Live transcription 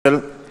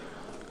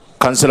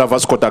Councillor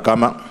Vasco da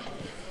Gama.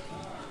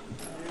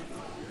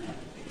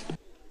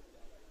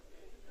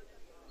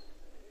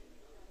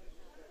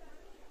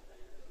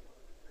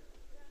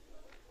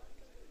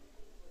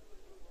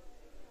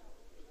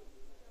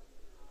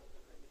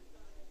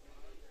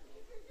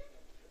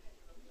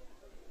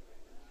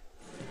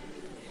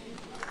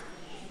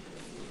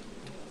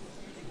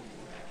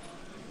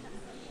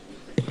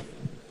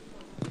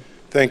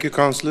 Thank you,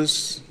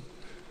 councillors.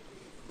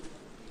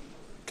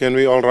 Can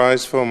we all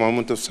rise for a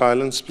moment of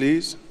silence,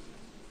 please?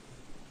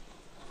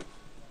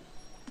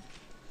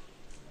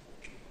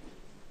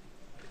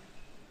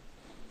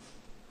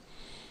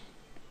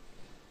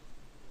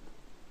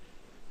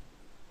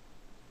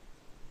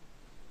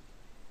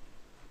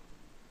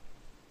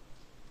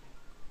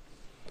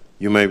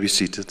 You may be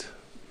seated.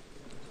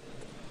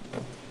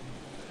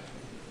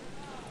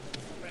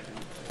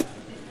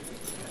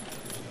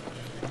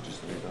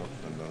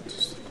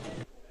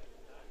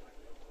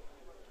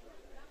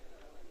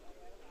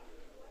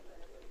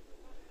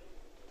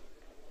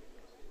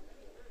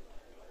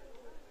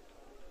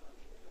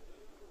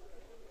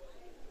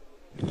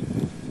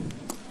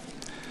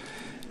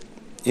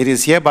 It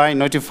is hereby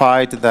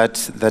notified that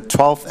the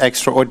 12th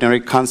Extraordinary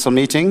Council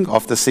meeting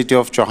of the City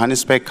of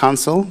Johannesburg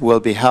Council will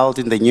be held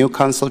in the new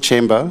Council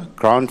Chamber,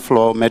 ground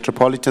floor,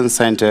 Metropolitan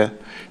Centre,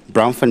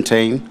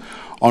 Braamfontein,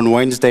 on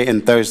Wednesday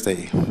and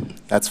Thursday.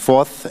 That's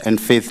 4th and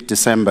 5th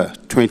December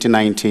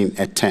 2019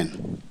 at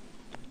 10.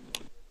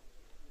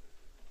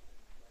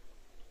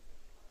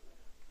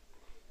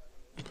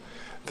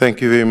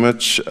 Thank you very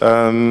much.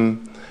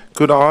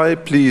 Could I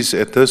please,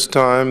 at this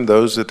time,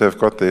 those that have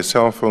got their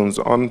cell phones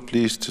on,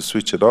 please to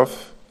switch it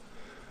off.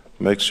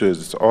 Make sure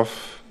it's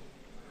off.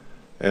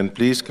 And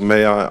please,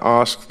 may I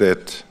ask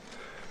that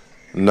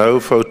no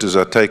photos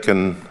are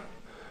taken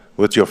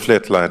with your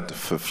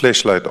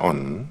flashlight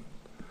on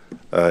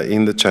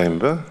in the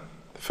chamber,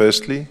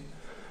 firstly.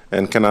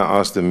 And can I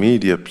ask the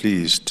media,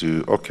 please,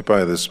 to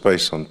occupy the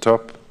space on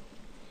top.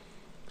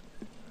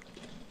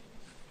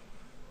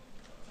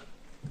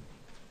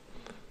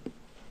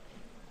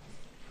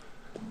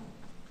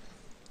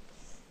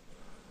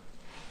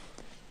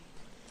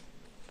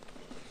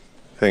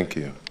 Thank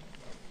you.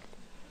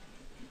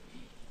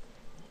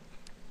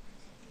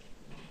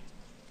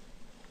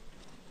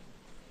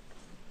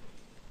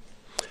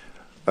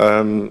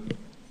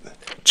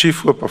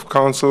 Chief Whip of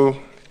Council,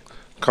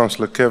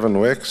 Councillor Kevin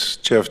Wax,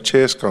 Chair of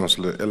Chairs,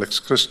 Councillor Alex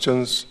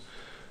Christians,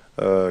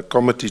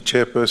 Committee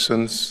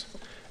Chairpersons,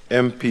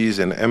 MPs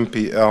and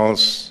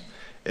MPLs,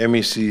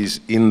 MECs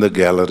in the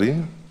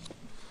gallery,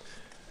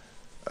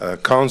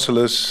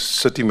 Councillors,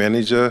 City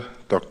Manager,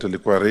 Dr.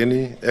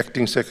 Likwareni,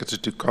 Acting Secretary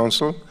to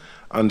Council,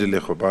 Andile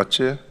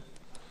Gobache,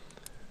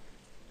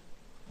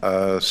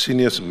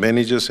 senior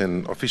managers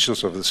and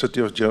officials of the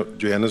City of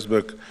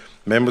Johannesburg,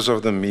 members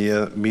of the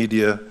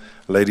media,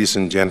 ladies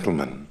and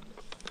gentlemen.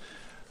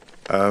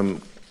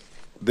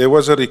 There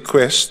was a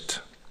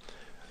request,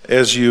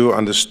 as you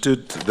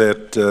understood,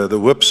 that the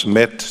whips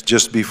met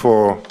just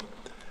before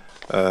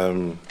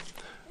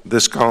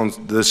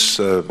this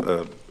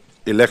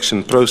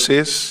election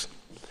process.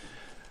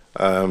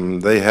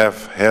 They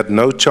have had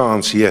no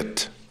chance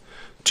yet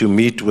to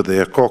meet with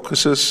their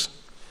caucuses,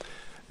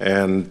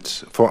 and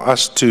for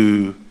us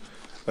to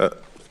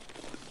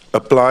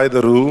apply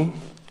the rule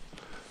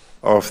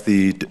of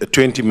the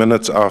 20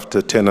 minutes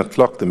after 10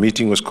 o'clock, the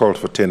meeting was called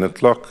for 10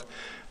 o'clock,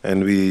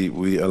 and we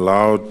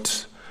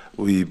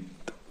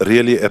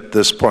really at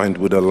this point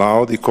would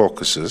allow the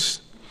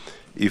caucuses,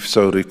 if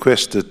so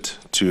requested,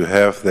 to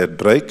have that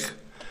break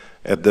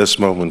at this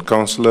moment.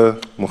 Councillor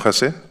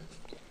Mugase.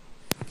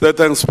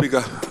 Thanks,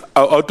 Speaker.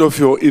 Out of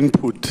your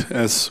input,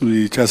 as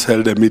we just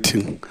held a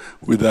meeting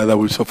with the other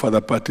whips of other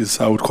parties,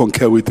 I would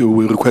concur with you.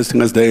 We're requesting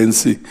as the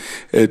ANC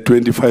a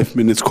 25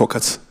 minutes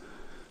caucus.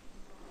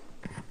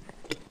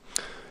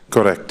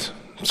 Correct.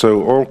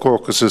 So all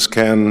caucuses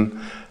can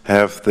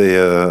have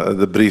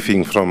the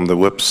briefing from the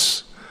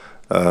whips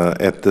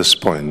at this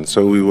point.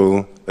 So we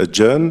will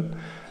adjourn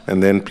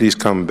and then please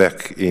come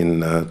back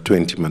in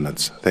 20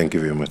 minutes. Thank you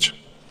very much.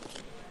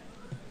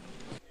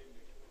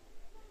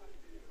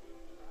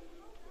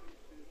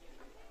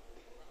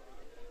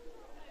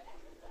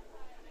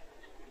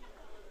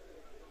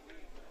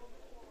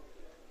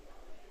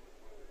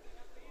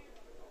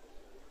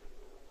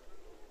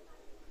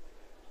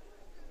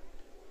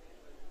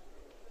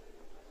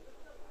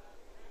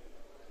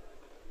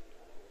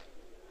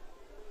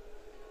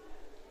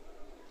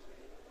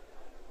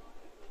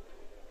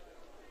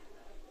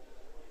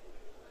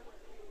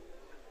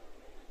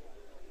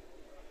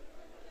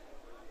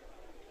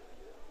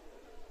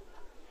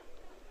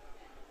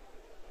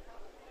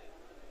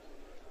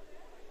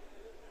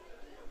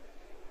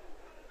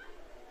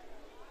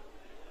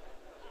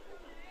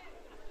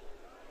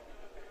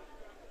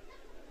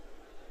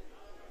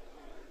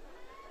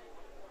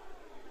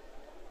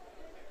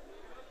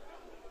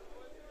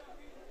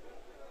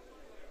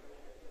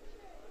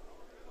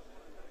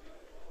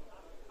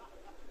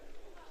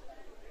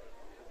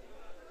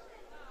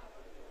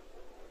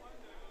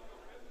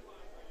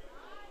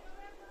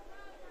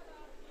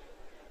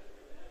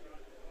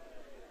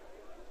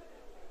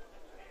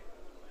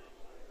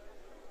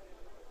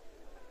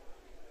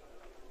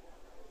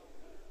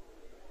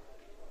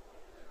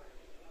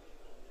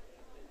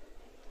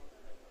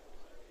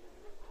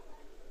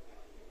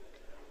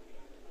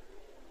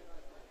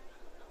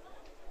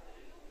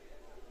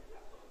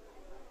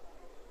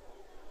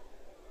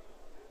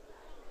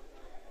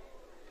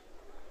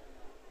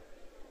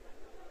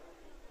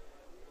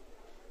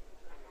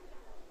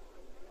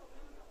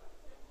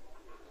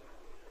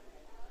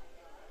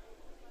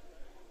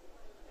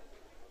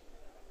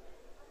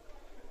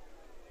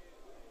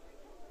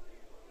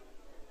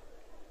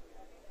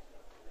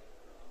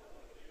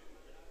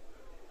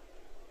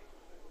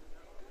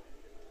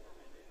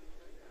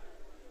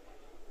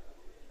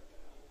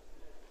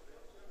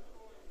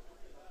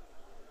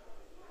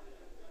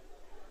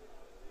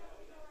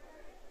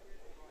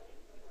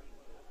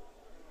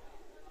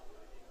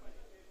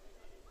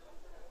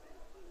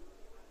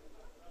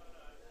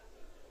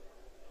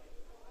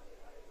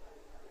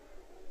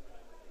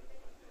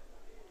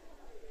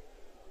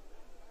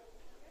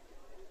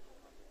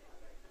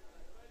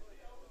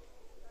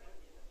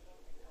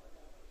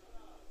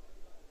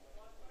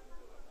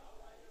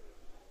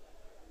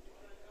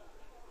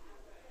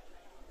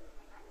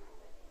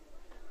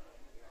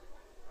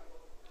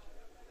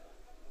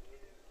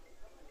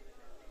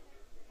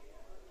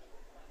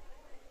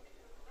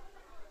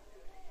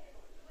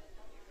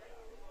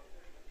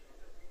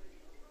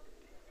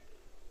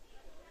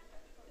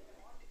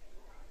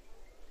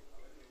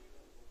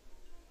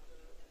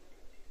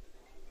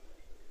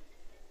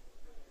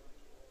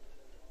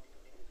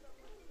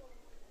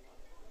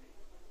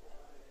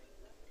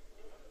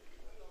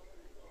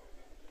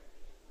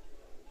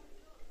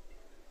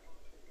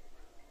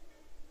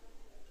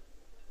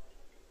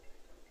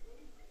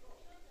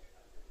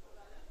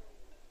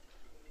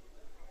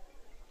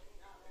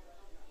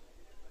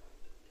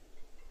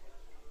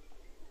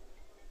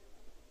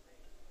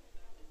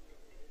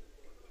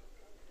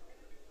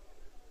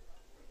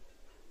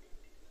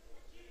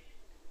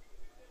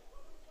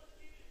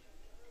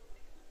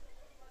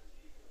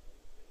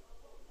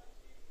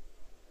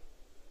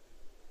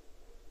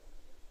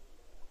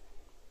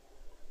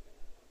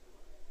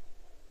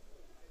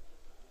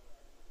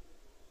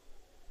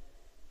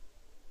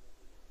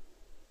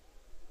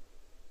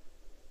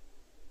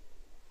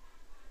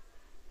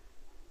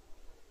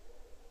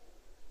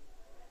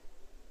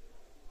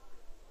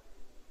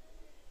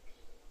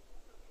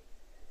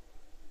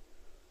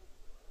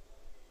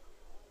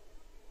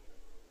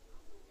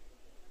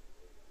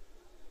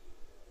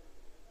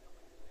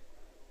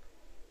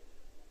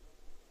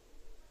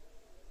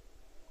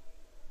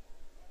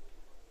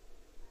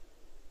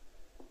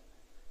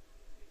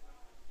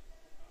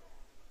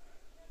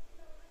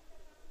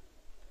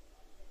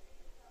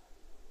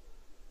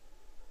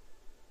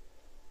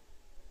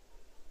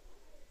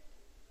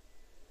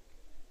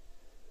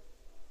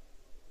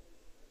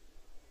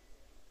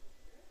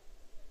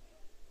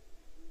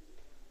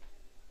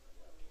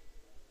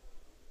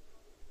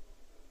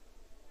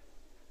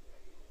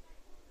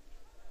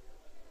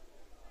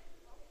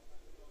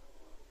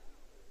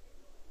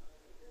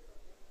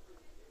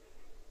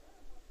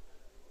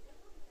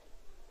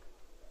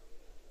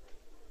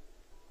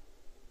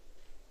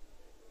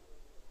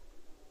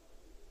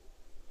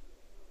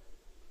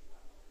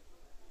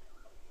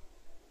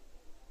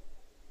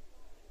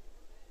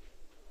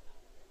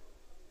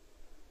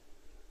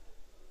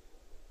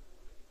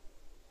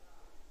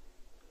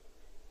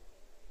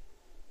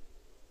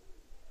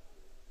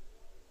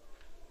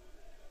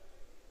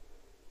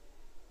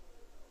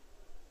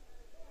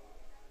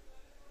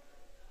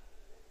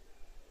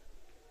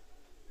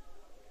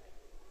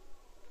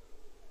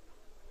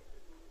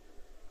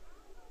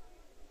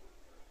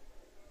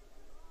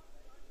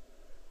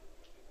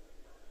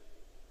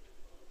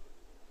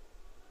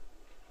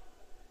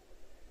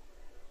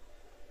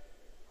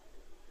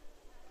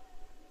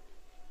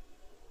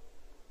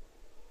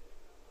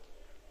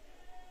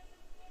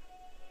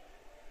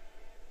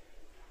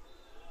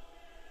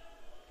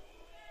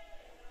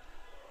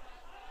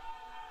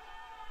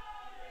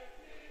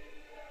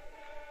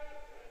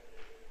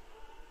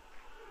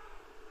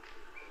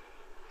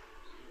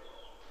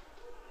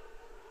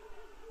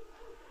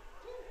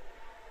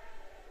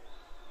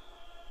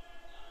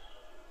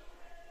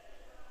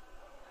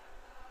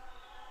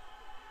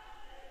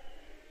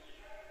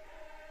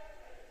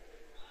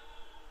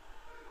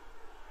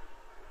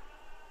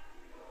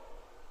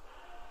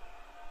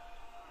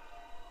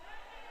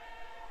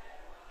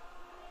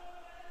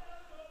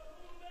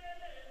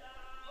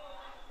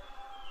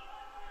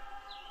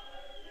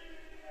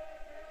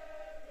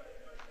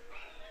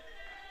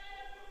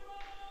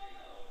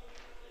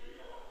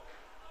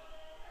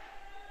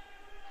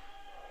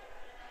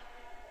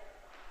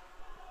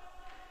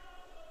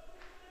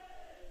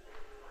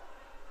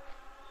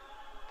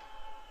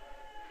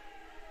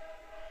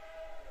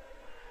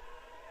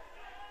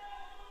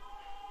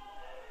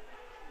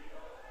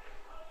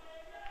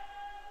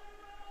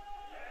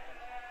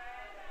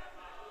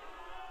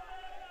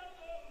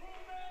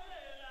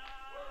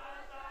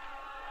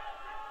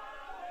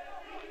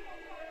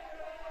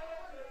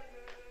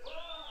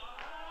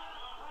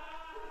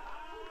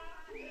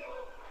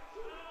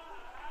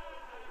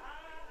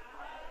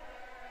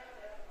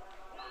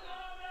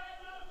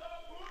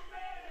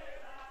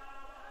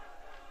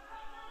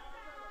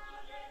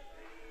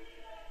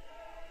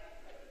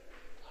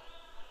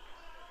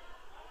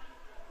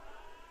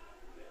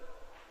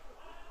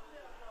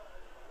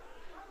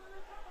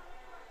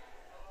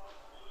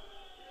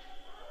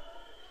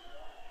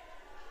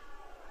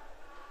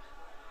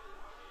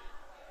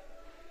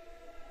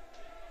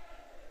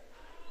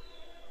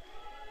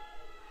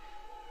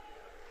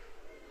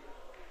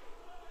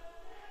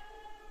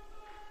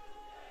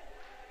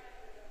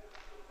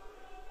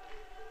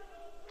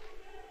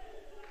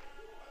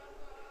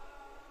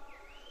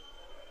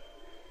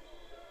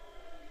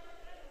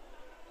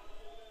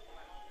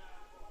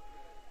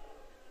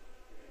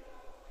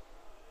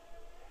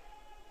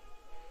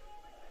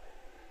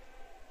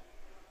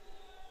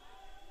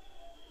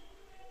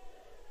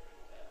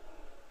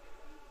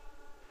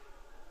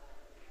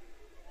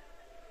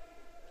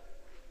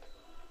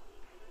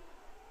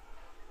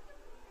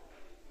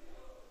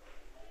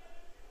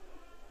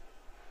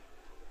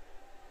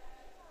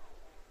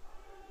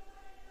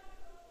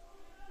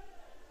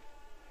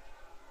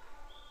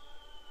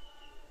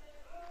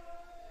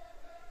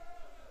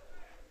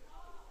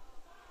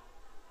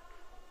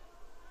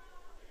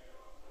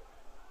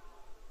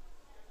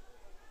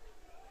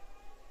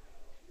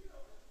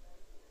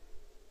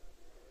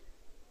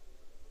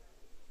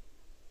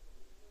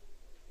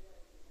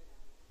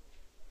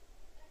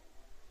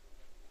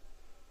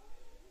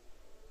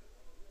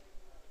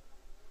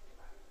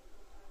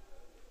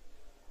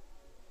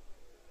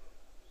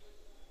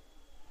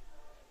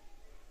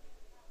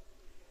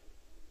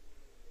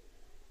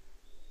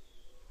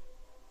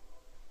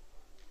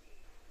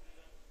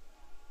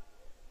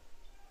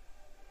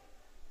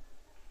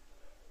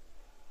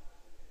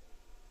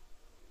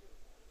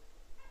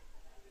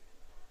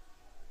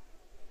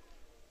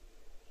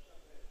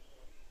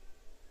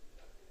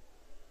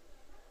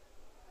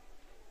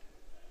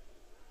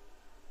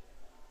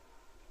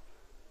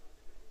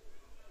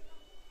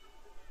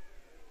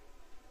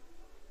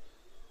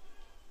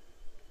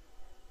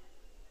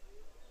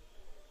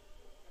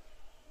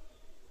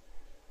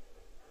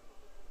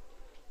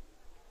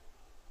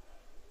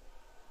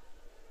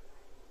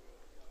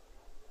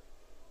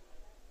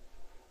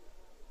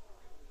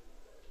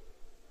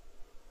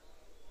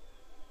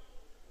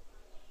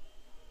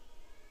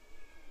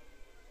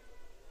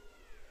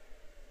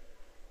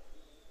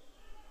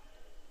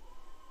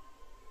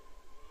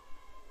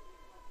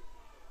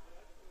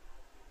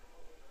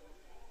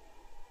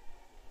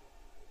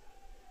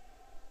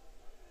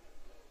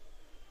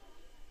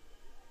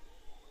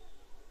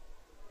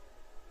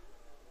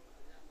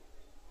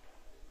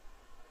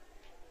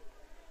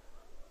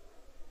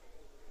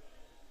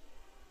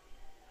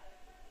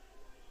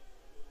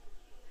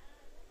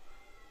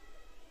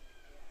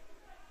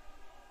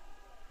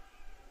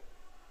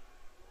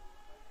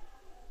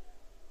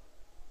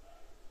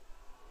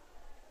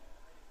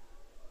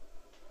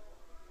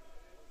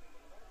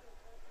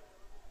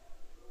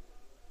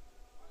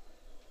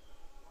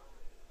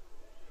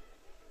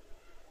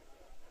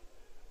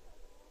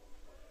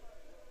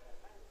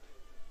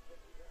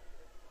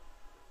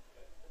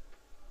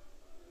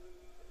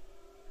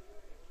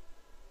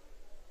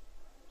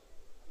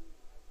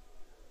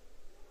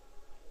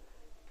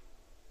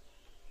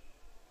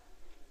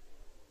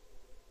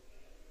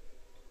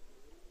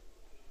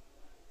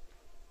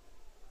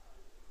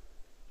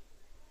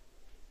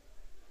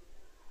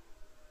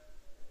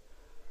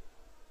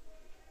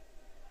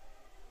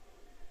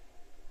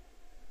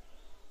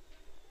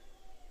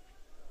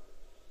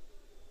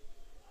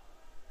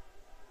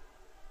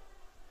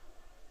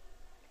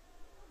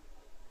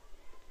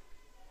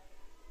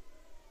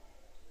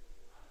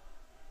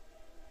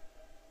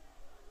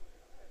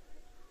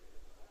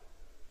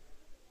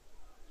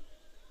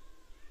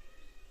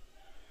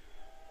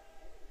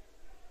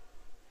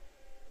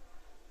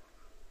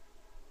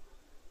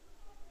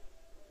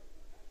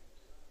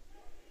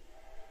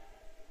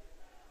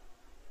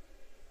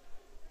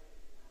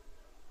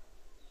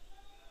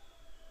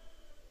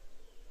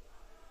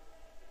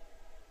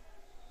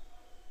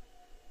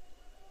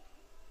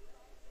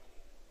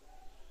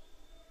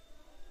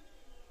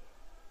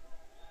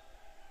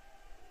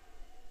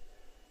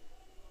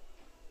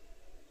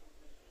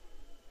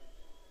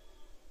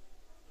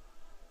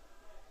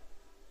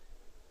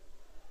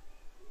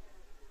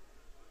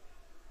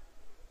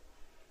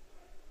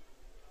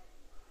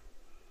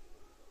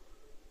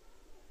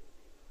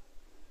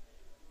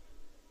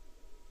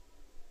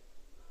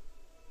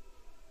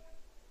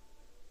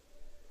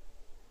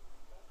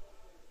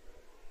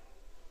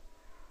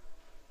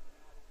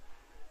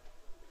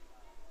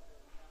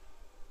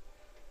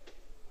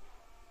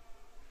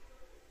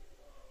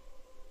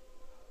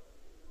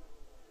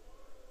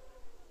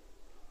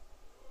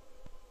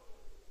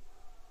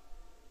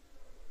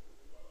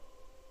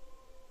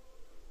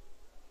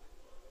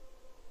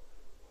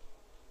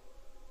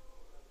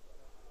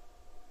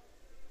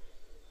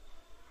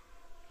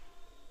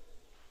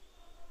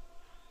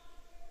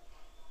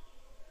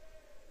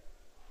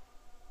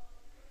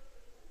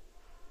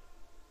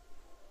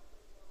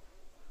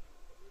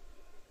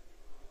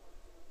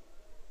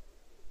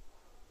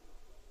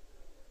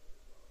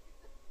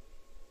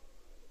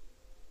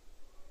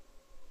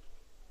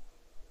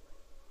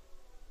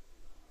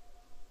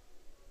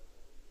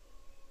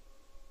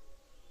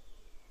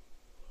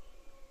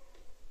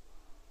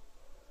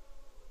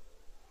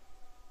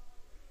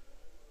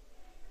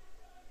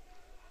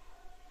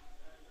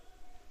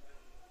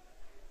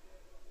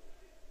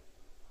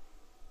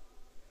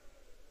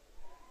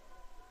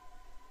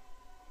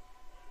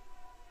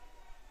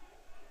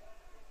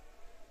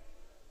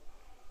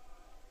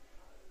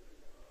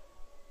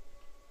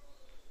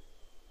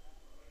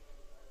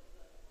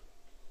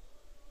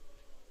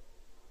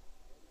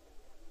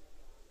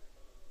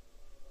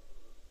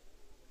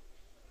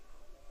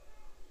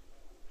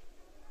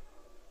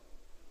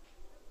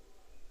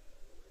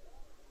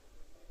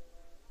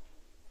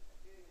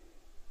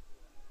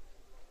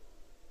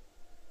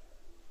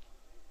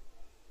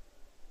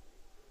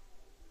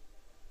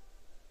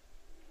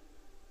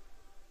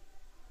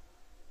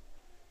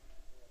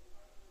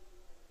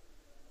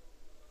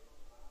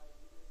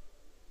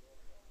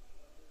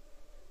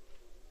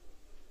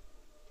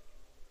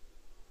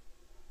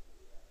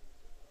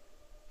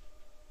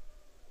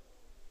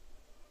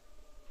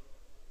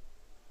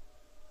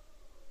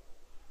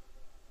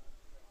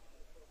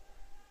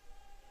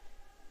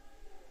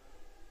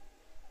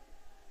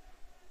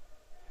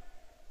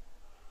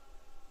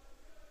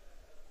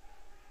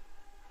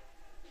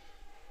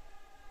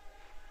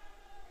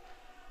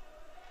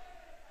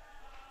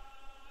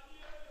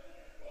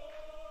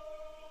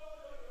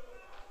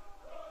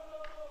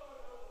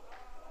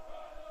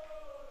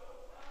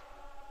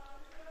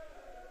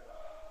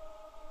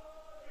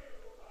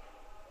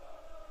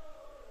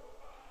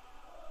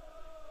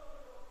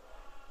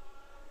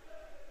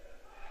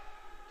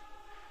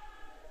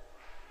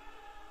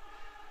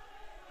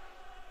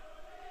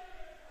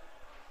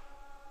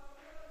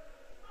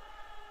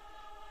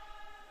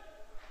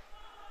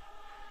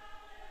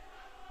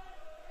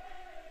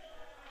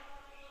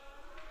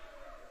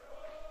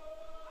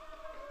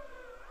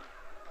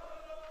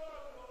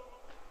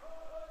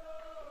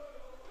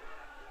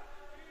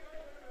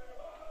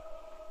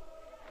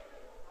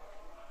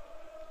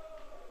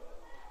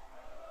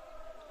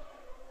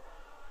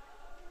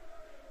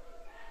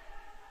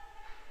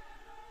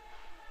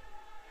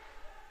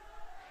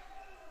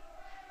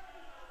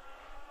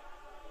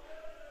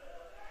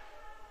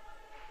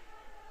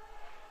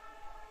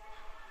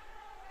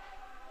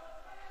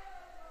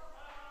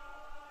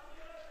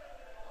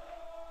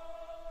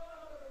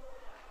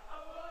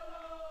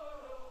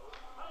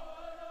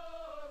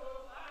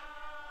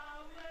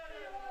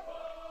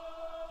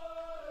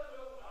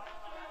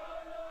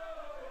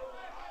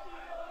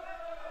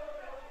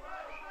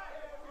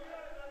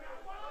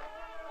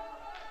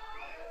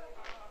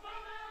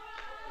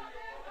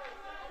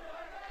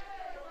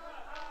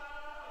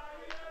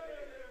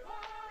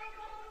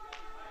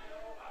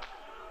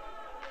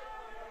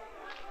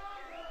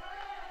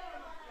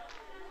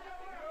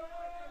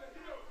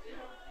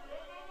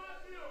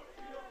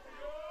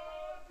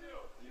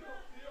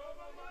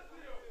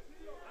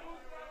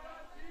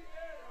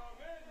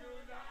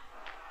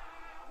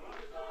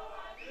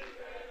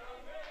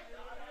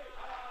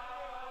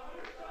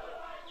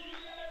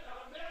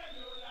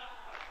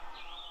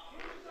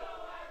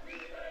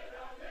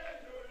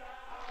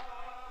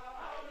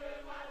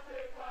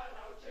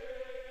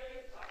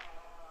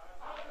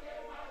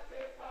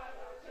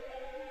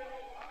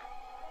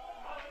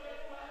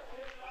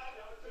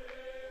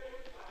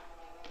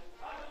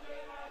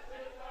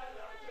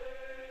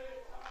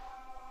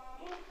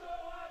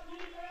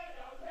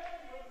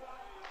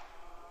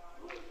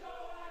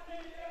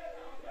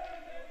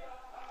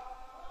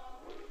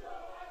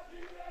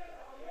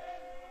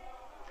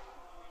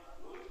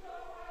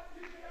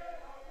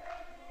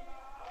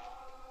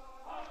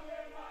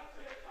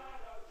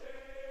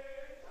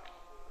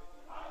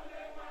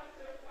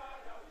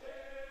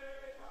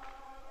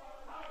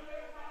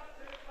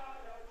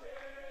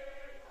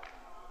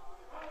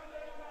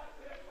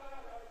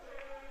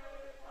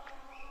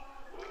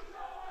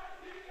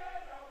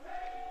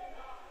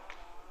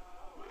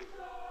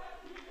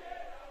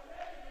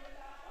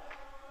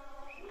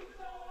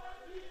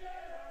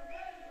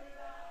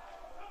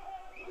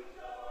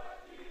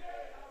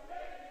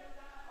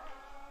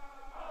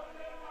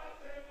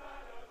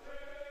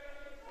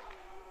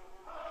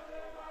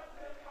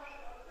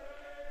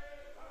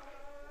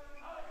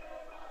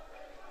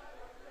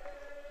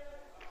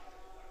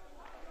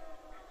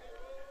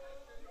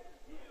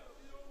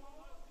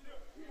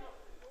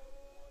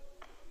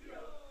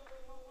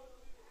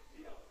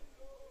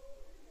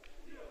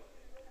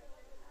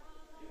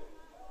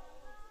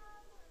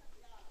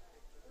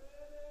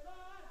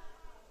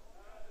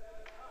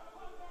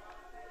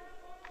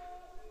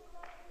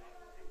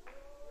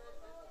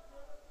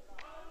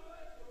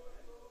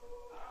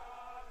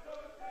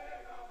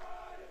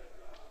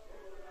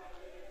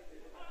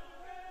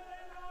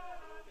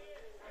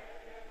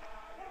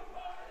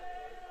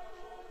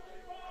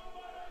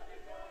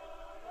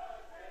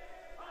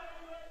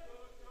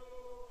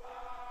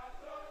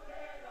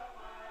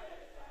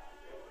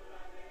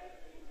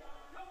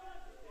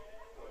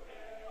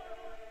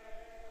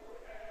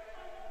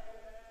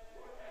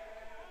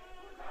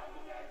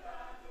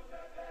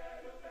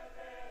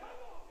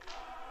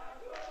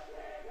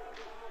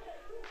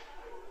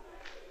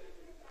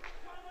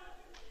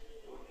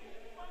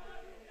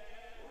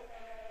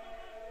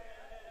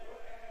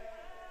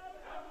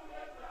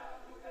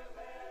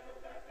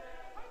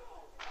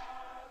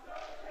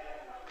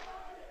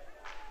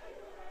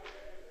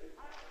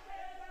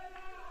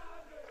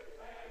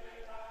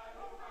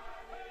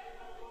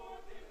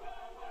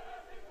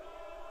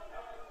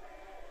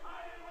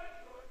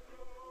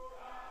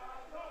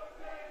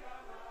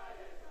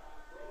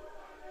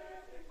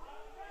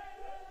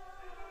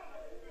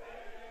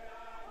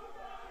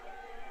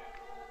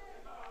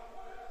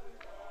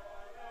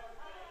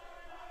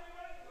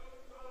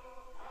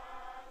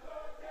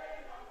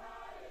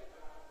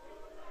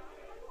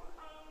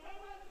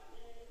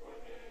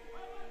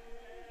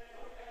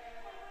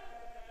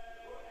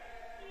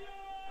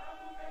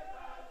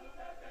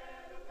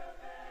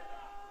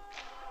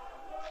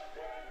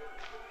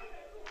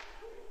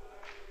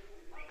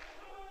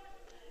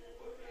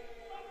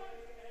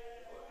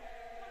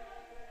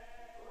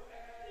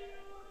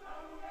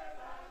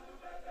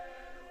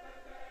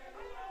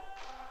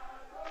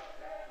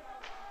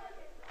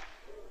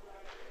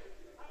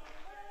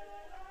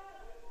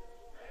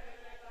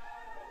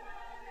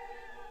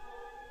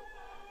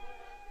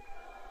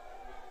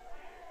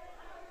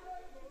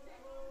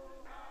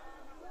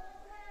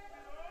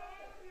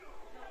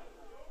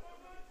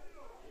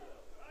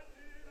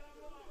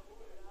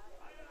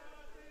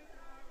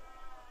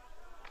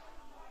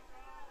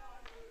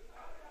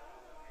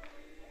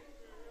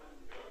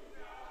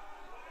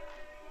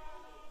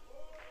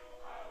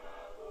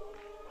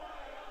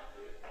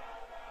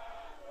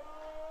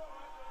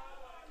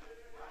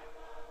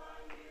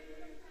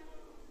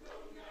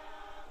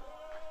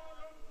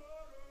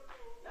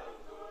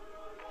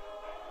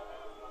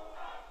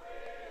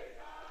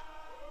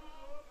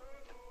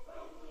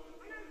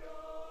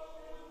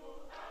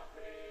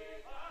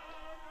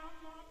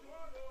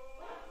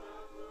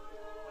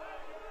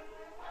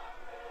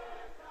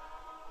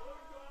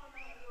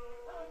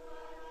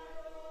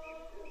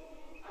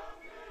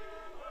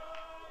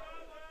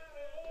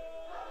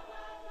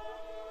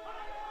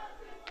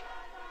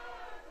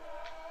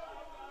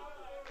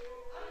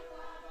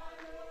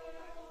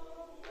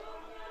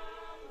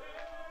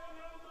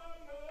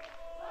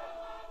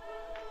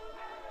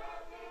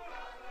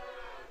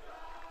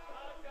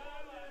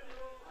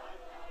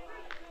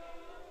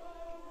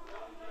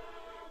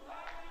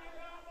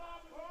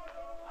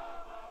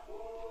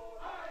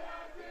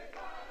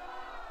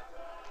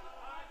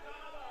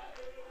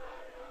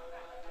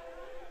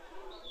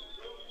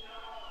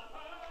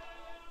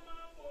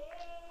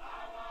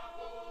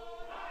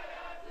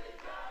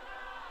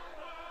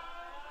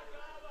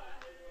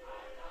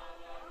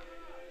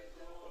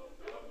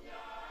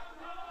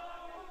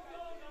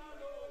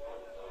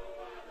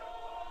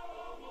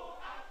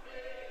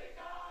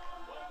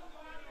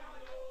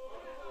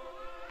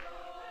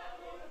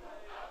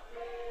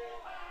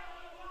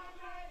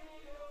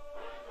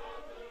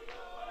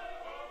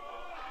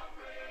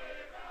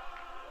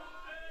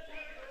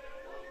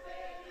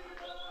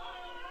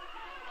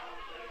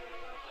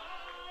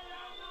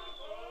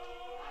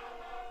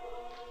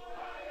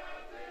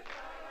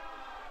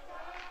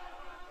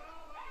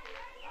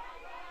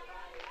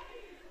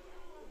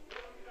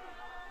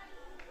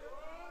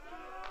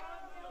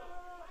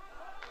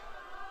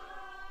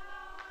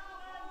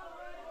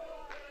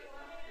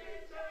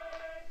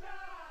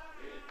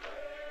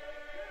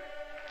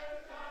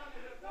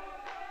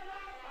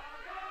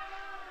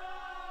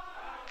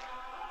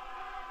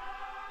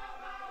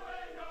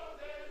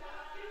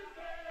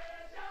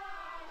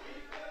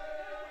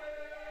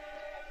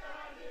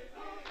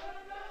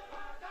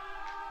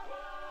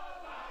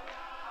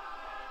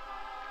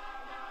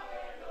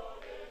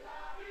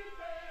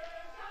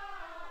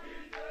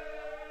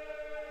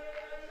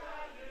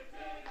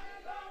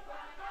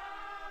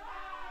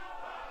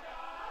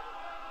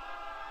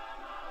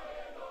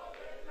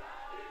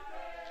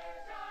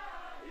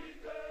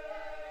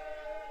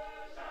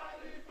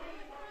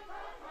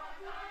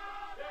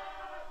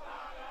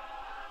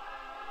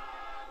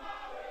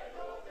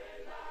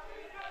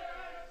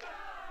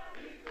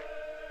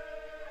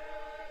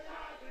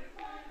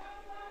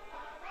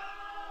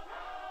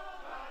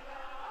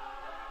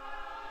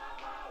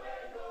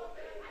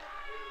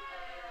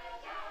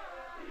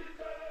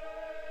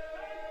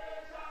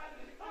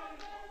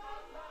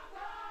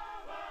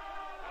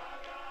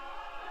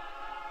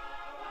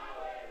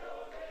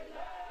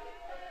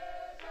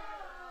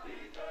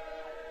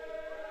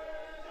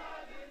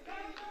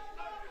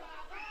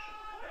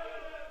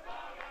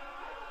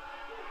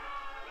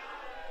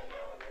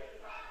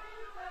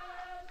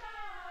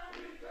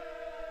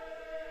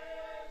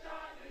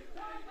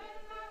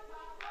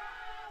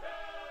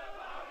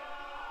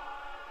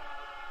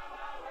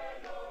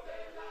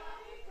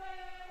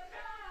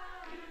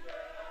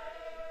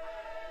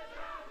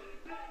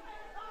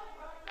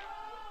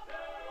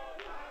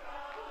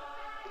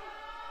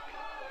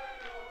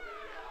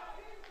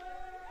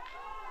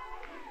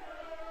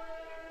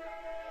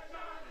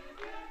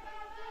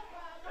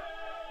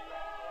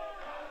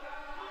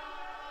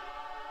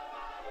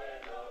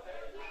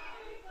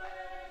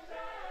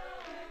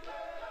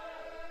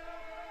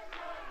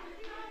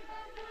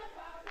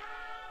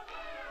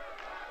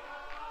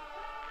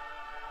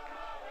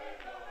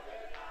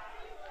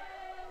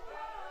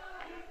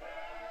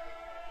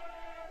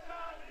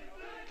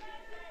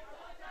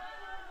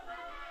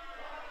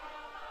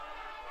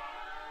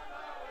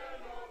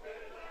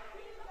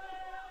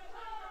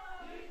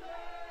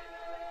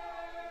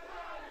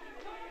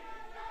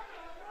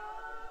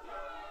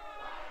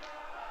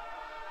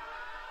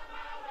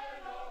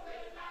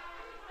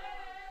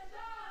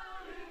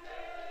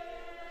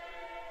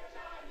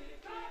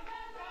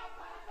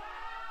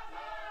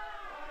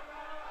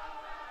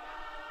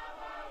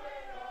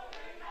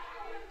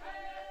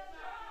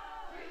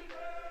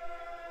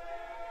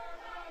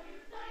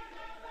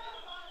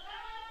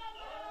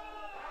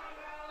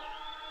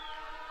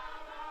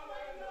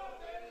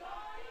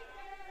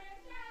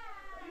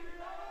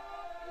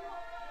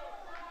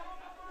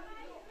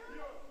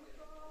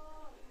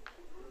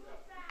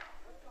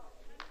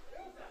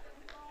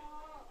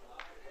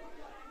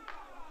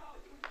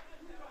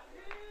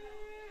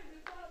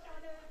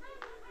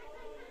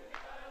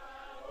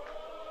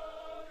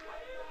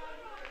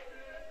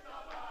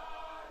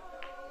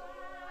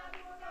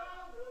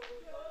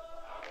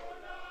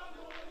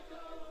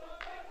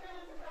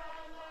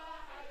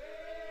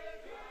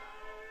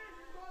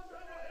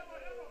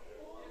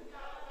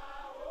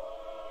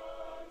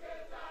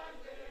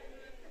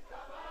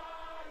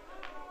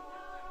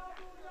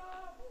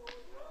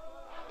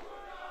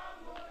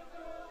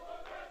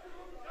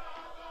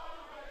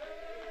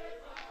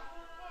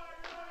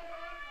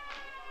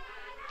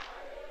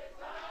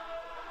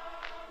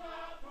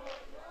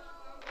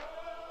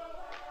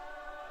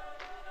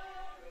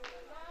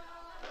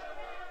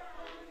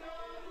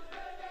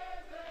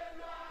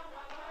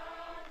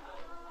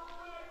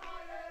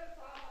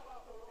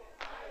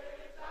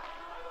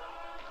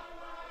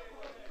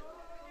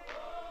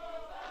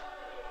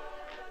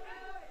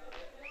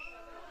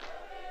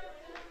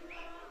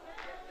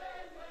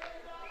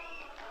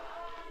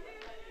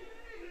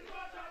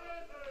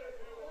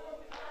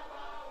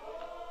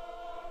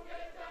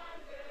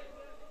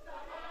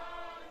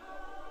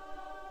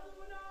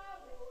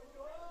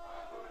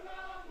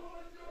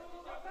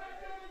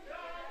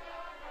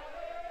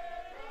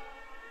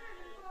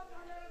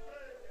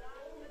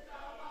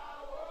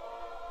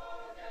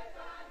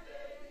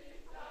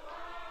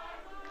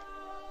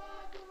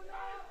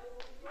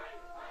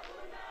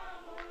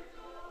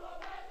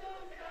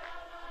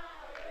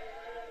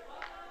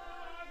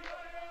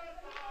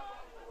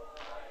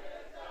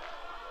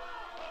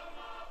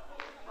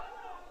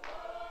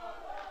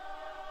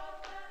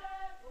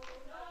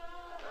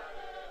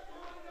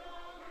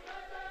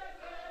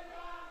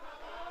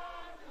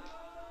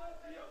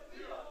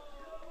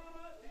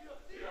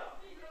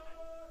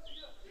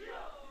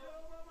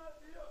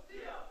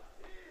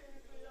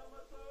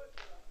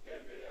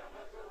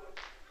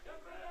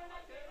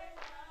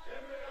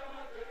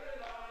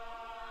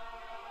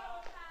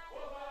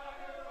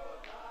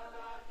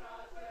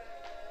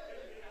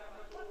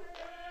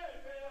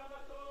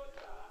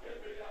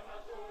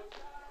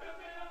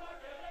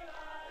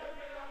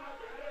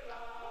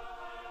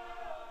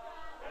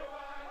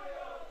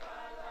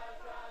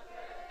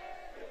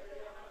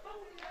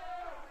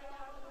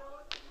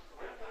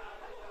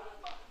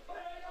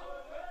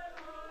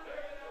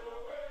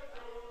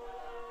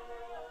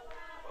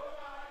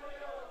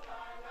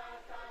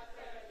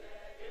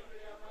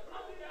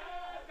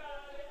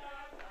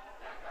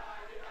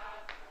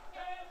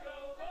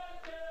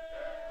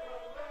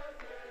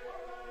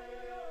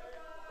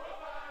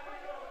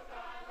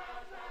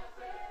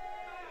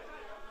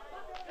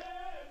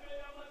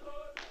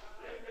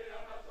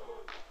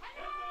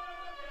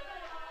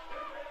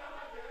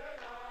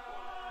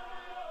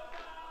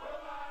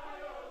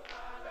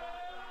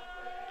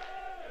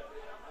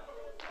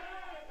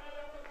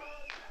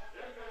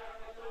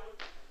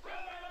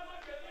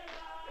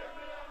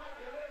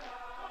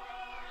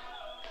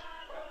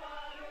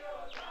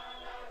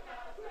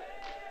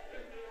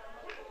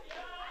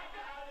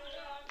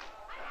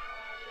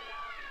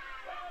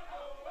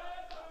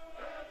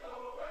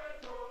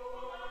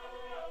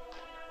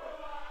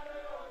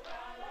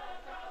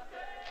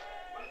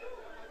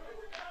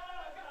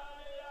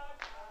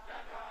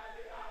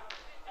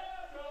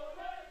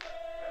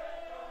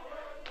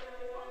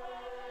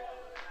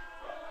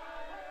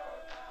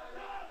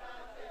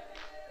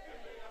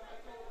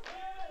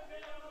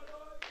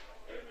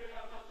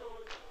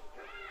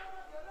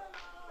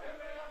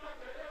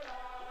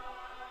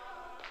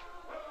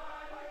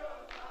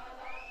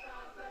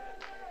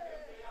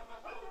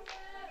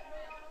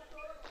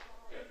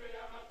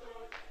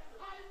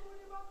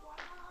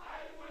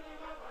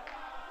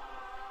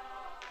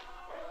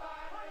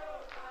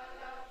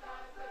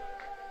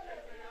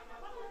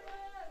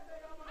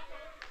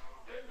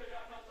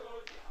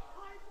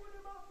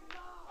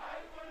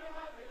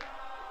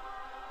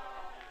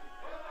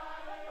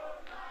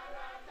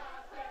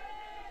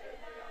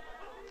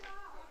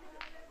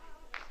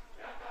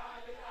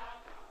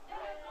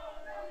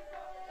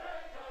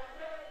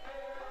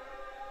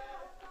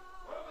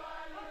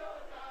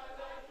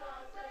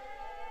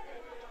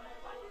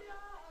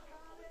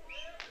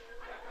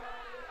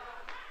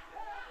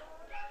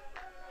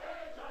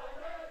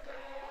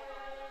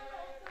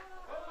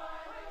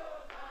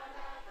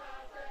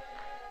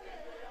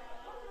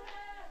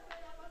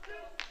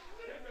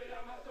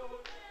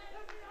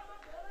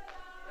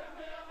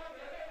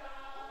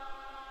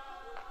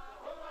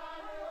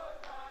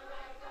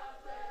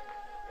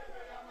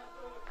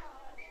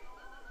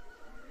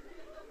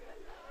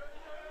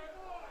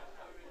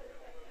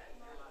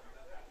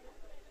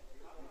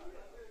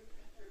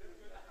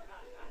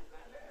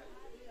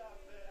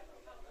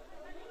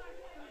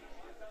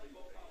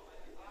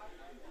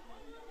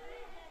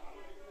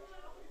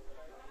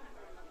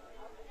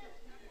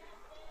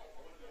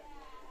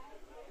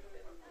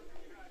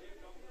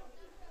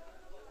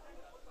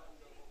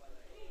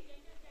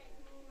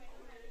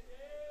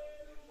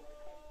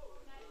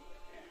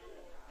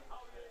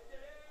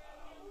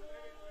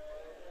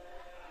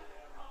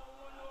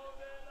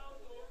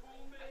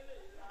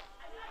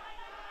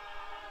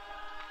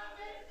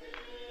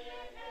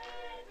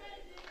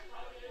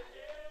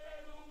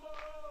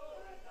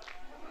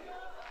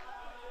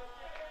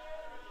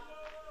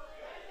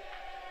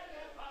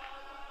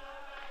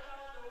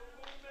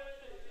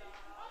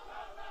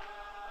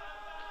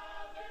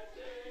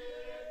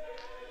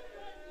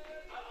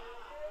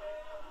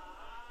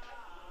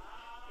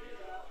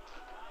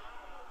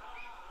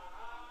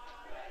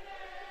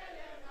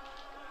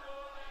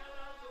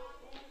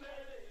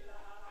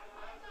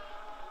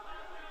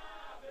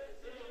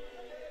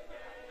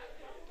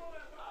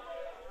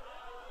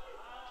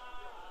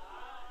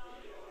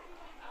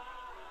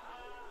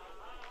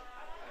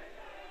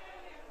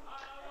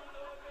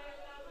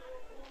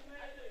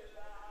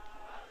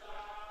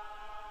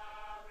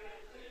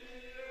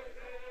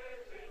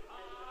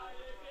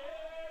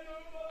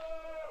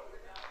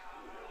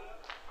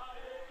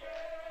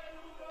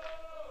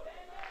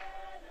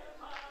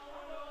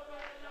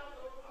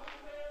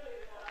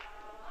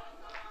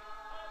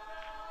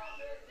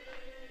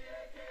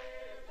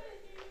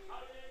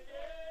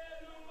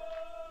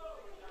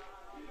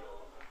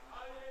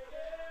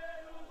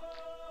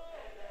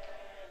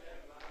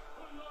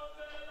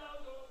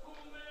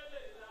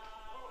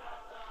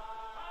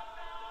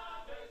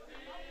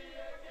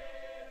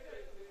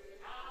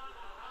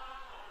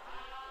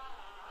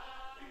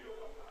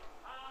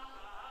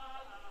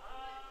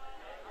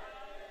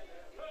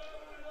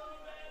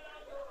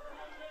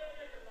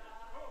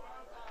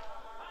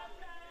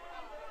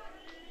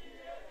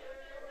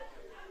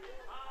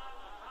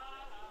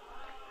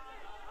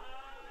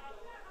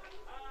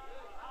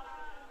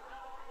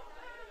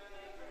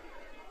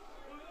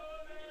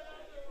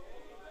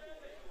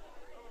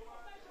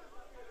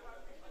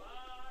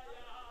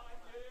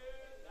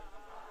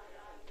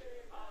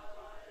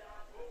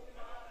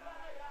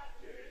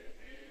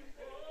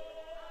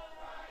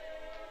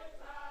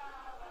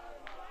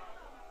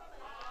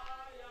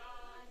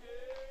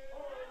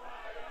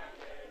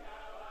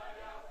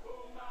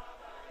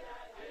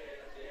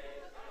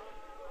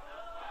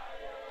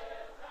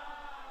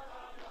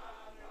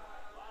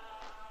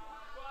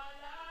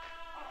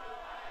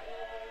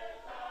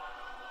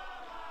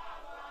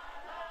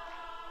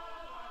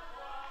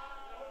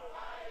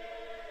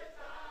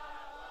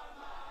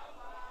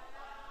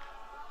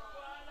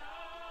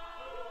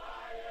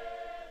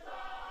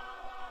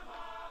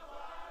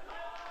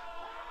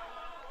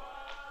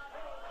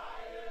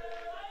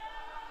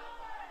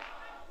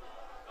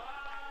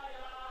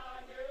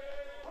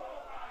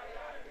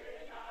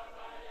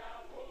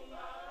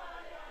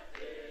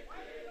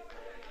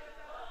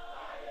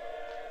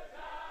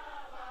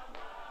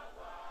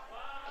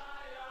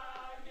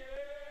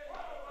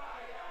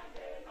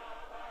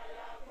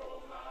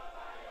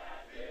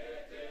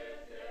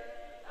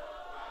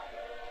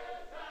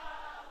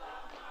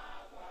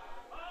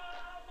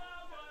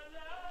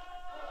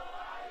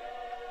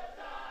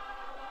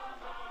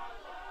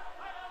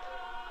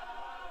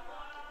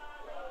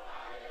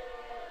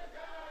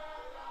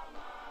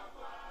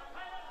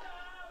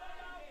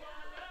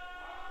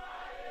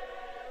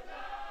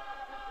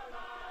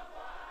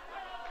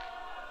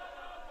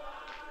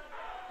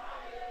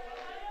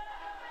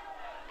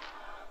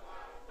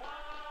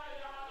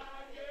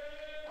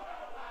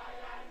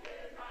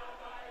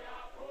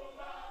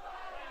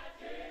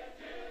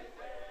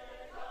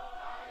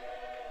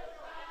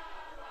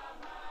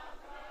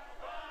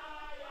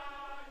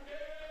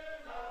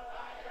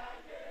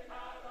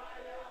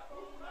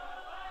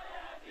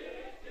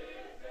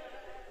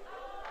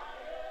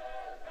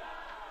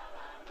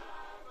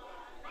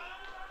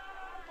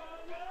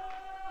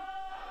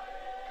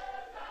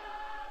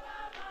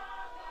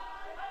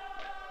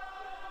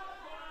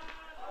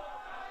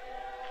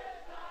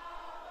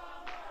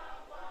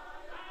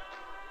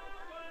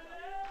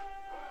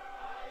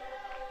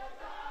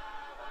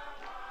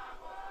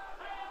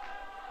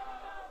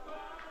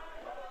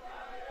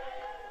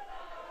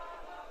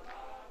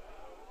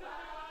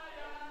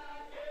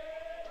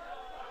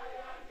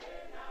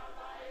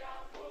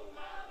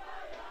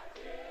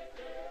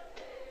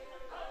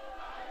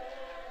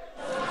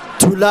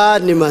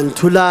 Thulani man,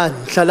 thulani,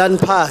 hlalani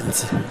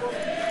phansi.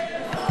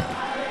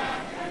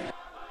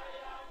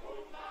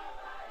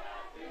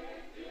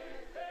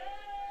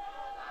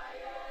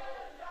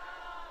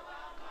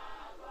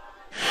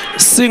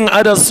 Sing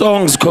other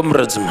songs,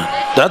 comrades, man.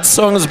 That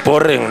song is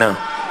boring now.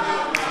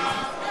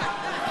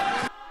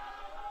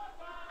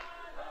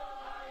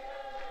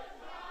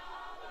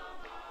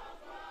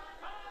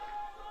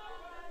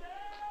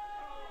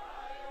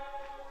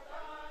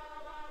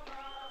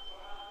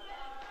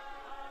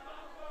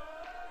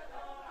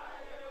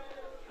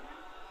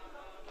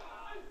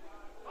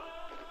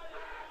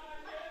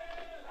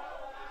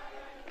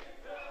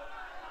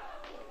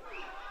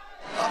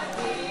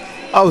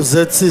 Aw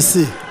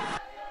ZCC.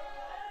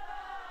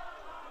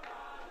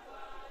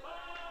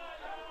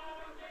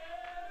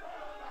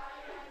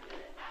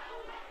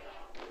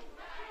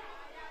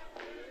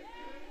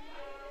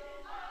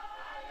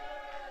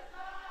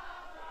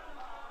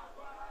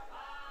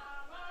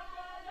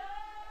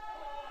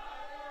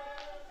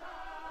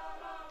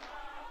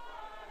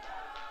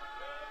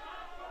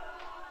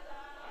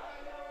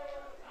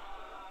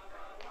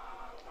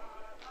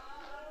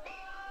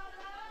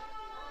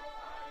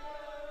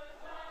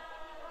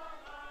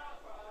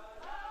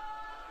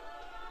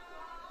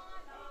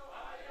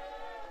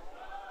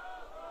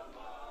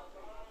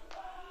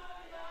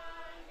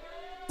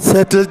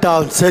 Settle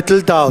down,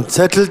 settle down,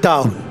 settle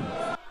down.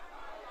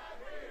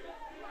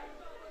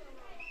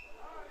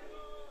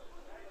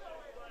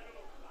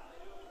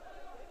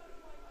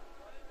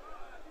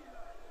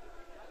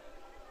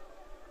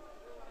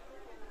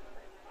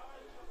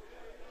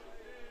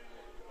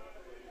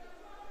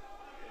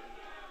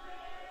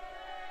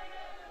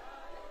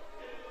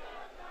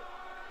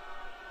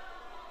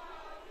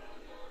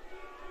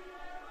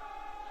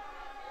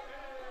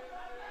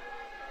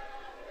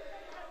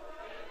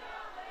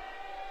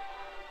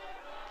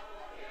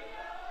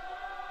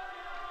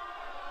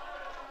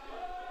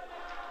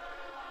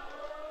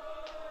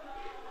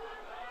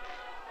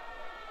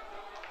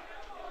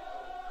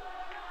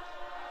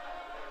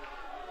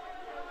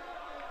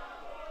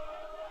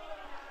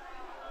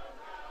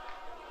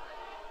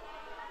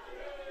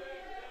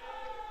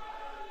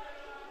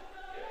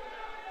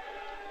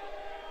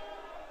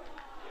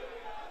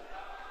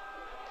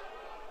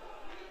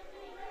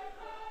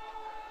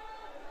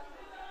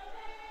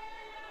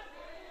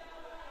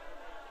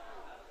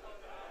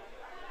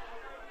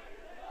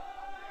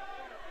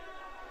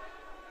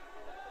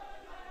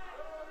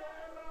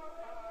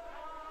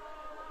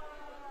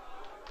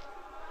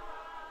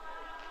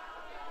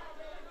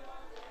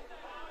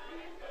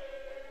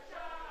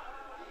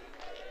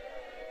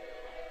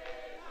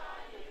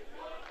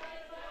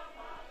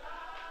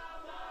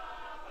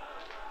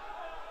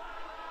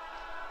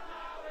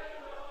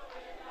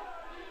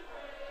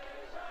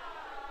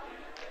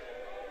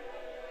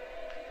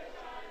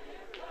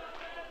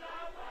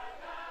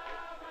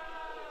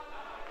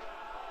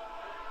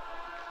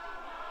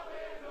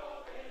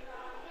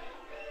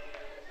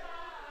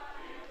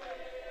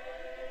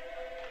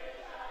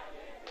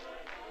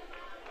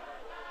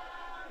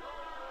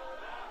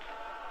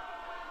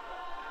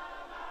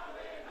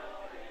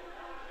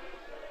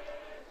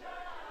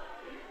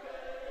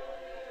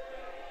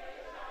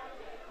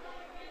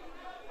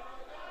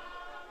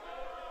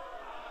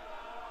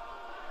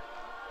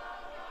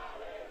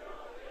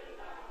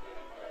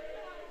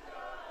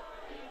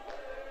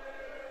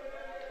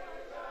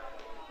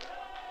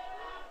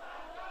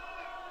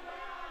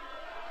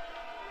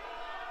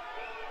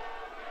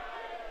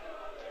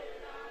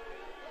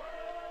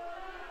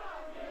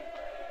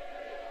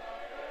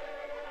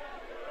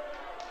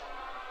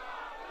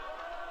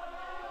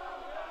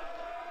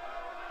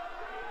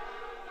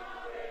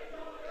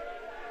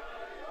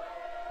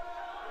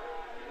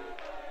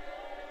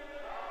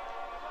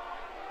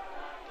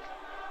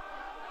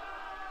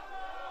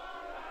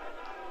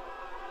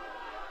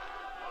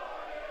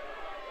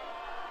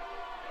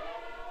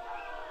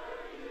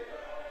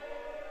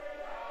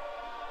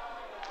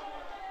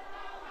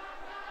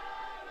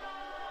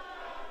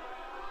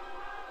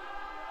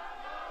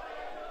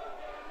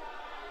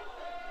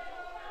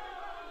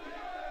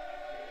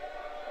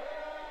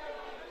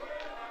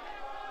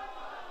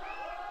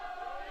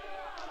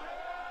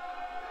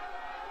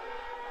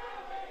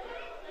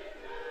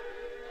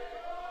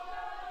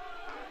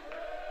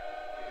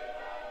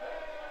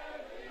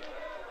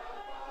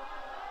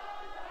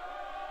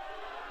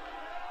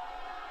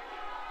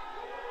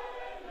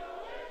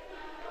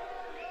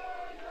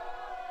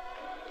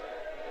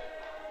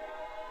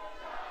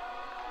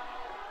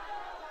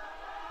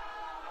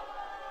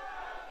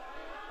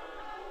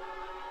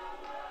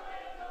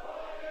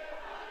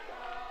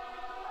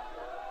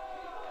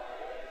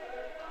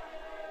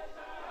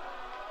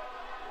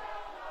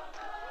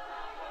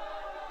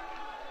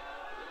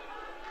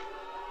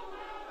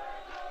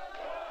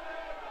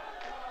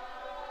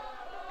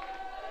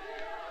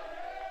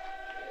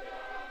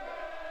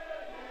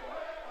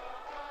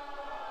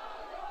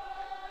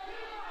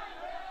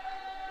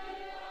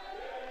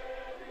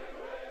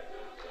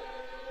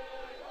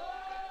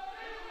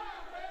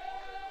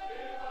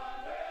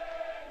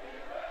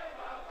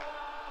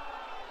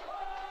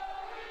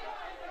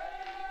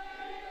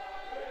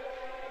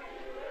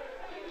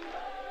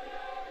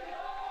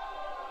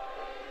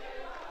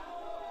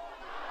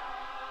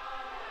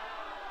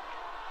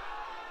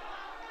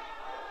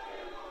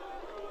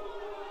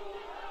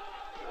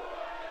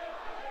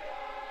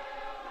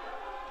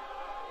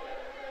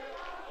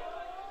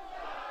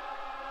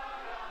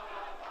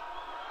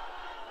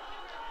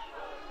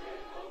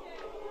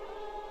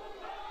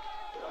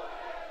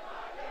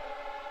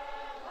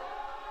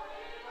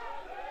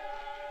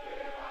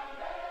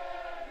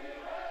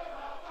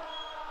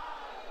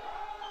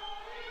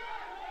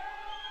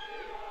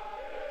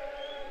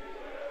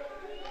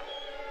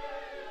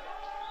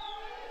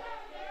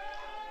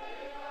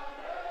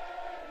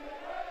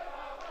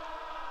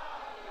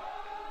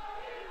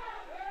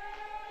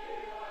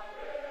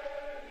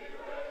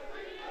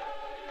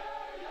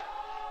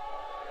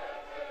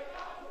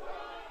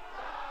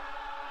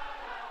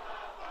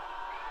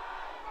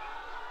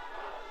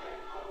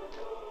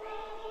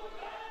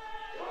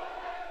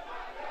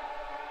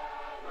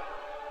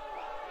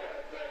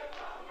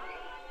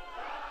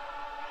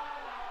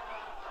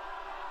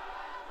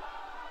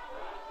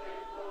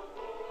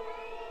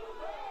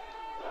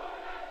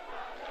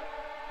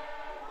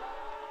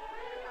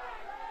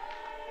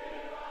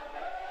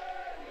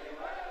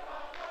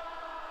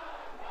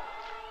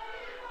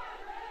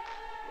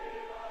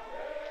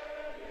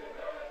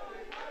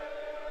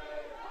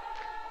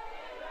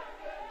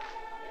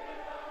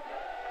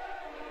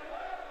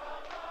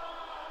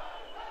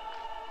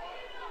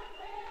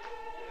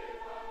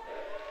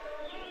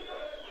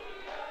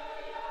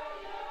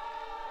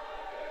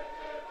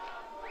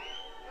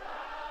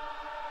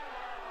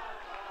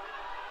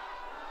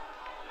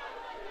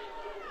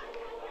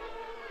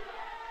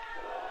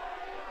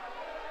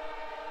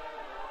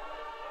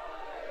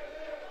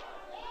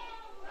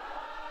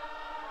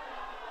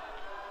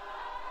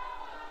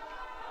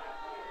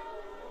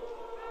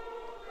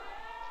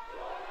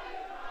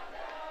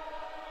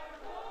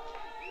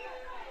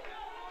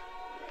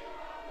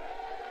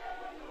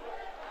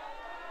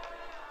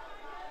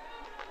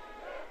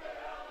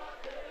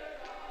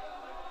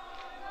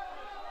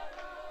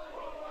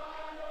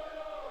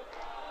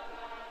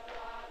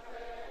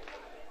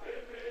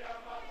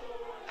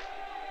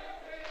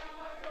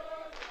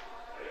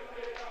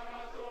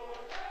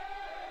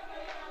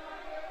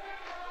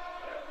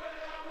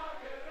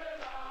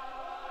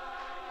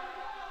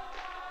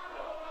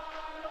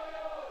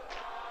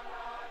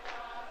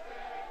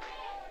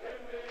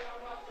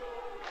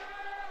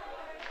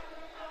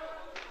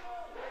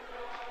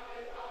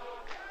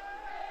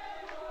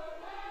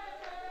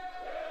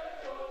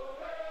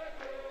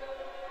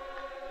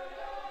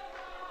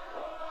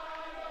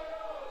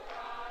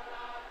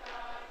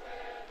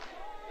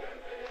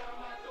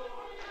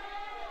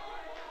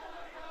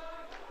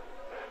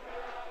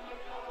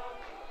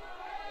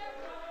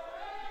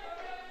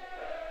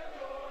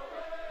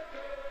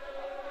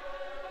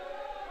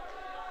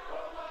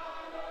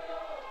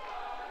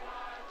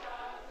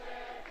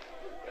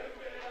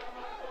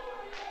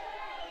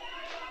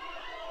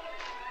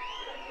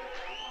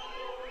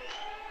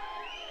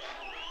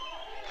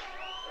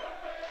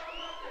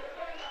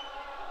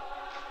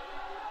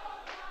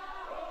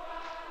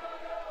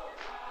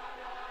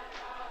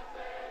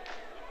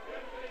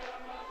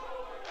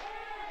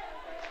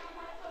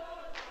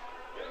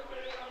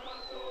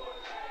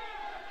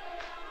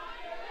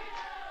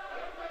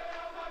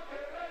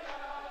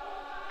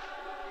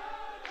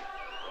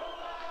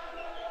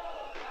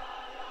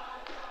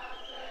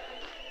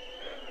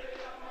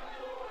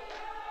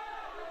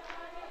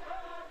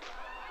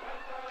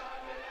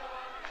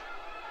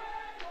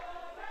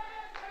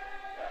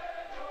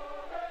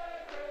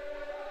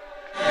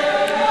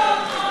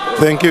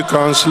 Thank you,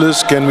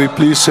 councillors. Can we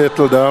please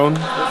settle down?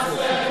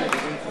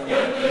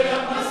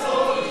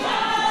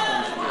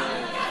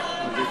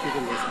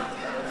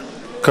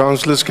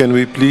 Councillors, can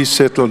we please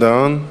settle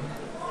down?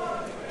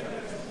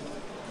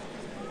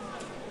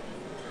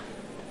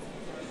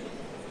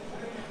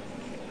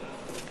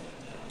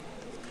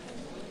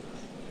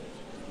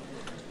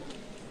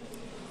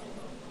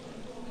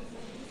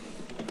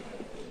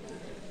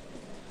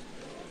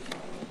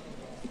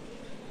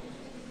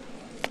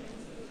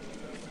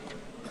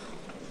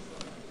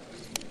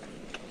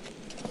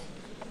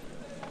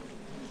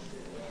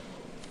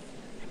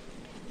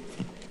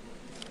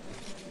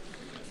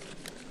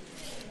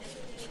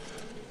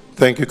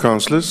 Thank you,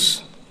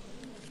 councillors.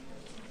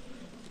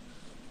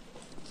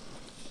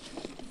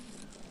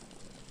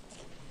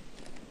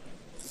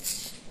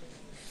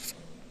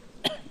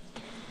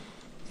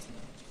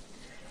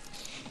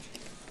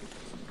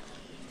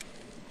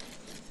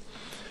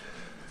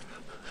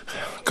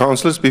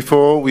 Councillors,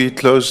 before we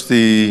close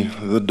the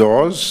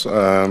doors,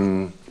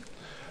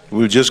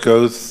 we'll just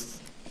go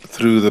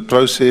through the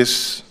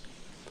process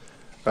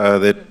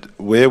that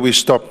where we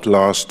stopped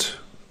last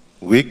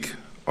week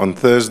on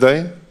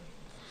Thursday.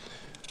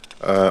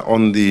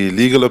 On the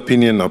legal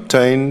opinion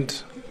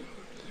obtained,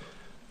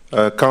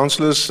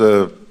 councillors,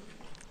 the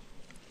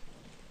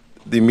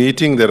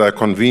meeting that I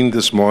convened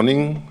this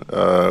morning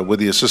with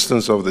the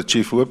assistance of the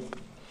Chief Whip,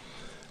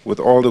 with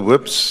all the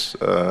whips,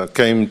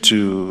 came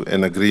to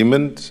an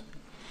agreement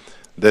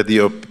that the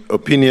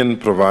opinion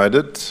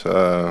provided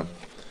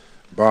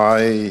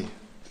by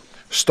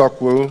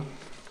Stockwell,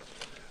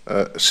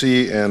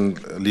 C. and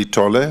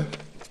Litole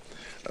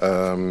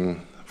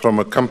from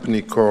a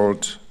company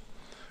called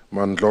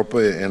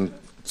Mandlope and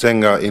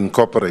Zenga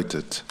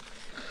Incorporated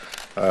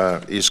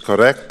is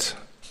correct,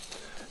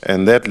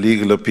 and that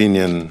legal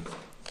opinion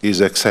is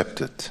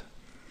accepted.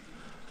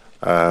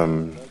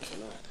 And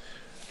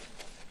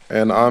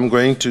I'm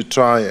going to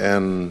try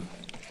and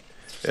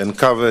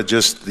cover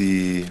just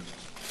the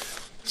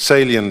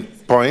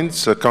salient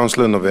points.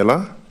 Councillor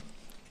Novella.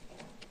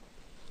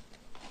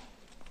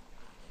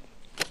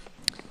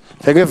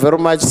 Thank you very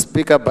much,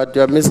 Speaker, but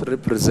you are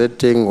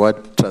misrepresenting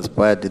what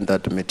transpired in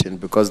that meeting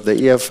because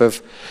the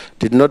EFF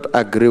did not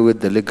agree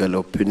with the legal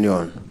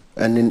opinion.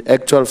 And in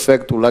actual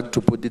fact, we'd like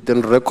to put it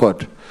on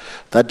record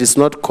that is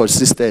not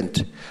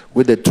consistent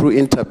with the true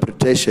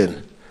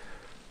interpretation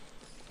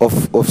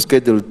of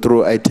Schedule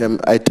through item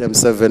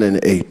 7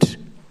 and 8.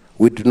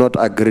 We do not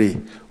agree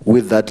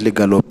with that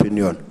legal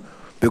opinion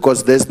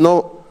because there's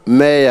no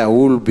mayor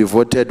who will be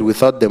voted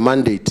without the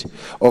mandate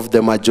of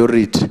the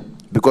majority.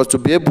 Because to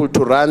be able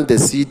to run the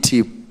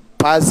city,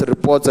 pass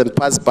reports and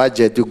pass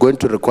budget, you're going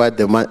to require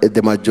the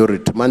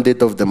majority,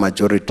 mandate of the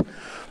majority.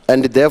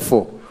 And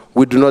therefore,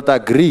 we do not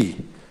agree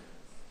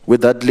with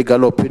that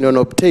legal opinion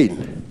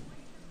obtained.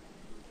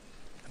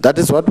 That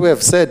is what we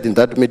have said in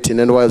that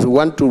meeting, and we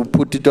want to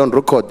put it on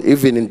record,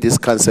 even in this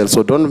council.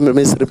 So don't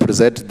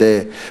misrepresent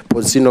the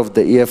position of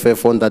the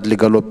EFF on that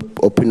legal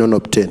opinion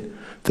obtained.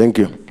 Thank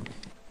you.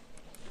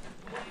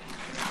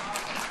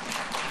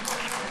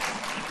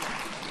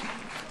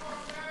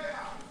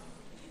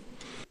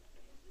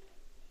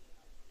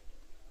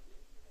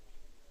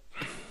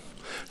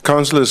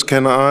 Councillors,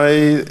 can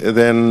I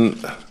then,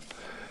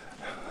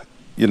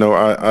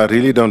 I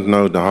really don't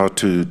know how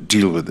to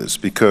deal with this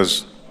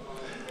because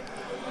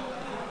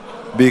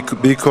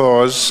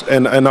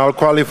and I'll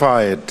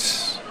qualify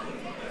it,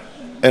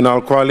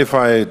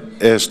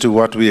 as to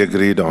what we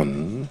agreed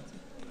on.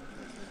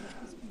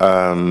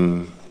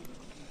 The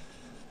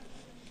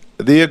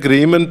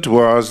agreement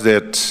was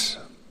that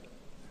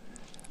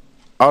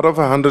out of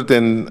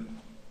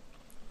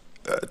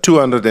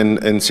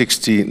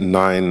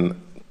 269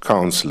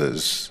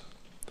 councillors,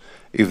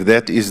 if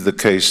that is the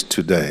case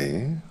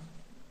today,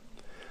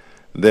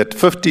 that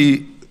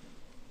 50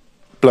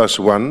 plus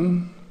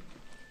 1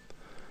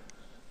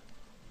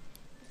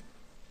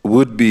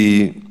 would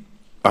be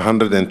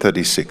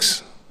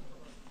 136.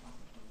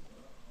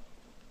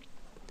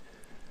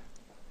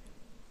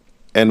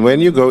 And when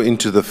you go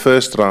into the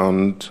first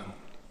round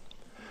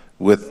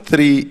with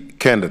 3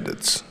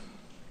 candidates,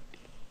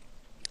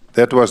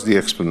 that was the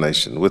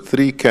explanation, with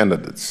 3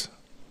 candidates,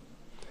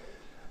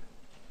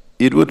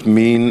 it would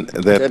mean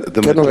that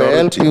the majority... Can we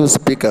help you,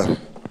 Speaker?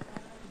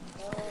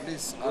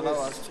 Please allow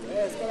us to...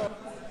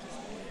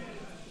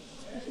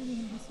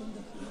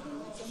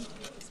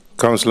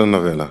 Councillor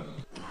Novella.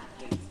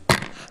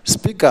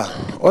 Speaker,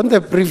 on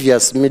the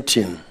previous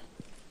meeting,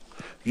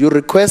 you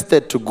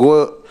requested to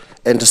go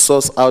and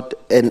source out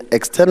an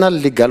external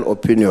legal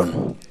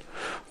opinion,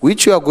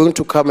 which you are going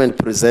to come and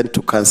present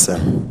to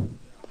Council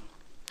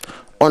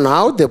on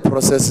how the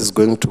process is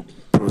going to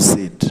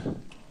proceed.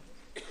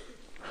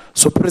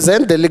 So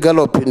present the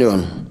legal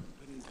opinion.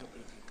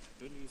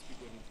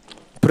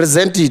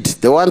 Present it,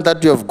 the one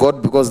that you have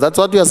got, because that's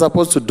what you are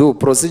supposed to do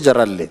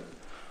procedurally.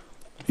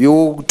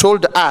 You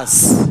told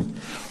us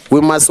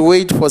we must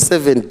wait for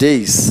 7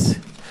 days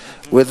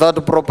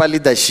without proper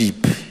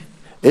leadership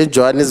in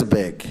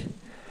Johannesburg.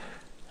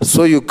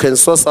 so you can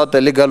source out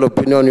a legal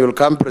opinion, you'll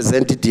come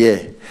present it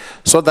here,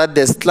 so that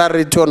there's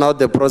clarity on how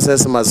the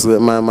process must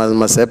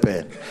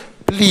happen.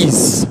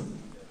 Please,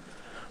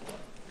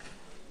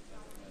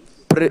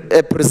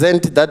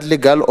 present that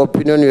legal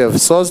opinion you have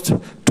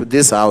sourced to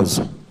this house,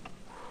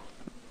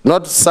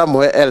 not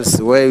somewhere else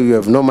where you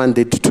have no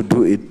mandate to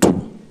do it.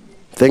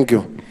 Thank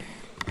you.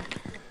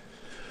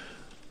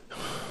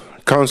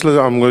 Councillor,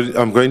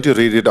 I'm going to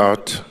read it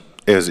out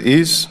as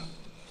is.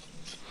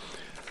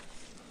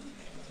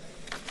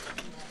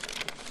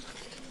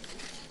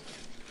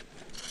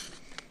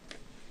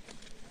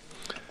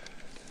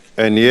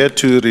 And here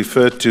to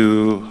refer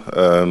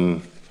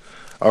to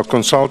our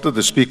consultant,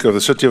 the Speaker of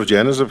the City of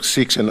Johannesburg,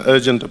 seeks an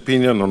urgent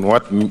opinion on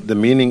what the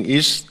meaning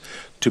is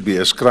to be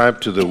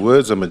ascribed to the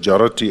words "a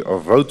majority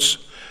of votes,"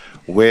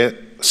 where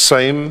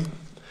same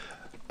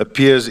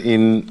appears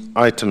in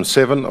item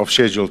 7 of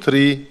Schedule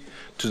 3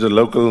 to the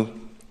Local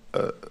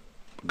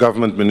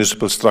Government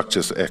Municipal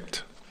Structures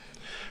Act.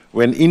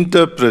 When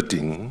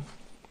interpreting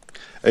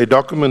a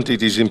document,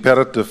 it is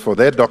imperative for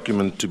that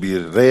document to be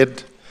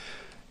read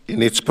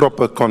in its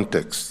proper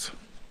context.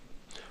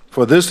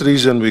 For this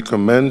reason, we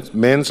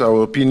commence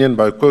our opinion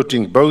by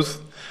quoting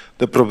both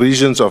the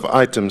provisions of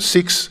item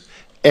 6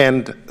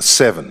 and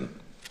 7.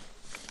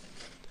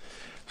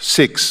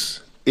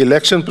 6.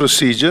 Election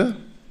procedure.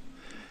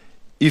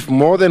 If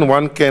more than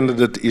one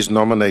candidate is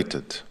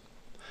nominated,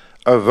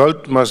 a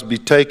vote must be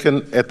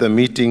taken at the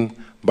meeting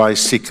by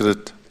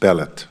secret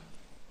ballot.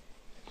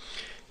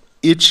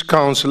 Each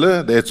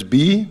councillor, that's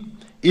B,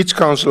 each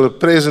councillor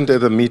present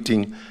at the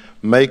meeting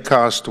may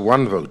cast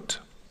one vote.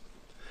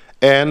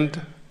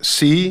 And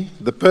C,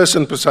 the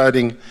person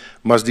presiding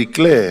must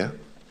declare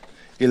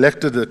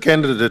elected the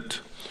candidate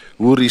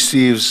who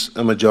receives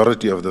a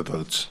majority of the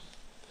votes.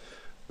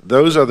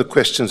 Those are the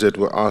questions that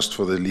were asked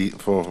for the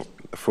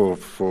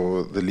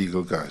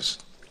legal guys.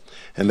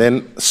 And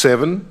then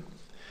 7,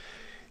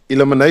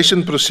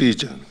 elimination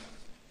procedure.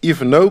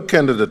 If no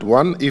candidate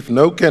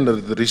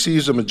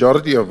receives a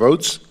majority of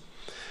votes,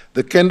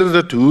 the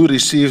candidate who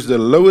receives the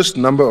lowest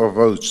number of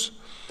votes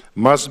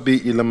must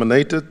be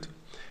eliminated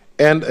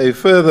and a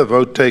further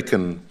vote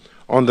taken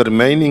on the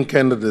remaining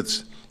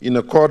candidates in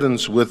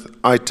accordance with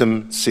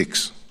item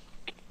 6.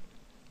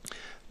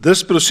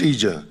 This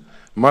procedure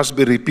must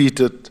be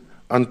repeated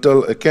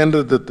until a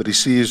candidate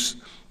receives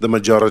the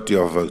majority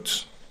of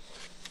votes.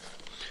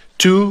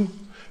 2,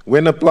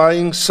 when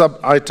applying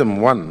sub-item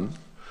 1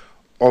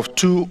 of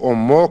 2 or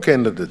more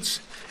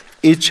candidates,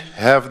 each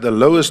have the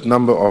lowest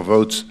number of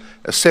votes,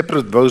 a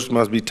separate vote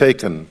must be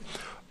taken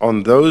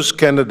on those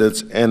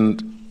candidates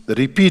and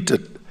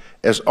repeated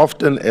as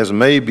often as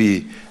may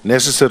be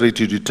necessary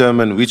to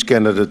determine which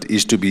candidate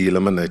is to be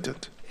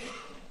eliminated.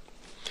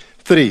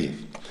 3,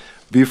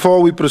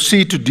 before we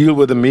proceed to deal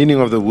with the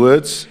meaning of the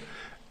words,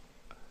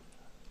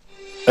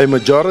 a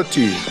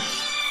majority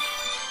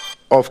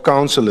of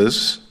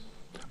councillors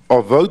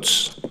of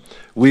votes,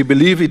 we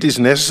believe it is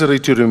necessary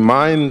to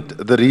remind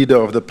the reader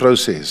of the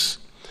process,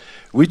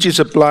 which is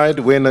applied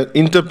when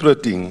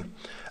interpreting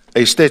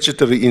a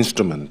statutory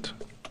instrument.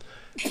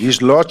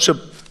 His Lordship,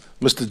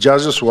 Mr.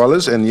 Justice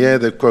Wallace, and here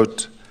they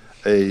quote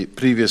a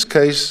previous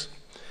case,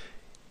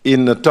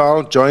 in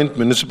Natal Joint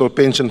Municipal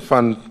Pension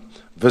Fund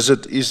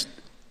visit East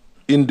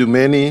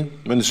Indumeni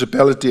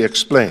Municipality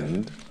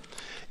explained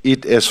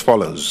it as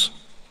follows.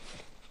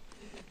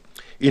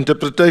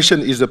 Interpretation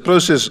is the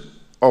process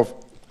of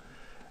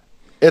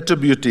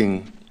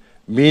attributing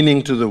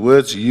meaning to the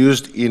words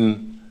used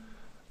in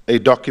a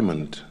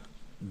document,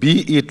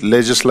 be it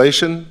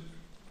legislation,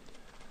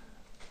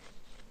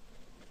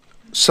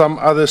 some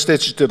other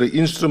statutory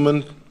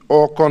instrument,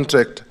 or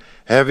contract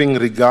having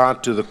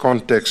regard to the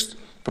context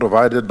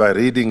provided by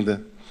reading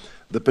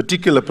the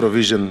particular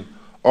provision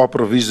or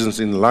provisions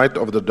in light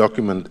of the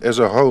document as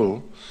a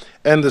whole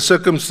and the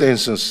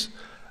circumstances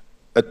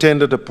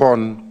attended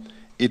upon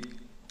it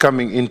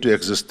coming into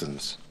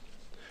existence.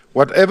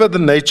 Whatever the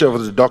nature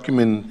of the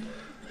document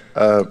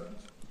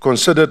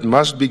considered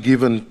must be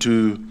given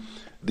to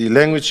the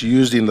language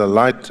used in the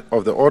light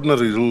of the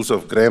ordinary rules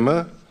of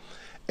grammar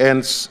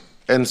and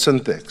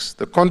syntax,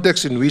 the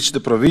context in which the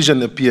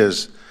provision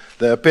appears,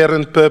 the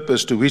apparent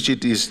purpose to which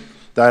it is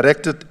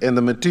directed, and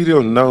the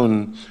material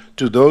known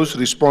to those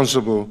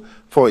responsible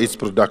for its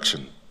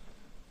production.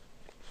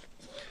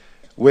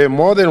 Where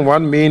more than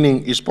one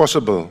meaning is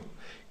possible,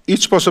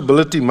 each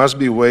possibility must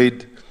be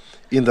weighed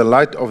in the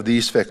light of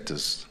these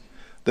factors.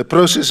 The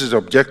process is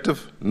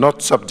objective,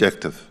 not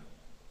subjective.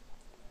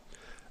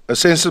 A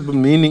sensible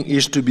meaning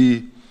is to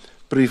be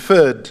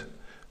preferred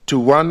to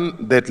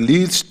one that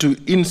leads to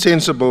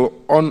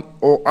insensible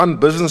or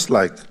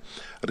unbusinesslike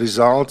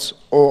results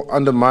or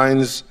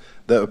undermines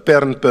the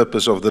apparent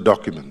purpose of the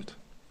document.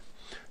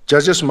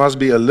 Judges must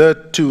be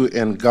alert to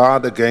and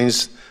guard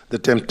against the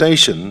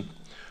temptation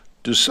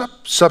to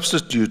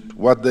substitute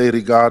what they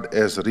regard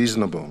as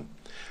reasonable,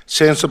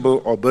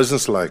 sensible, or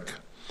businesslike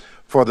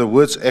for the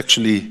words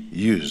actually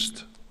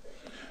used.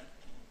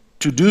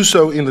 To do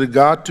so in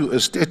regard to a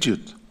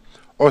statute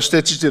or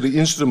statutory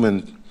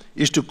instrument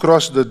is to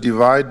cross the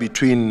divide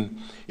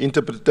between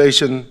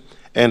interpretation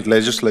and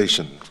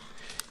legislation.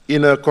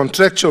 In a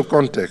contractual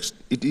context,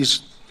 it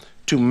is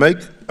to make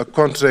a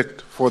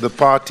contract for the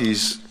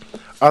parties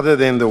other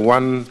than the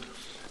one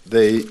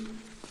they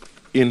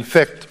in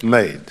fact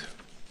made.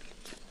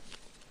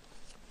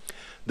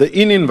 The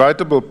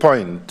inevitable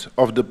point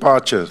of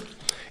departure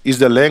is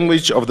the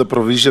language of the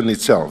provision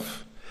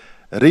itself,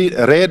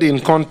 read in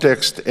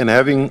context and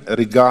having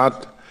regard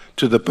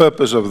to the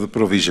purpose of the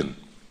provision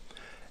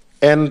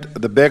and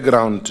the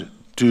background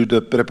to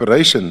the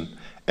preparation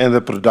and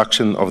the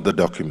production of the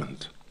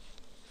document.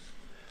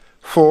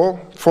 4,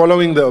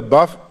 following the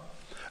above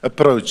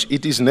approach,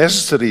 it is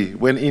necessary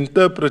when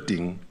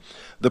interpreting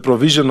the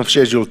provision of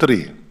Schedule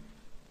 3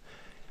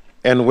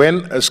 and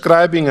when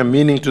ascribing a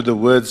meaning to the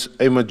words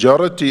 "a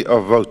majority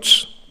of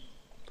votes"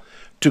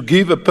 to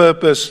give a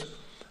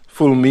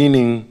purposeful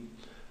meaning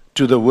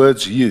to the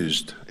words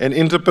used. An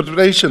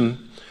interpretation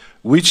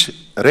which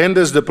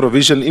renders the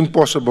provision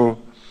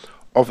impossible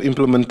of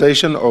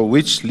implementation or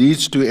which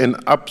leads to an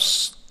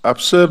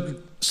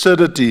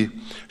absurdity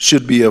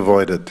should be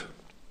avoided.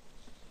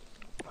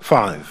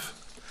 5,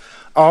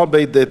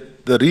 albeit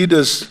that the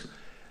reader's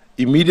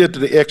immediate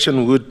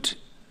reaction would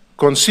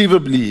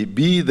conceivably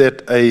be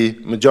that a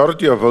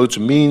majority of votes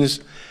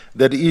means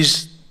that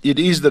it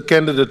is the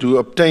candidate who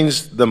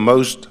obtains the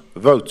most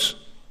votes.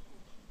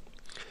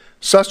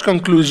 Such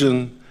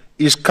conclusion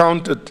is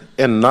countered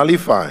and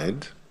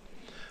nullified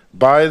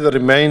by the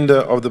remainder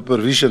of the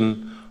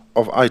provision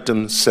of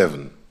item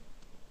 7.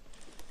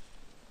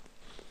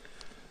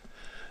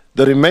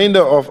 The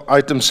remainder of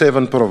item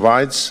 7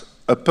 provides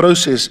a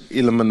process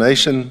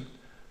elimination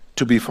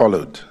to be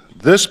followed.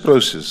 This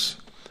process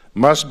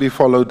must be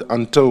followed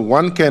until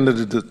one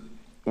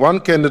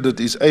candidate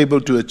is able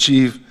to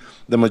achieve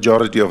the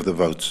majority of the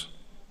votes.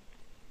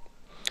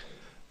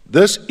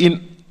 This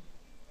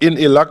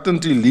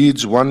ineluctantly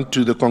leads one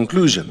to the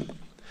conclusion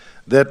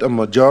that a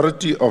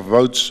majority of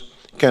votes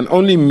can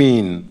only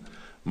mean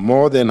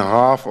more than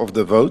half of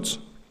the votes.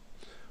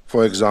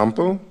 For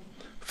example,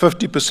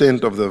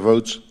 50% of the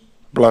votes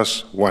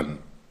plus 1.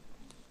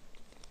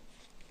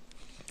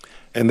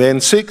 And then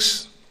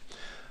 6,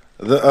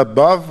 the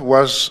above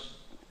was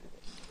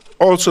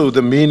also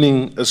the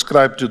meaning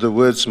ascribed to the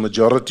words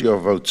majority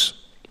of votes.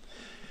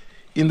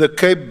 In the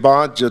Cape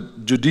Bar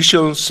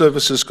Judicial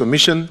Services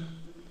Commission,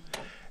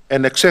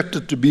 and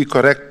accepted to be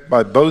correct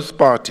by both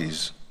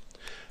parties,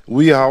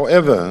 we,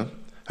 however,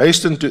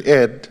 hasten to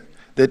add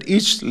that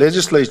each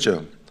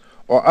legislature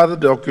or other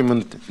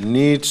document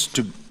needs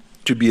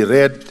to be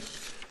read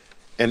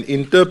and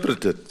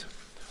interpreted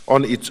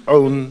on its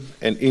own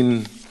and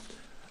in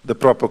the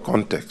proper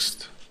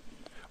context.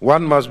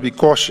 One must be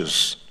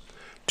cautious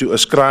to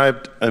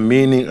ascribe a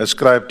meaning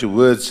ascribed to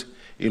words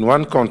in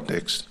one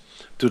context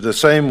to the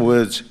same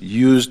words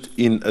used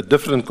in a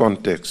different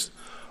context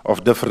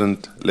of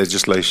different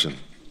legislation.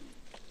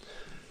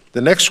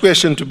 The next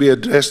question to be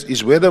addressed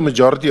is whether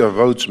majority of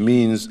votes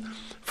means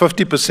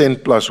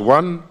 50% plus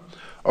 1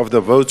 of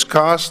the votes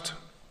cast,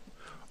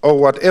 or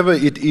whatever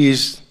it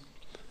is,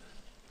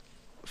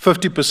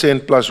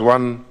 50% plus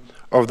 1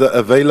 of the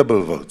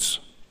available votes.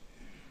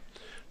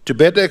 To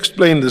better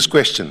explain this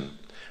question,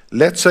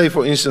 let's say,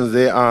 for instance,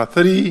 there are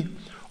 3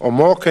 or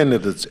more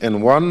candidates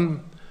and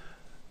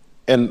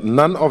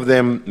none of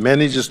them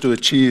manages to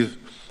achieve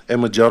a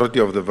majority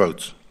of the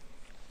votes.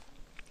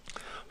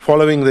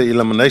 Following the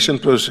elimination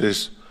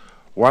process,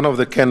 one of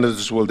the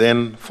candidates will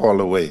then fall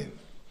away,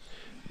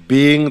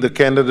 being the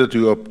candidate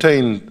who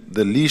obtained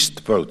the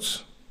least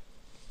votes.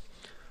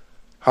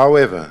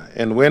 However,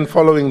 and when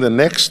following the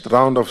next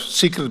round of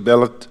secret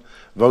ballot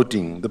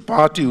voting, the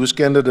party whose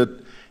candidate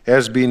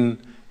has been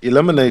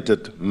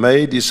eliminated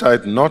may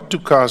decide not to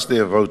cast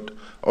their vote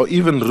or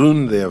even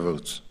ruin their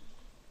votes.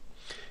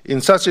 In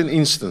such an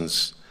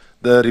instance,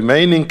 the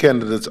remaining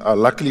candidates are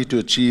likely to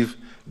achieve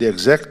the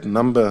exact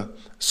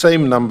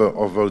same number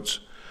of votes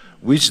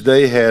which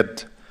they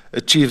had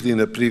achieved in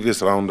the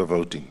previous round of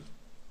voting.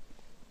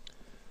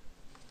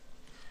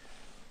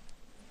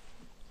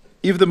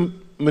 If the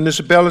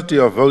majority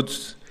of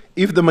votes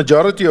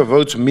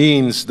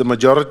means the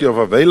majority of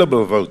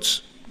available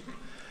votes,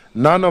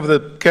 none of the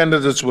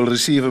candidates will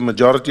receive a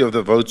majority of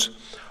the votes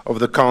of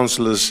the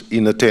councillors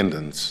in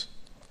attendance.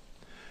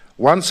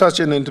 One such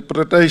an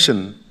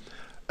interpretation,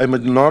 a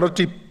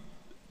minority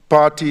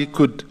party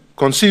could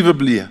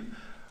conceivably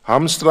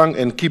hamstrung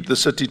and keep the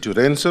city to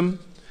ransom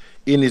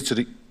in its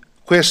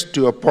quest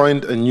to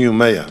appoint a new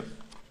mayor.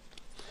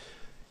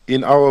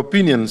 In our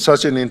opinion,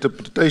 such an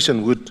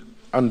interpretation would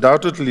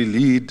undoubtedly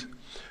lead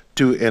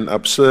to an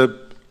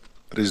absurd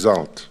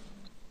result.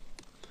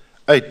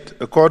 8.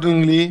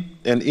 Accordingly,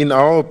 and in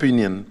our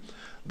opinion,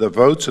 the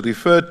votes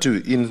referred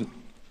to in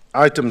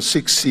item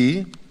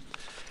 6C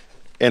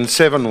and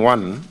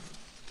 7.1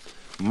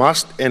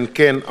 must and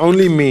can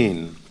only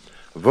mean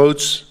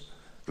votes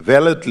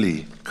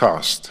validly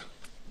cast.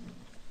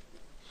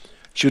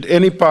 Should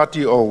any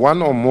party or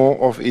one or more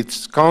of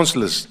its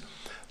councillors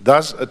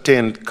thus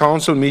attend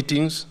council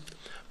meetings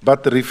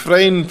but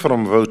refrain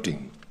from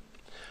voting,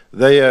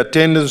 their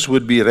attendance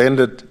would be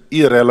rendered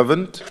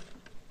irrelevant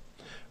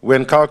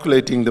when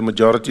calculating the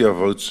majority of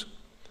votes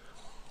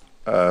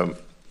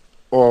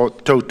or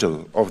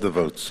total of the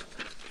votes.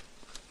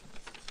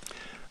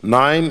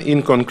 9,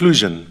 in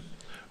conclusion,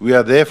 we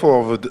are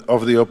therefore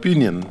of the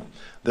opinion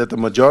that the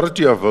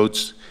majority of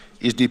votes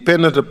is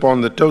dependent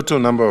upon the total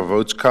number of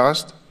votes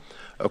cast.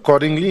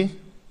 Accordingly,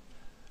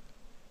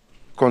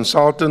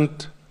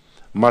 consultant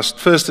must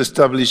first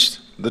establish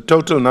the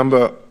total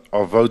number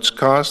of votes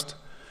cast,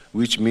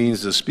 which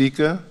means the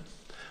speaker,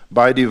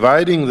 by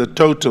dividing the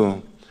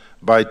total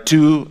by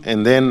 2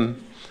 and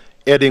then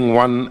adding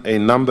 1, a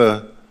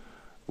number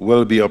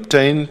will be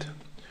obtained,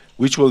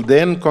 which will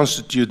then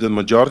constitute the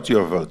majority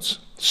of votes.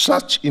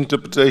 Such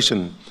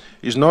interpretation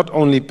is not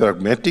only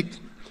pragmatic,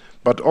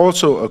 but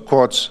also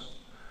accords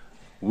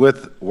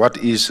with what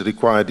is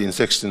required in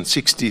Section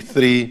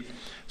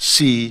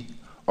 63C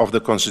of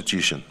the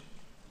Constitution.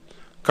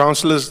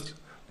 Councillors,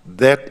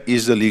 that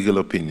is the legal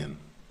opinion.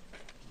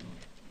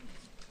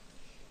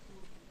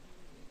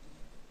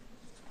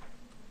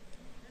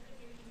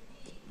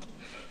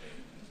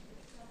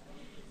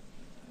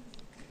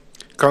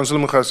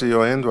 Councillor Mugasi,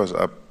 your hand was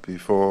up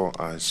before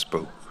I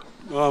spoke.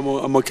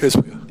 I'm okay,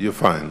 Speaker. You're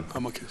fine.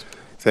 I'm okay, Speaker.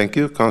 Thank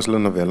you. Councillor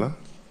Novella.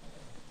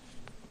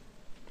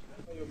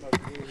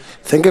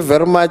 Thank you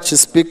very much,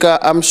 Speaker.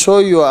 I'm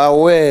sure you are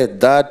aware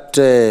that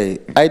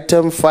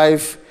item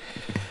 5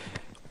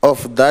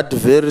 of that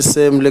very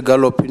same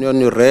legal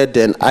opinion you read,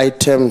 and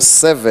item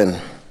 7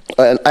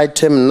 and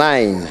item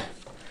 9,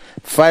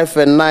 5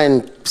 and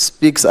 9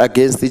 speaks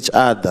against each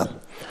other.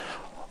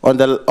 On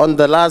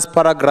the last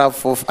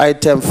paragraph of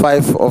item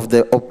 5 of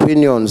the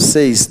opinion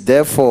says,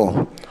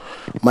 therefore,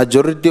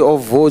 majority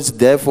of votes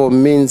therefore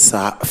means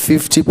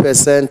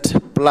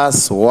 50%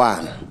 plus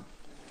 1.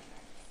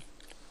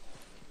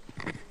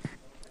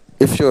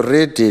 If you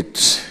read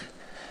it,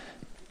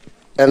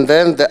 and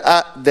then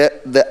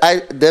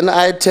then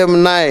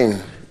item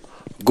 9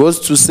 goes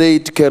to say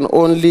it can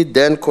only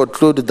then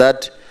conclude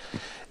that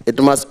it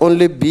must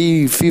only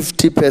be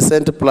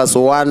 50% plus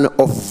 1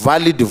 of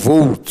valid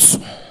votes.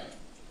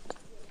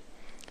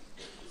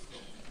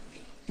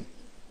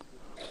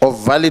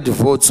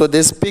 So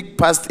they speak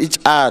past each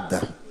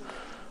other.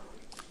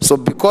 So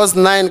because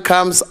 9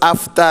 comes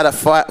after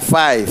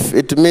 5,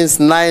 it means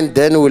 9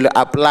 then will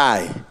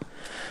apply.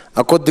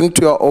 According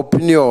to your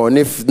opinion,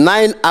 if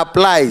 9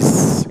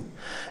 applies,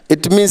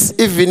 it means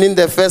even in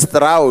the first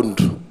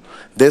round,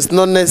 there's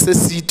no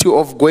necessity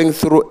of going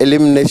through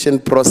elimination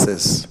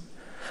process.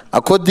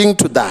 According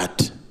to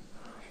that,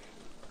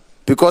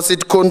 because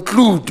it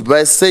concludes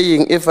by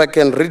saying, if I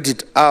can read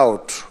it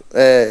out,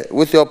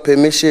 with your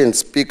permission,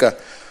 Speaker,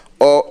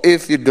 or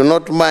if you do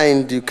not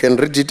mind, you can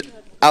read it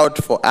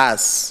out for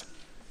us,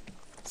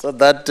 so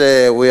that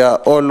we are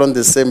all on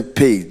the same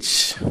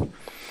page.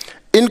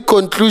 In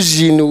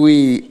conclusion,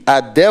 we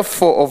are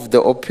therefore of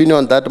the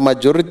opinion that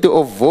majority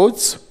of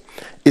votes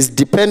is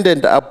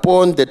dependent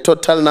upon the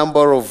total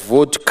number of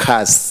votes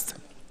cast.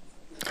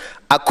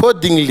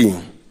 Accordingly,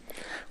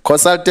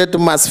 consultant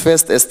must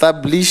first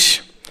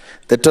establish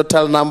the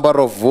total number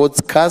of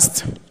votes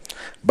cast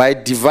by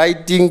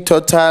dividing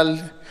total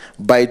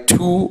by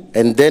 2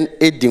 and then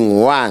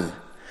adding 1.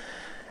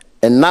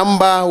 A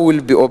number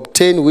will be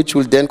obtained which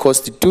will then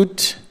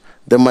constitute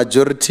the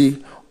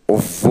majority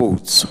of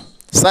votes.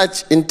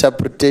 Such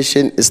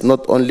interpretation is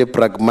not only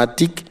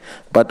pragmatic,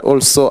 but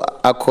also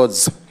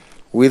accords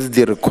with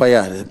the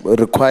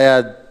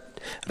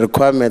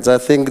requirements. I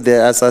think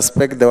I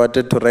suspect they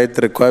wanted to write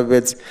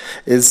requirements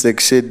in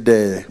section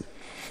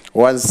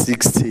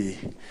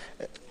 160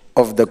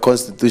 of the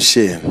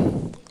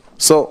Constitution.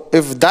 So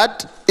if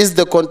that is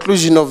the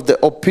conclusion of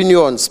the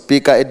opinion,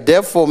 Speaker, it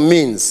therefore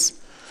means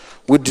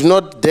we do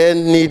not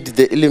then need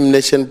the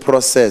elimination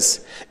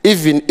process,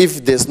 even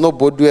if there's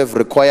nobody who have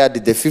required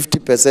the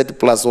 50%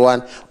 plus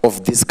 1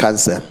 of this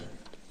council.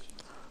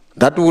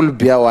 That will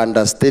be our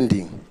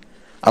understanding,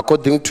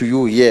 according to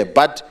you here.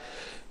 But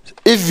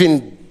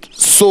even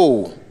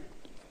so,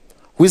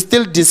 we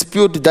still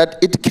dispute that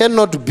it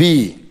cannot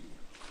be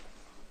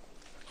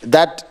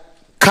that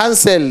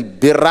council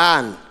be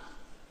run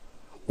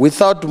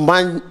without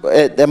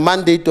the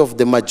mandate of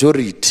the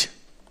majority,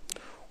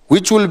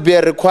 which will be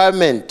a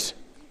requirement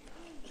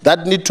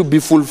that need to be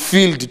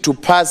fulfilled to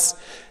pass,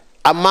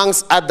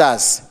 amongst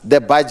others, the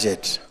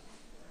budget.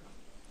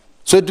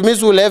 So it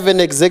means we'll have an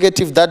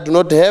executive that do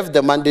not have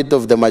the mandate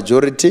of the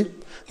majority,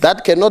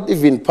 that cannot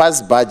even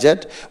pass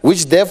budget,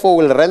 which therefore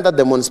will render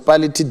the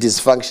municipality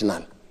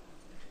dysfunctional.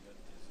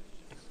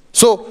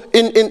 So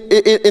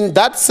in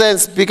that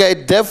sense, Speaker,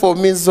 it therefore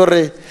means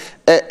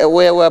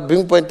we are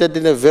being pointed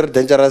in a very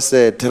dangerous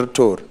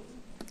territory.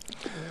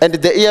 And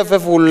the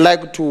EFF would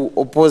like to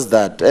oppose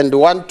that and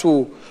want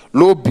to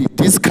lobby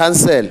this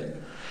council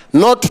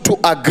not to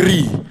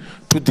agree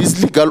to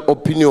this legal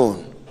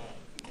opinion.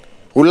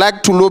 We would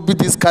like to lobby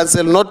this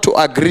council not to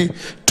agree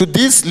to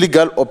this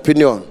legal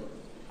opinion,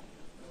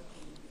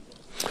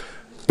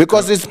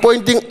 because it's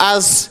pointing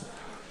us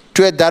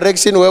to a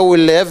direction where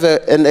we'll have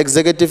an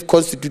executive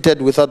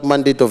constituted without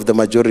mandate of the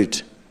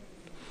majority.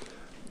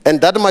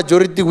 And that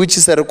majority, which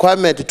is a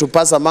requirement to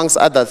pass amongst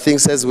other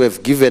things, as we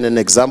have given an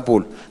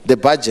example, the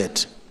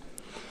budget.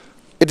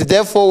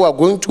 Therefore, we are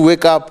going to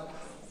wake up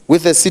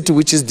with a city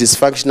which is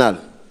dysfunctional.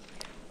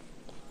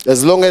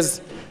 As long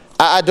as,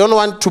 I don't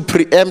want to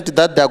preempt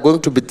that there are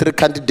going to be 3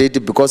 candidates,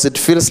 because it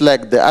feels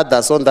like the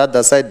others on the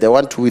other side, they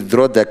want to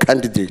withdraw their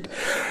candidate.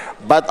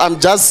 But I'm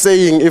just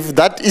saying, if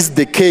that is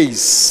the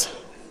case,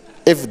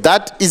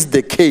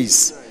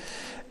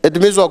 it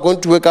means we're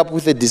going to wake up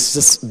with a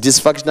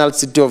dysfunctional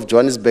city of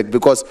Johannesburg,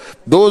 because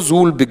those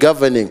who will be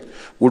governing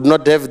would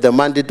not have the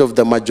mandate of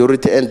the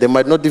majority, and they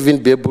might not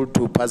even be able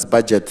to pass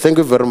budget. Thank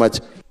you very much.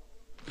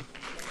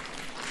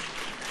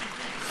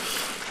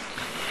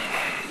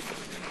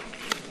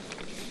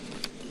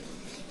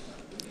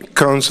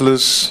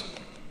 Councillors,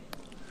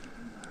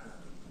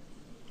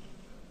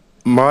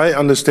 my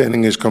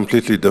understanding is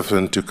completely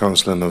different to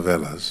Councillor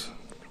Novella's.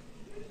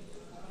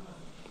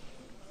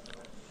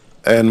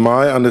 And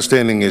my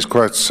understanding is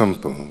quite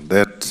simple,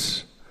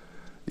 that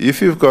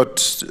if you've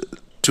got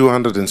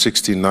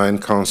 269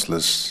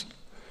 councillors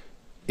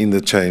in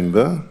the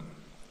chamber,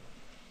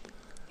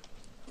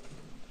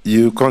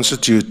 you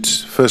constitute,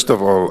 first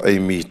of all, a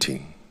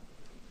meeting,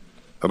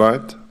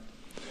 right?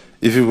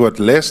 If you've got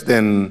less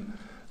than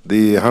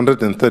the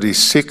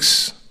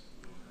 136,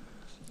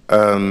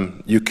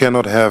 you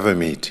cannot have a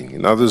meeting.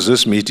 In other words,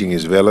 this meeting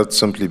is valid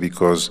simply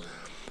because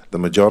the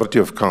majority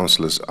of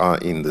councillors are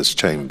in this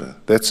chamber.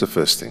 That's the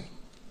first thing.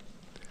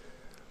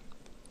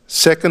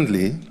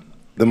 Secondly,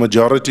 the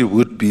majority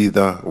would be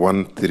the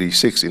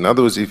 136. In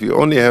other words, if you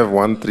only have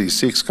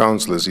 136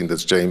 councillors in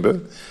this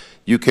chamber,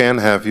 you can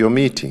have your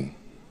meeting,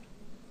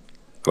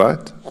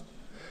 right?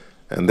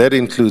 And that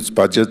includes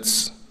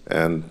budgets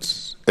and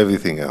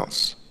everything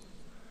else.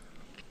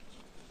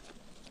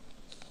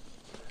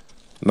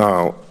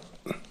 Now,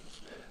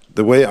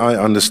 the way I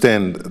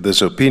understand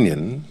this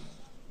opinion,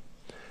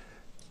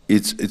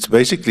 it's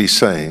basically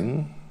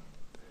saying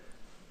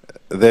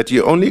that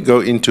you only go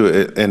into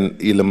an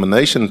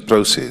elimination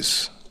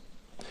process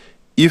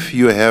if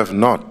you have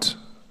not,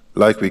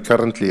 like we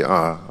currently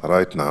are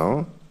right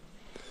now,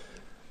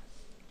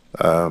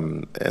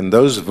 and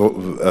those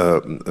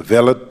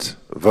valid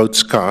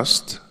votes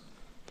cast,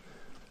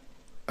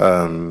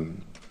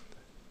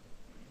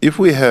 if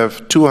we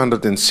have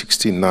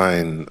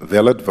 269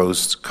 valid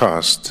votes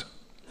cast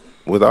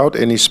without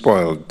any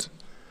spoiled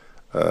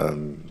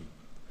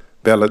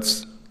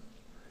ballots,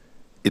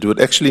 it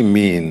would actually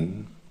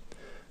mean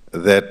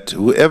that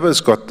whoever's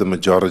got the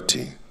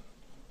majority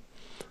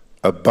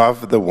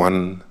above the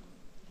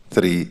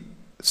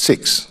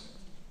 136,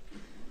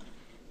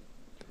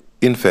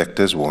 in fact,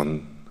 has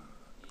won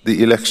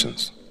the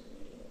elections.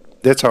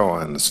 That's how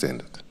I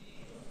understand it.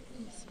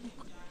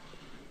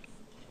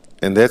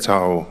 And that's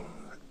how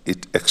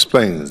it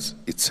explains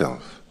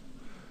itself.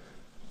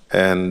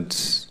 And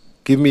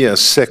give me a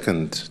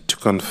second to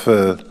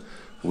confer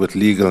with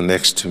legal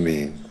next to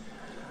me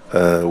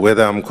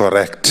whether I'm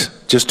correct,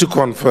 just to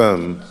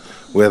confirm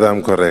whether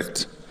I'm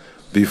correct,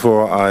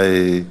 before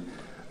I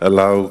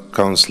allow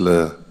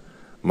Councillor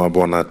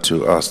Mabona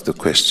to ask the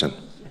question.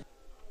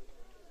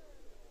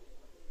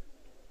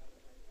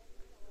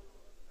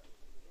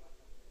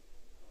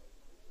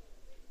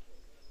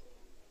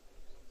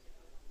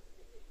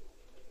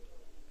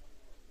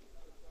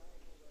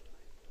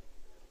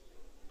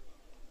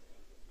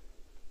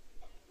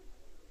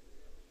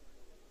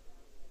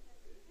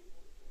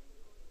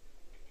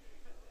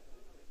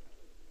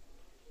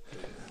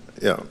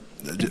 Yeah,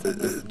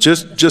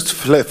 just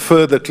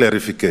further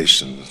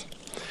clarification.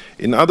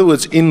 In other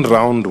words, in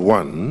round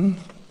 1,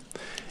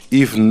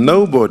 if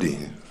nobody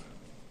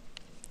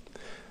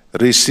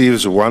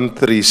receives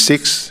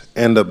 136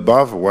 and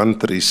above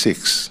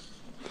 136,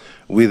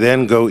 we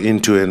then go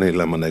into an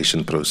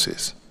elimination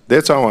process.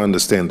 That's how I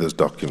understand this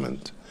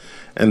document.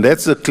 And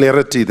that's the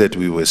clarity that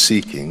we were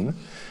seeking.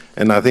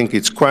 And I think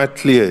it's quite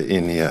clear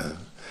in here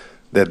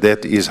that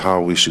that is how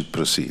we should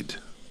proceed.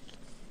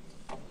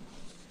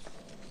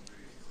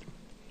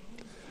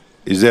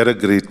 Is that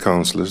agreed,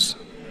 councillors?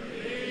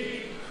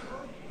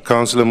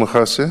 Councillor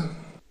Mukhase?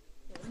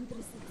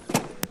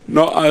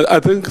 No, I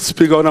think,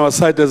 Speaker, on our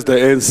side as the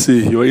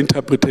ANC, your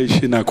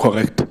interpretation are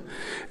correct.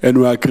 And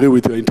we agree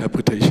with your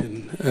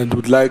interpretation. And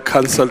would like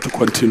Council to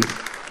continue.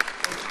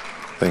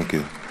 Thank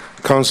you.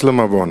 Councillor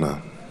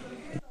Mabona.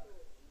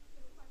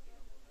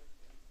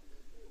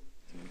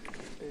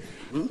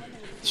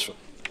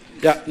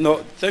 Yeah, no,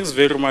 thanks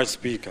very much,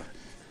 Speaker.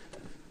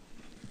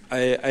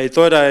 I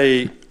thought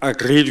I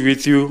agreed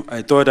with you.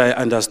 I thought I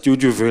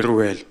understood you very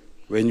well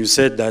when you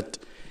said that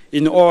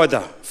in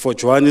order for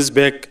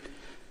Johannesburg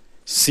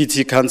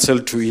City Council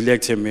to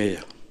elect a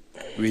mayor,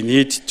 we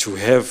need to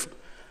have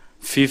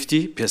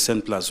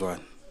 50% plus 1,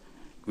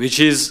 which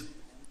is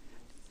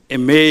a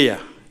mayor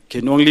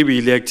can only be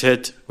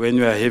elected when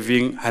we are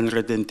having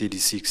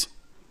 136.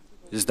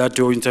 Is that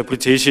your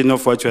interpretation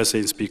of what you are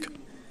saying, Speaker?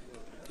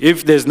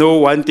 If there's no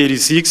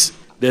 136,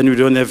 then we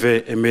don't have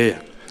a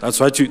mayor. That's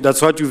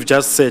what you've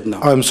just said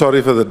now. I'm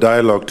sorry for the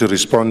dialogue to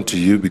respond to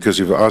you because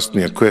you've asked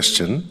me a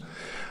question.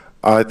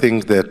 I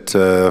think that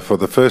for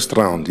the first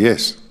round,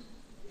 yes.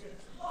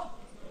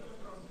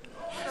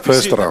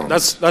 First See, round.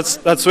 That's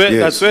where, Yes.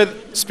 that's where,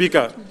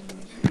 Speaker,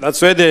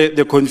 that's where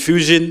the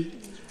confusion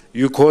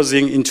you're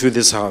causing into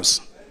this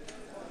House.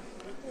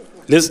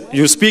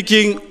 You're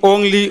speaking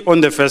only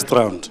on the first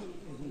round.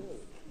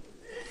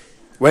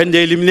 When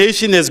the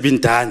elimination has been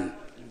done,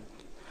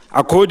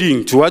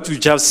 according to what you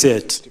just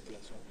said,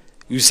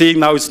 you're saying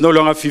now it's no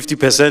longer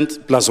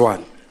 50% plus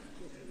 1.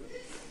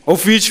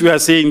 Of which we are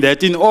saying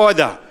that in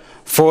order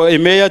for a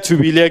mayor to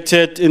be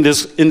elected in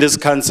this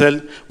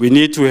council, we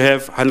need to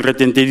have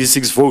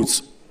 136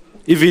 votes,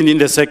 even in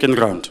the second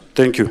round.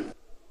 Thank you.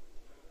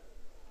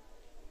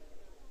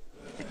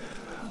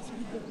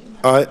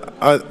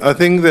 I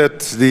think that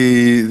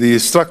the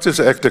Structures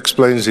Act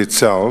explains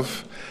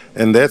itself,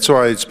 and that's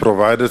why it's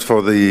provided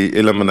for the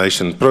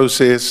elimination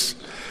process,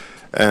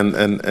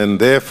 and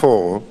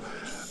therefore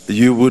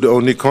you would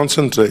only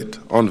concentrate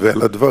on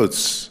valid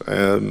votes.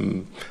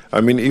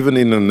 I mean, even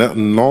in a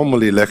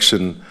normal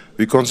election,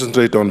 we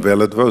concentrate on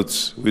valid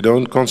votes. We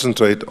don't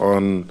concentrate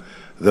on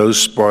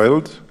those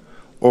spoiled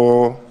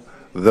or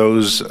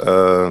those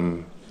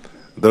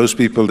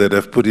people that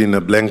have put in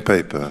a blank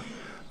paper.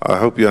 I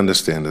hope you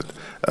understand it.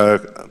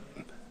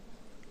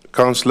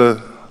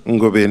 Councillor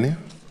Ngobeni.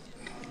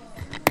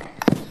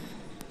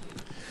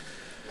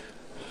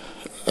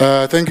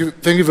 Thank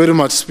you very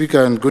much,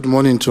 Speaker, and good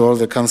morning to all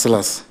the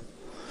councillors.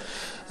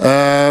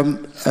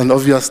 And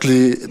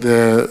obviously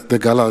the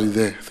gallery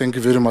there. Thank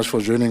you very much for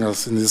joining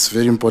us in this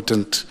very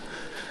important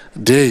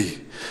day.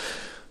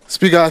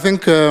 Speaker, I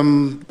think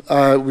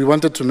we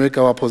wanted to make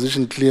our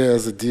position clear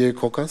as a DA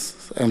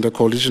caucus and the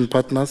coalition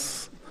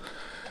partners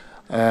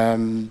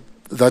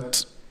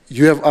that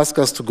you have asked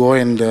us to go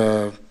and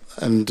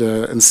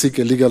seek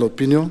a legal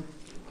opinion.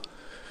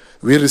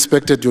 We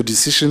respected your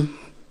decision.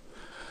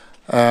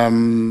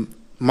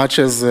 Much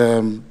as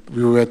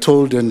we were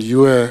told and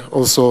you were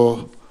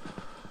also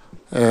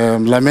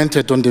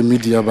lamented on the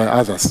media by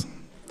others.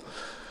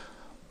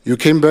 You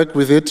came back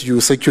with it, you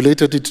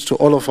circulated it to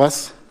all of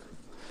us,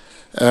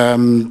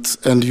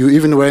 and you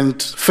even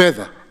went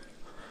further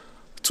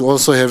to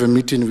also have a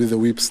meeting with the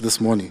whips this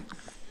morning.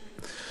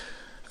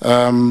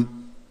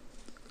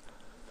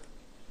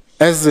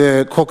 As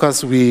a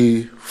caucus,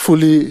 we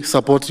fully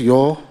support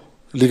your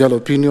legal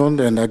opinion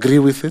and agree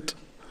with it.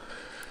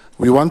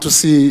 We want to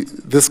see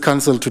this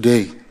council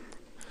today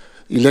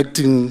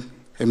electing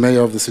a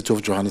mayor of the city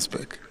of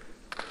Johannesburg.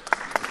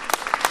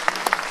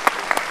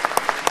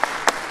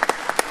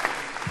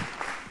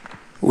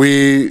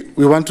 We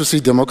want to see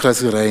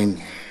democracy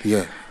reign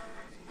here.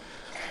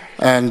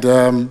 And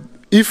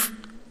if,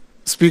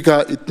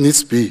 Speaker, it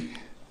needs be,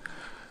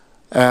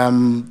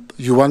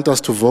 you want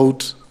us to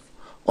vote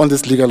on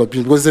this legal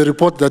opinion, because the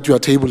report that you are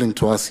tabling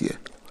to us here,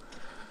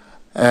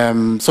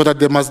 so that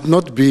there must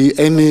not be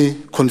any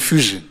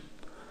confusion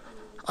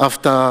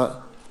after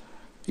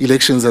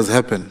elections has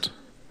happened.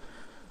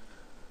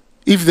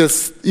 If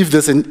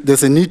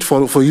there's a need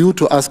for you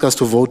to ask us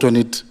to vote on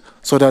it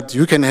so that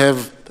you can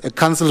have a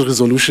council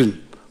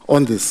resolution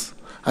on this,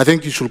 I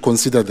think you should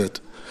consider that.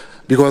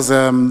 Because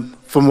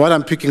from what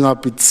I'm picking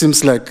up, it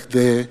seems like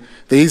there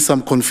is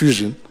some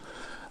confusion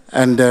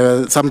and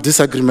some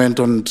disagreement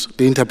on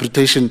the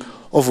interpretation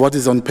of what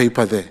is on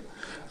paper there.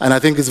 And I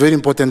think it's very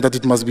important that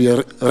it must be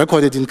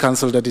recorded in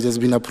council that it has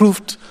been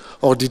approved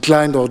or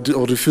declined or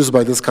refused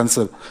by this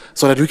council,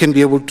 so that we can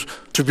be able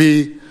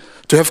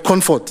to have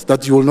comfort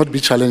that you will not be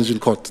challenged in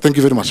court. Thank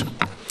you very much.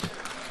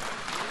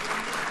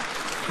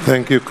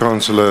 Thank you,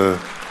 Councillor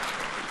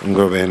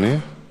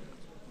Ngobeni.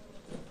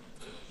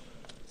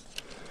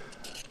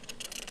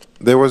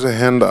 There was a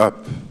hand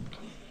up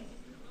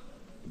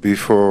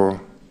before.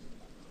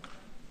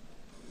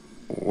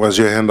 Was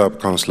your hand up,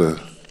 Councillor?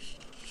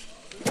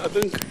 I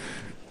think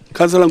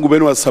Councillor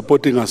Ngubeni was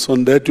supporting us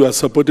on that. You are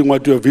supporting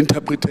what you have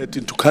interpreted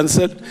into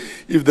council.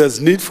 If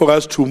there's need for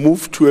us to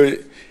move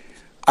to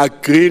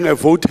agreeing a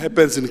vote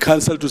happens in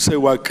council to say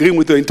we're agreeing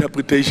with your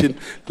interpretation,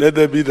 let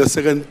that be the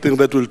second thing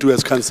that we'll do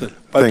as council.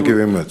 But Thank you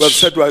very much. We have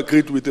said we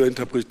agreed with your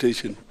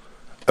interpretation.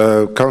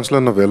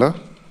 Councillor Novella.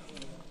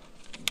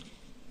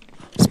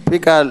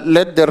 Speaker,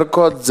 let the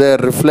records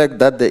reflect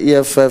that the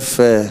EFF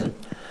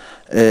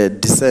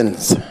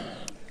dissents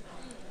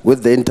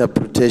with the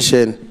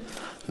interpretation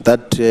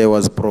that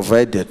was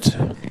provided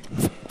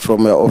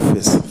from your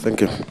office.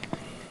 Thank you.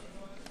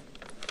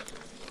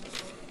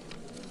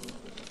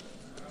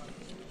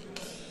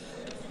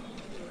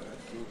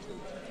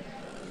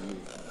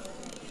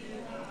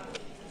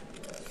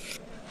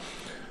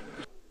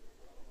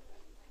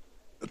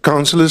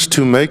 Councillors,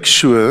 to make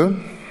sure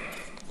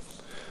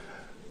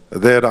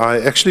that I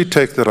actually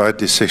take the right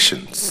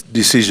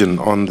decision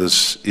on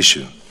this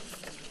issue,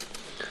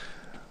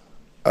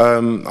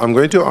 I'm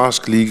going to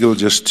ask legal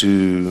just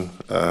to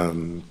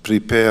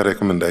prepare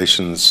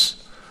recommendations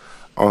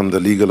on the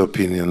legal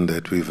opinion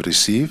that we've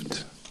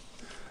received,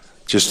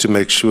 just to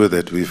make sure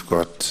that we've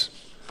got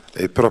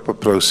a proper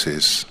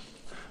process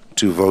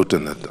to vote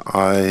on it.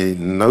 I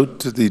note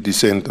the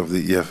dissent of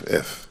the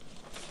EFF,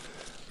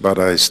 but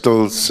I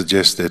still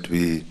suggest that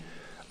we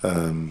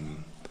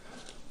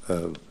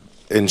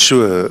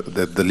ensure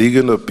that the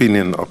legal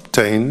opinion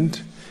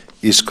obtained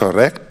is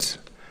correct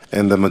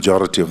and the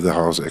majority of the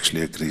House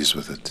actually agrees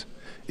with it.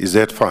 Is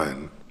that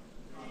fine?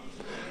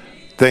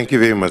 Thank you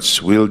very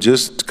much. We'll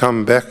just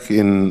come back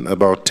in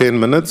about 10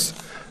 minutes.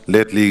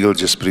 Let legal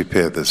just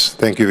prepare this.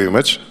 Thank you very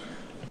much.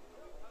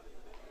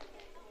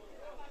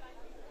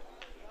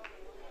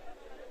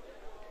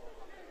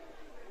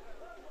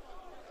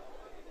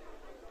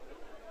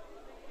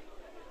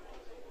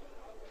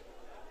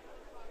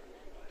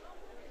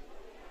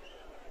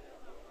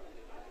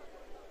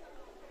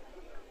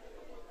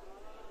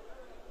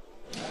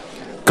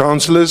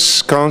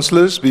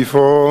 Councillors,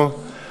 before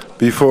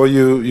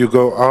you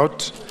go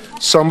out,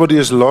 somebody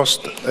has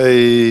lost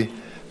a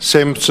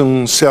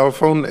Samsung cell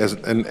phone,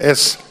 an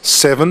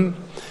S7.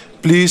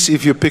 Please,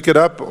 if you pick it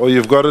up or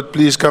you've got it,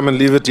 please come and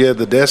leave it here at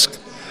the desk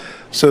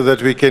so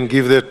that we can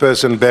give that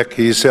person back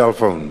his cell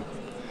phone.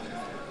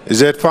 Is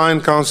that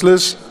fine,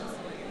 councillors?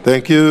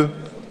 Thank you.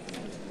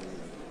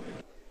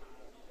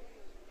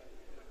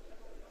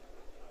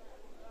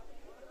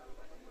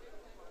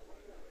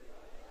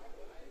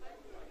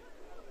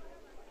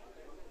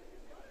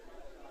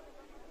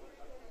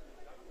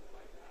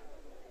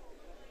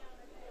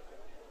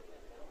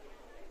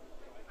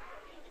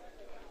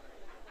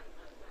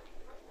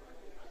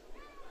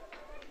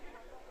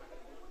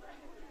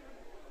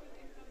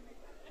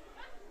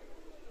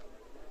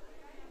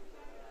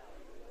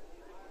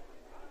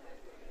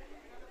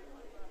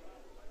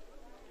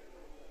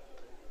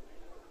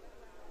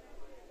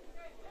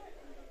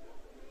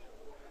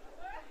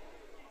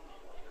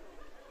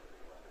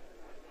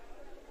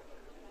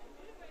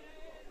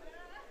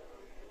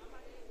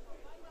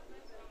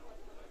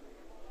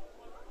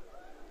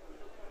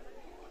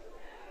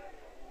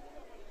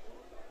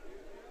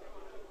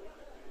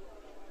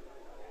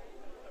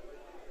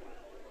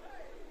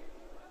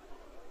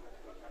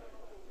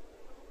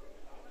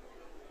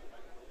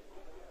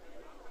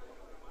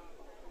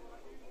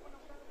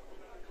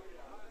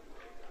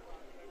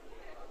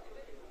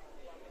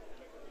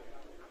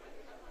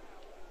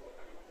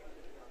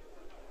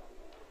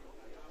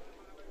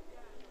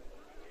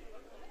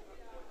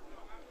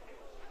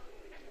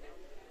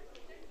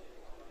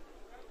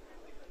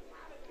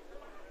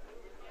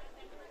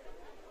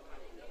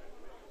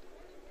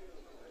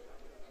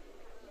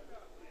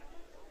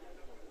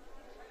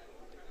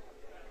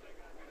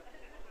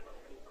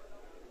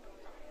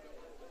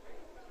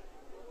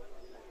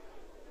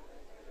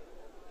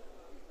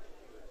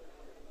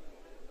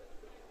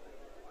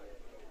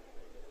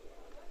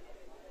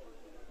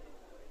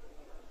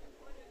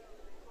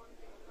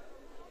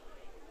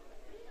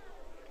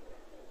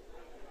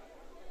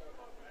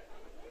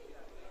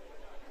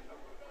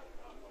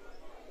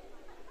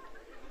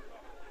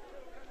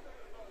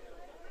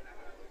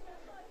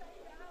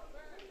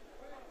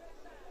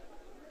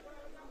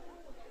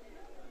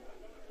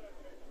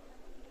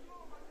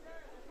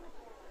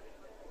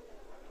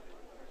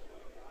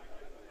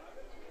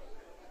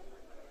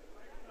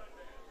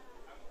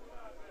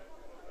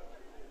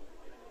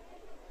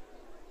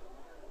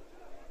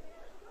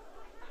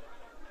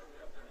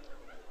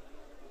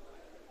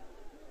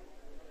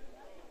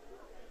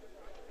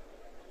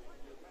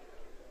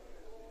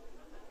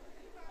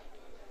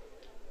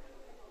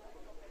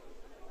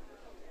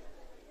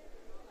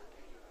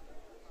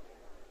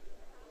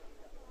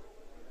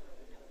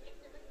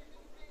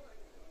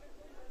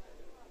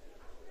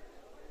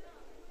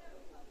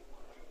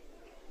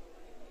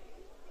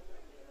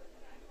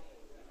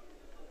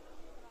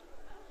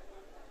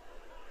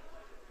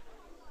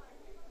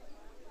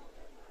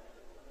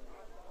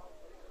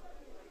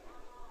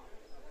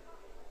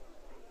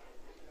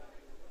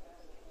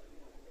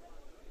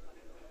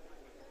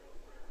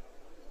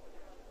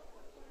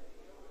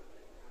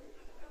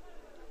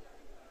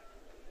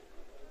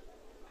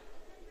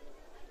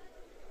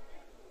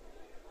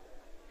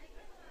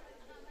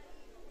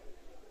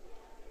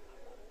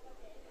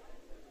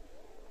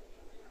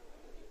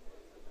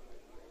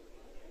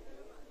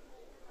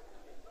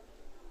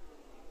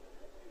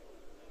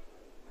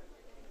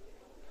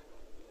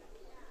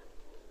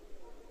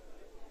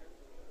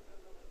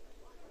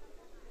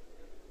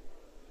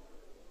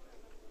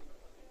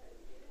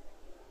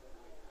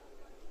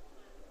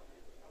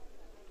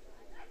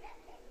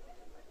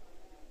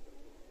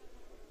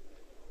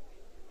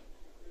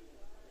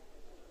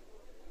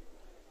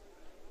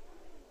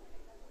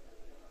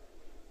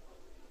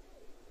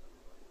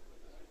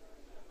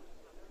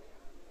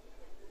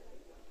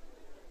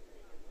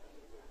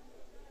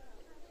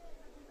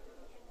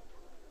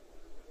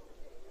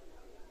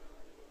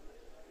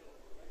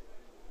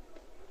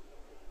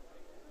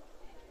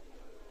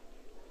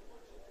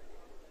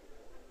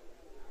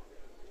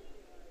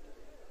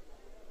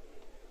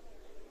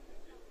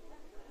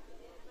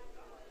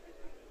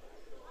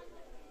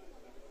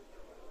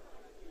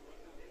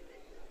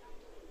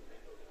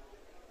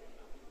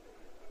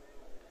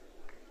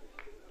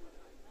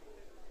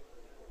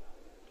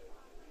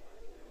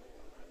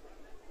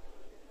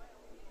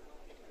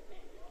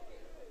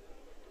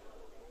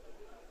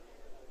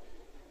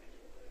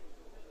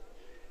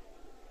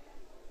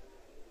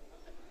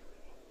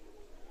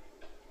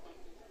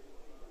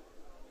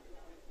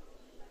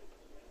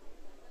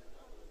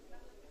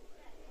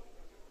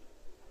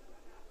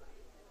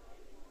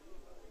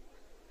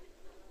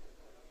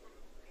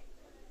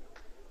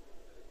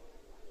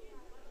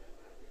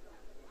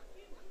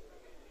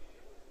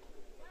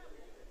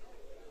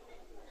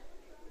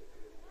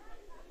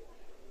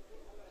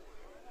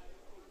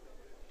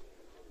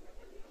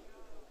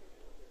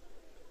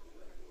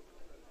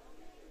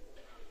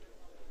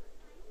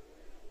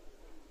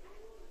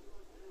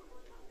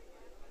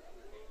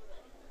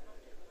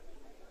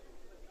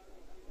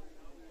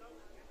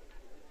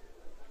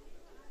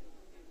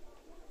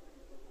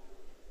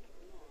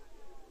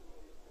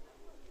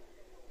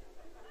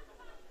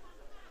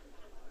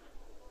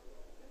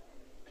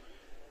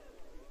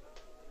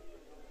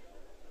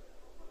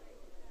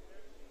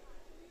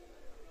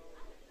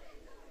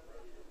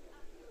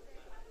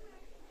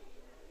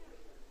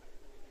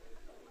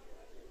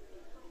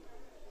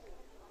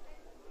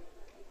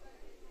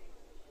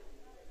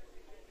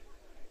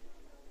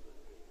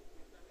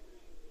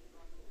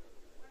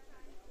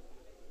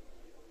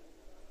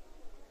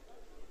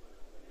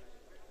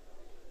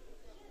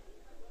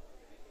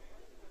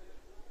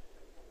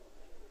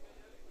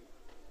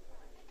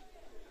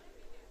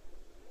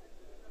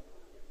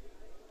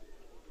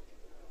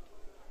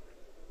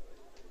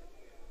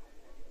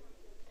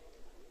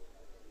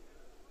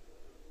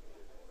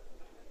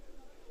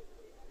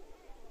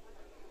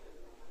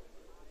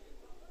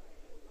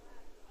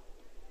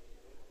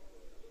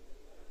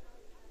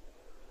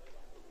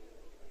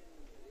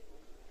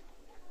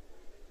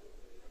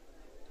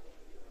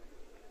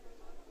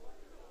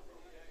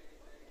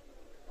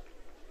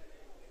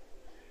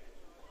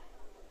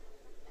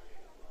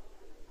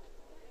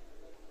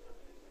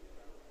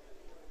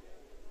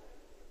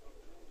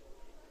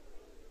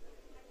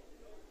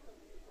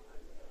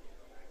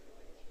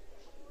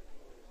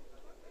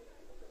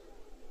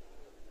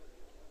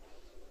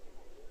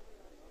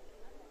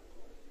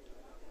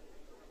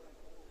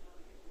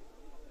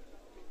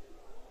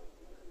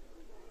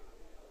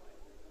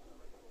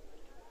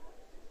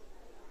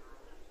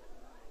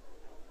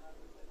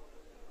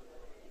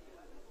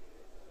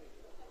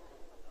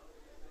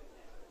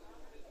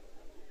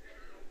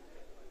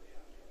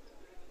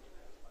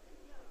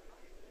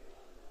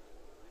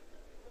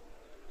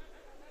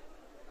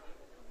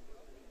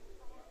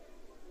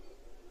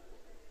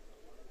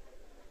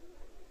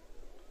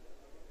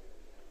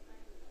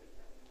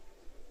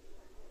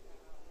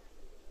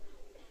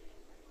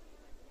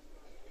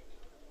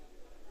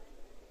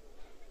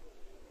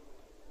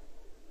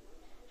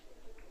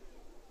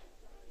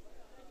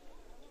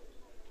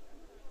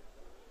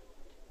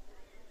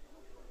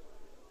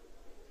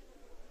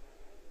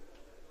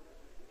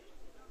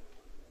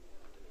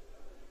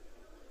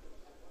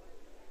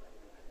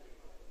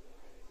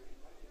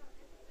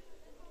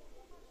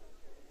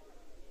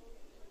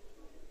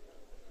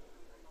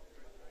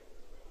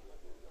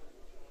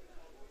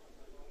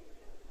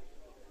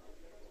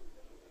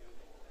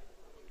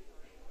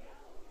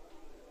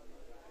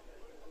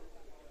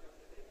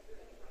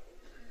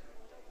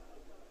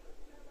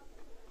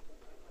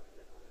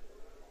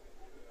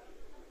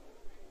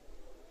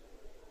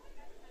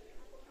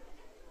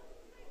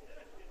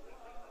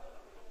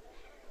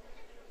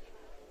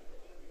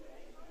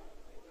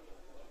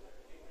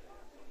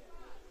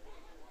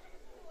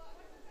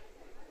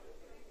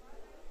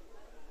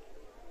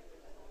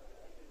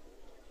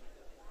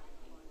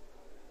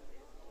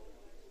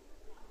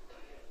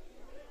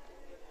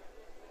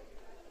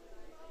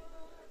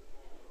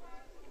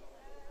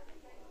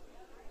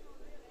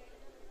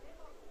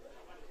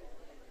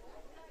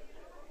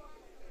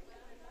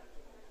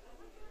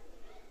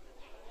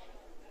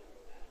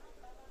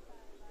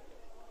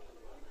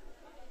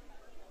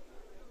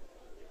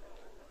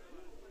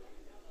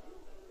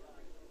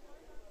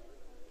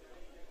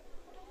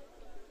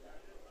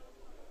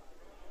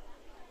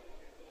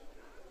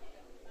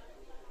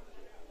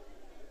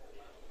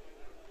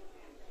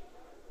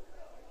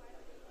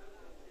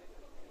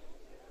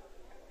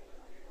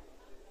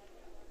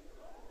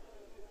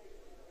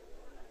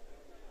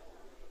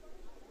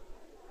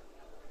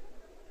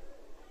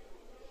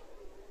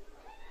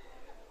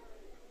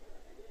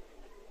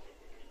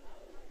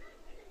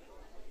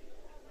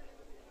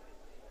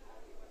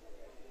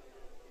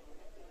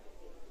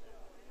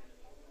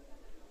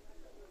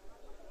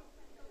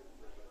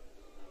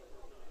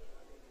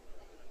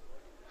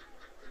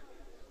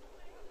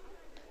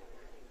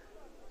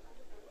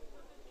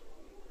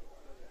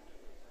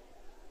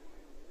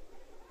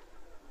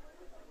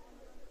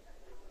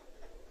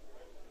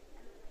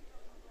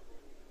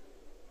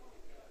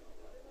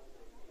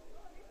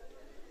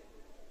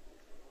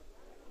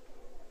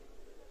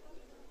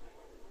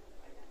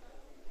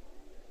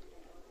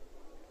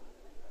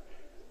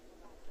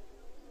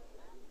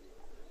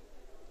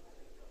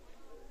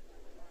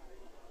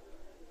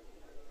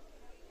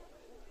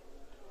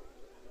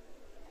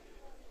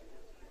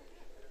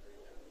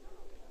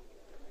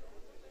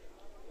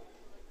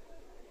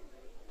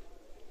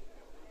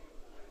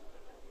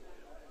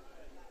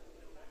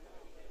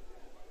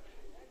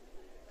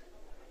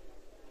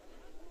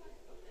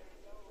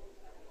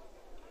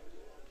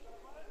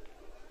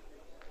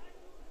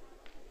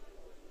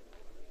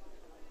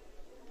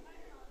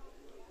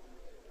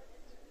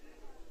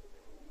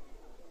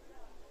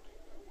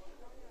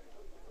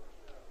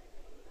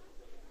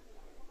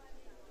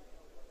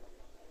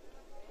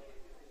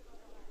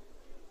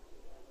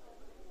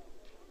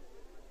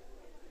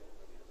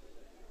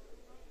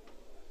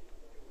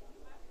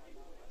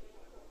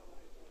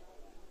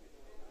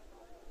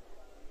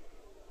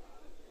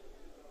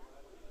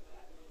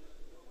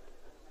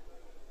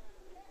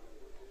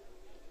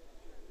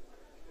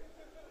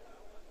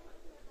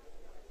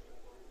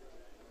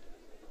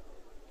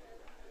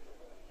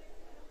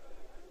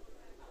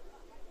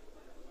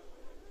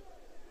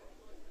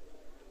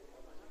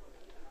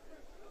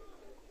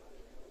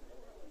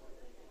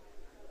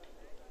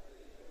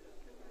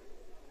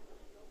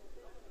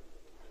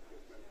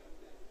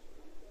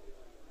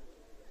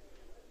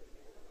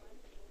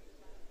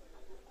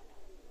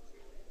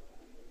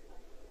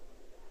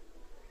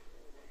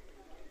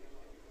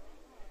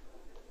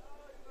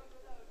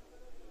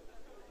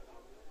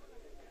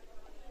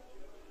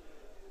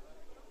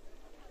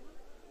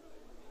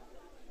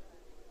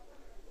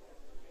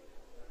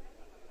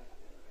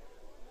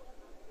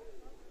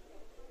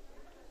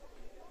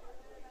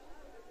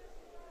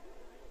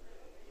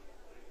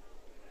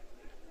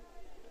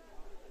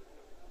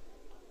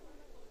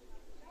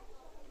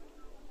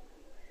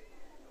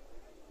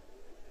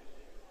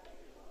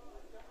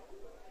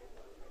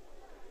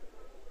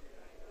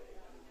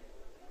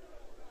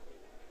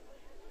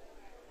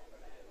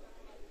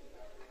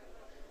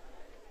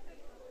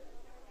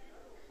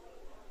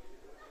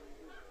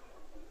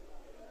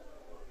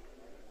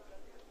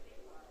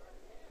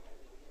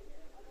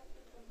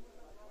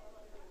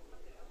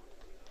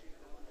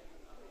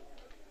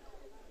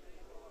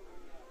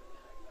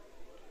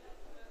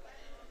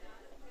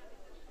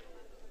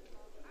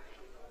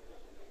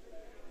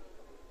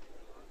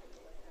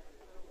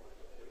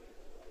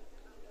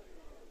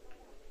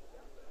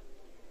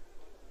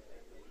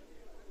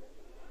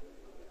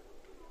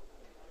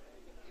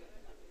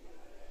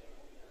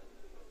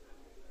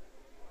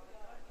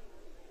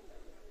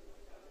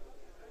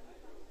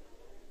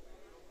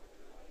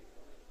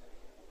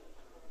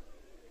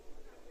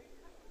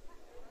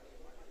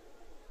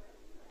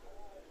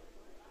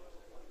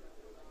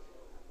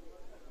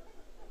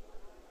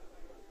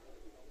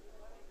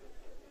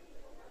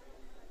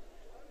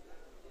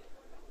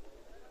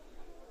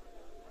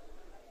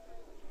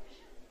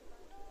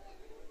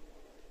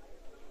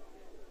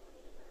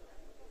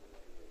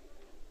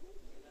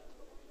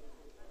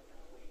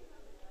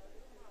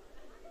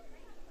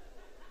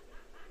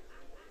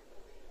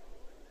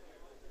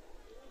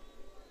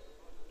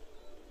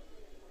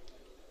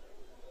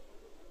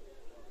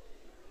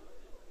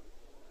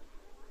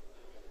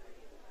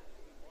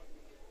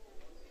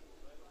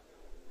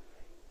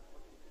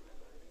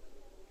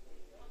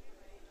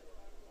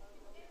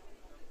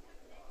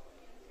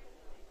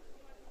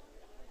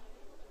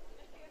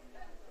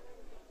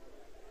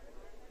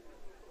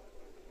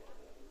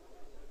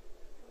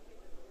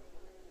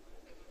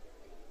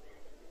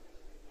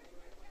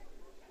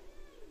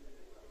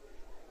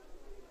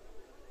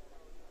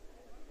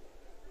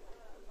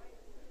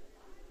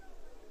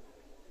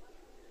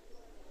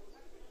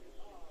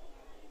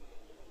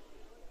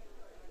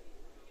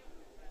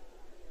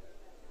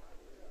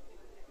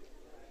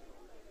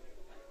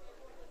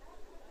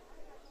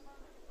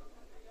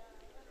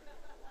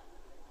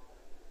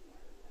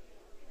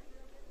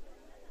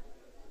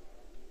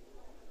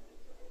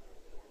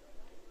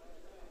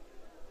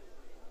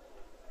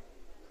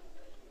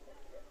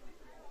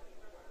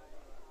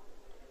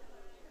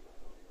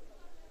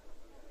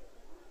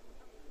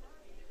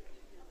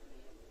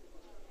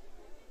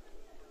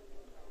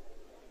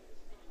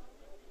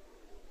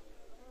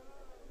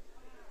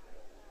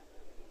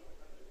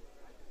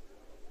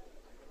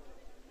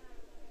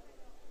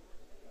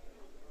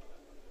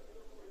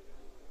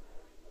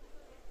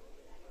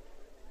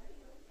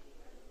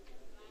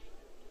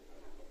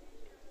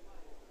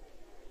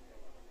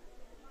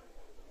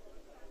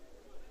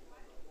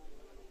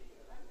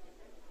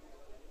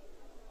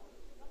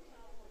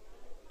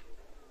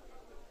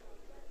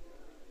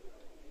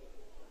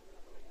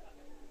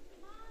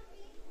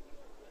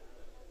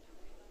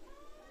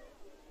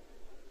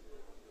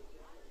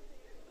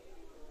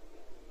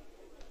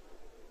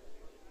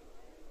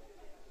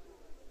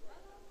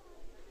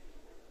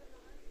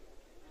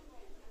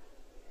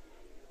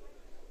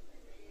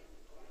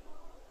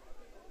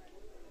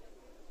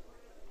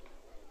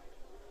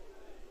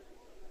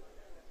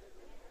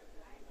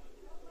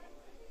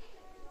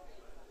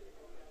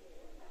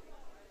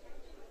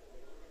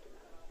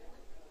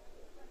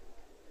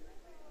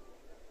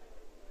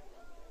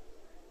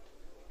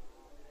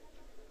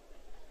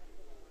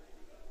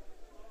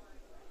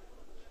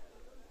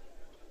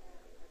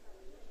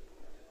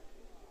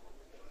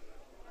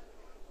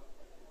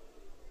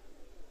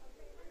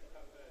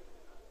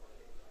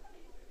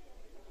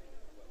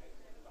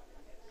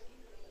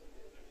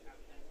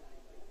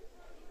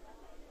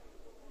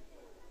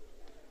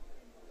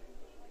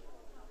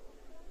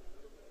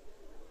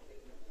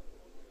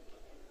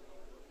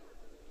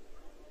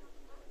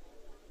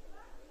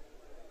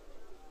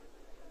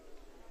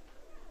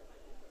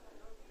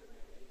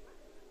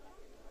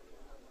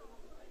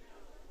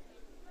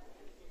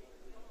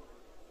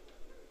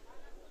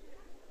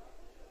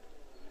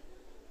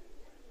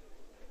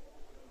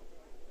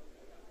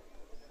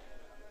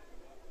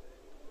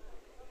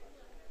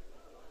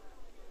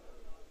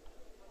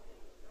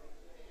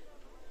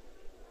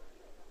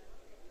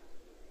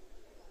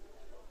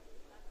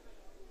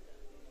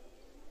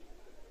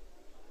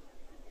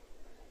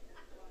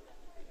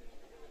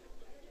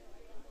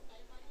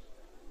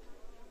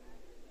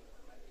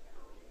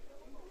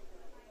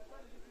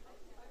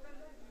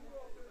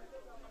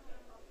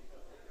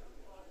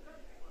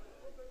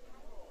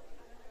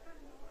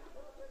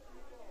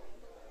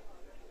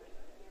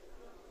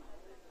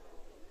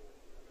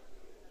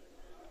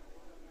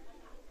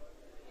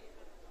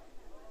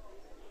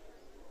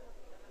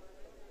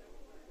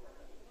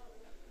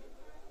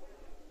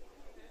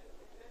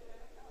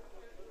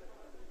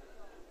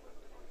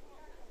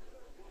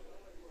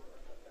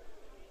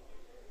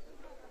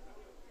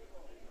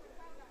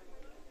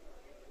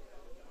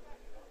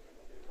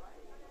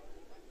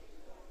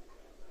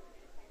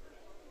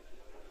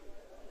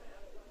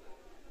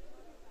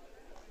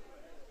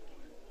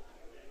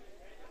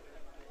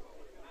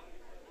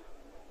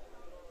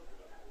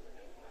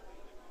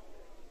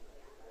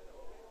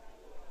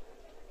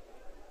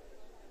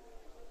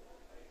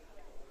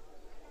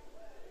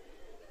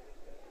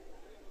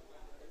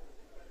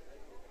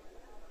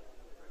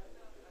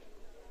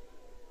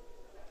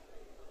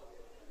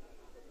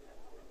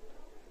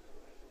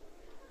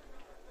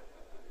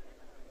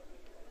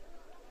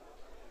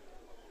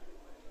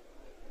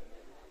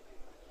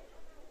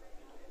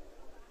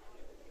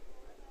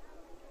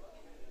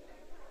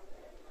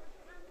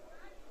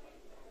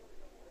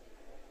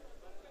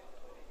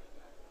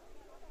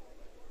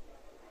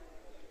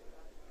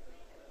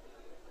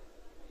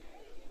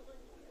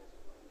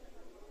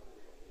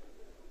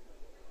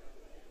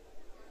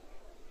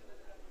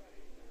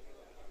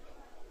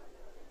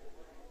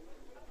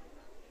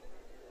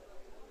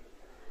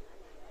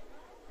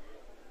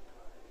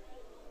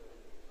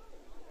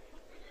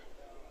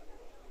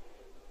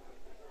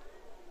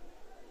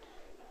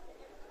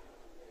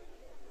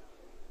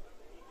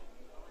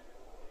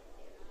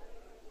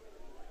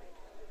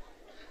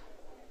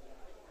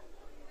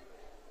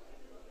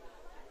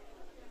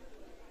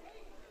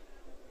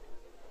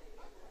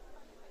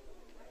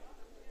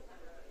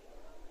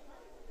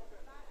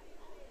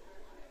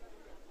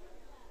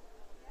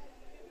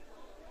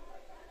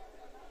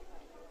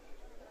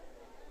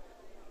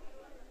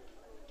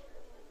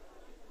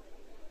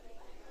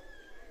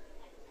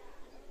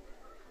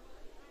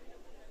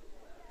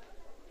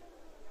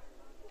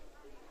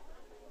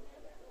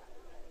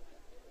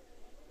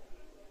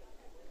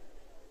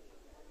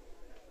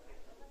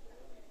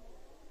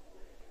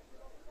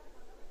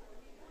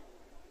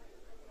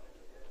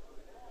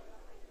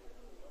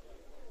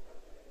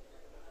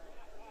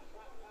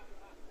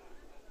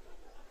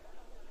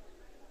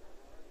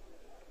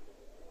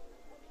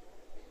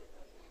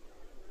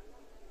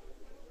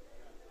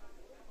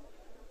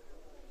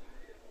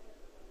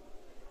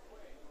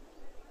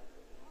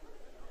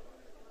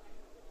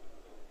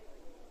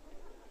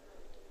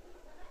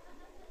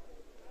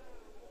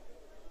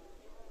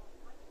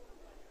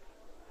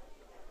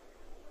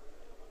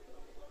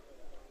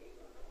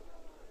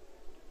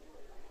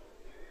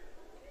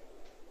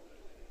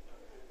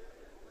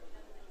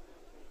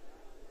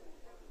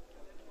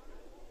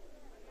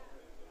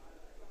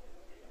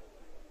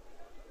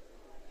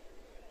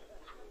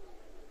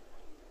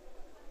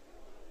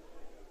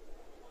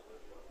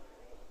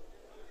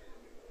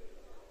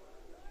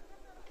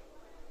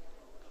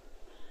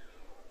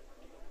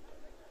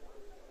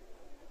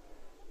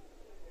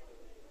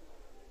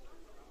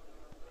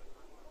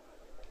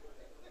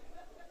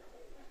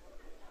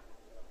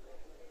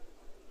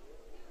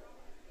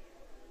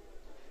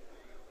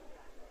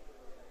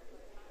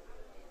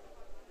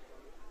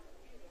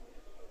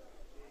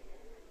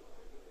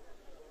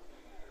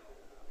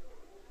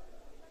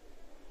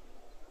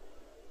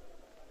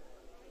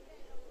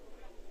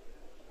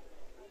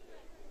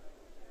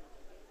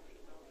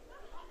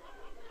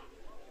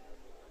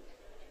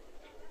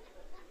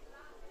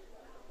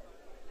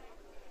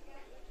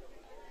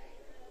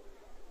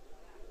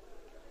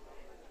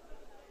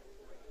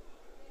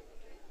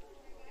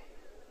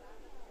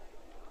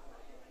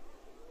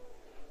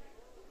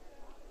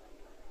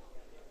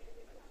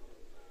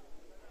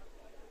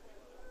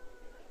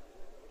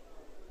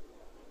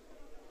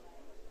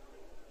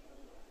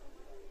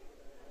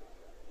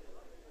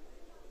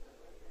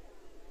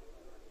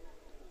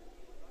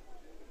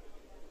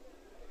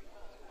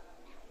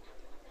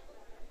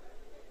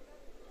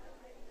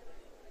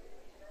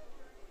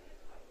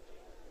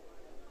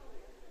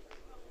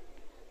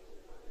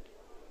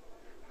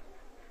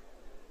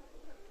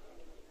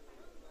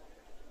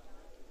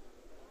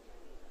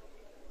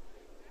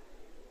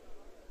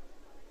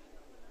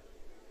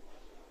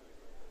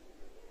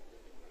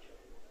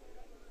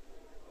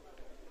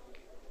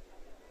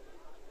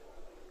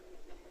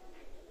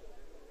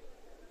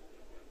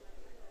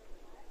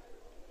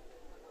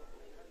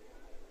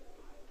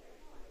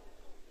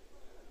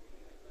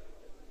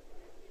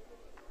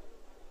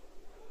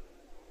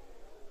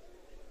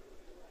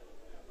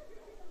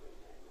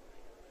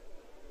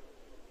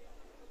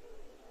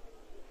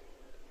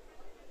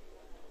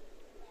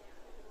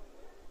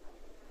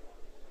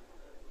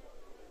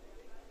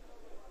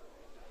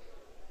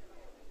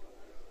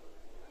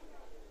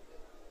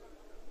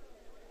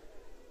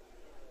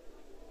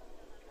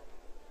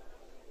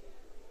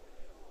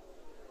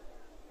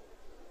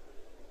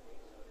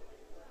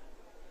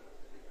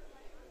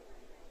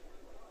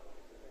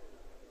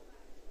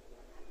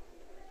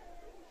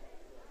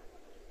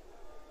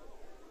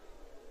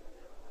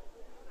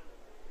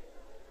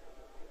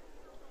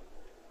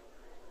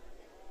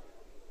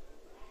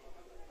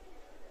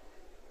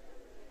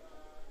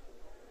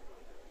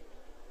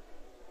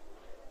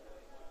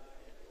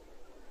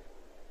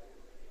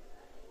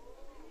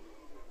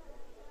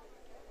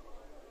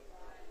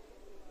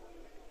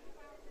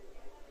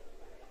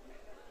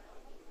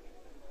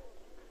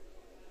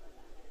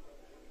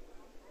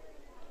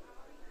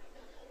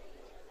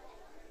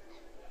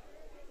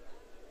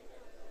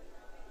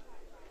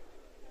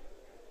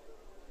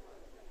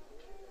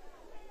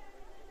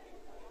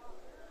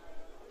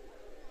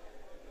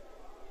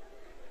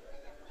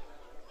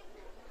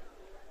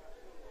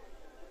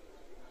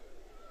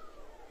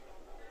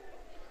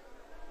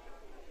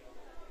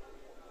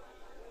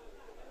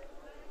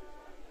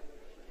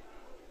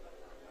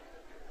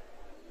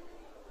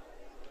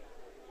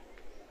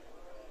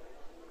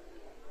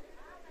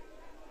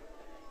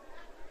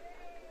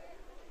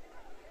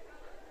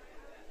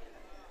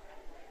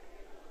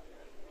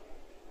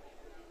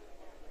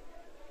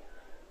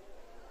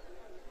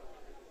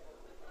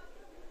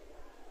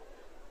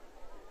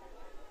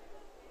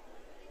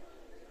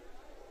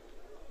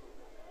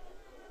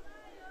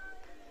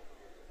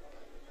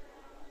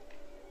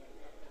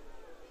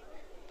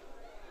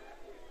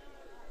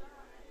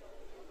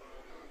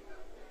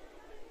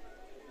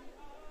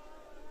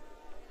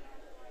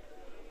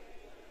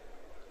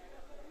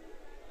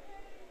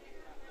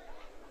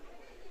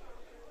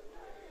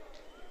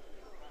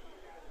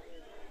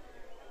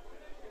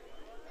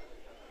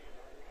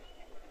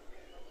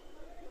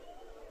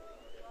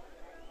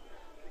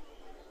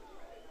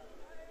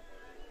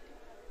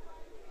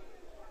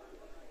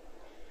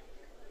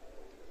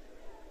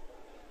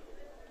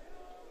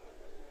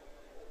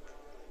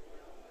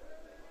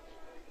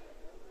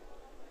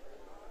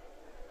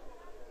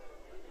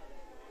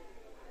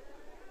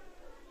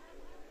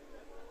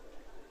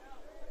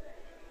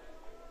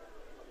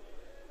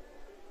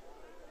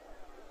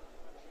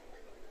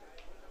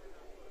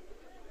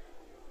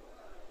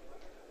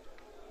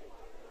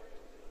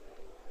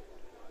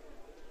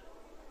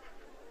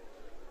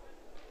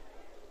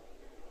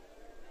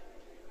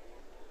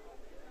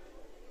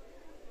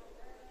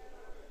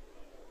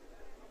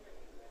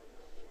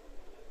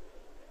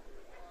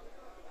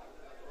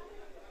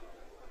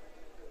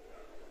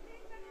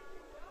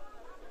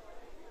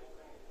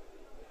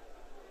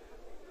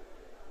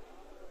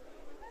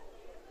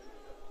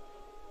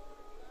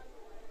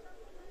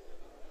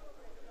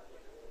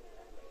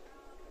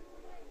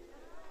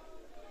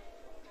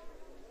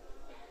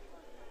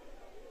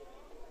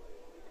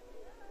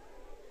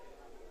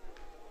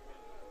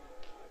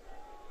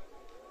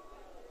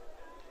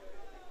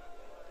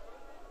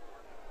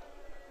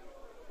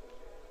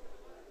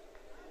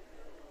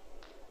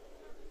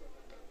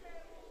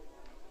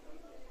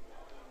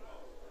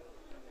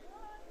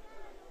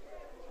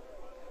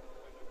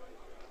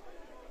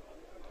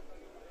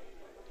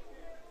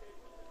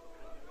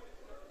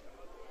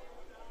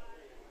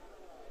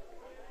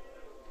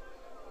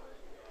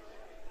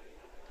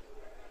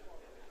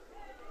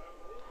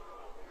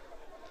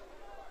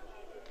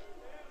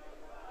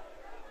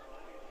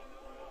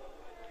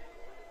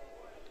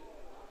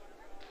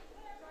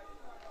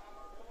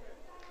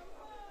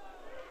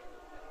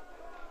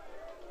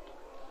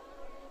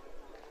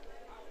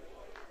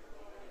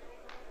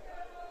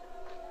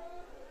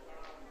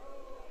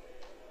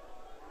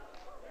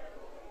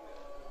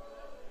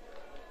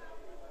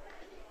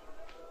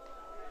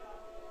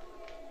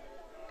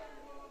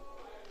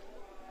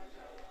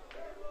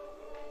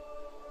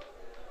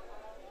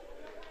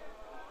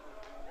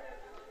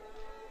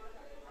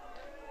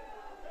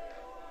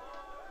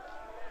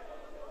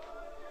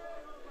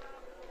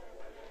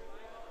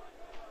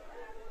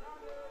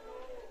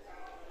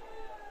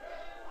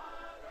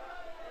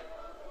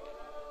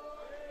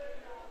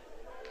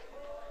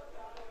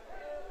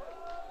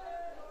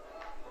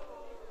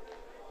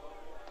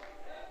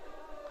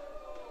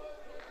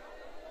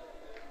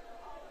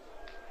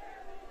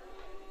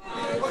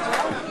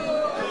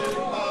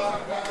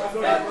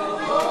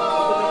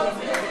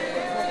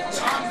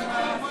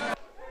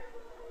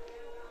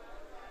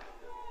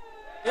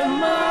 You.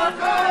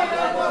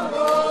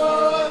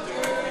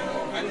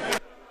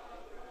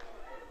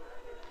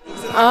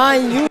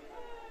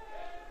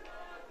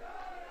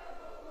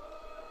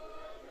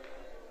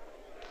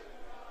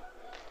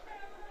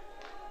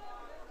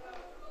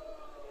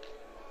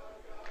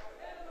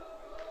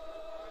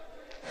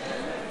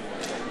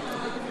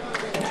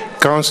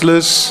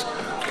 Councillors,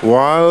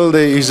 while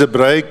there is a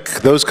break,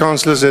 those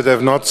councillors that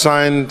have not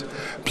signed,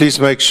 please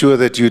make sure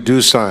that you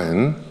do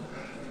sign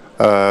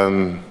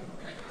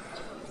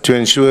to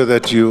ensure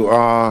that you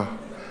are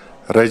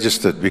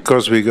registered,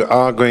 because we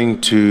are going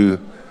to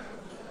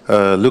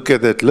look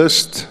at that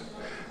list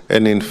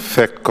and in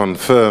fact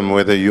confirm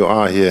whether you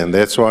are here. And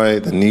that's why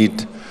the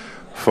need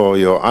for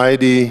your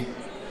ID,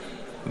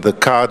 the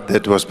card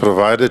that was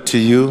provided to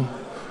you,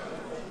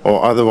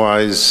 or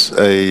otherwise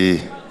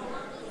a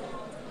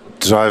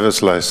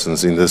driver's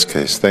license in this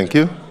case. Thank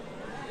you.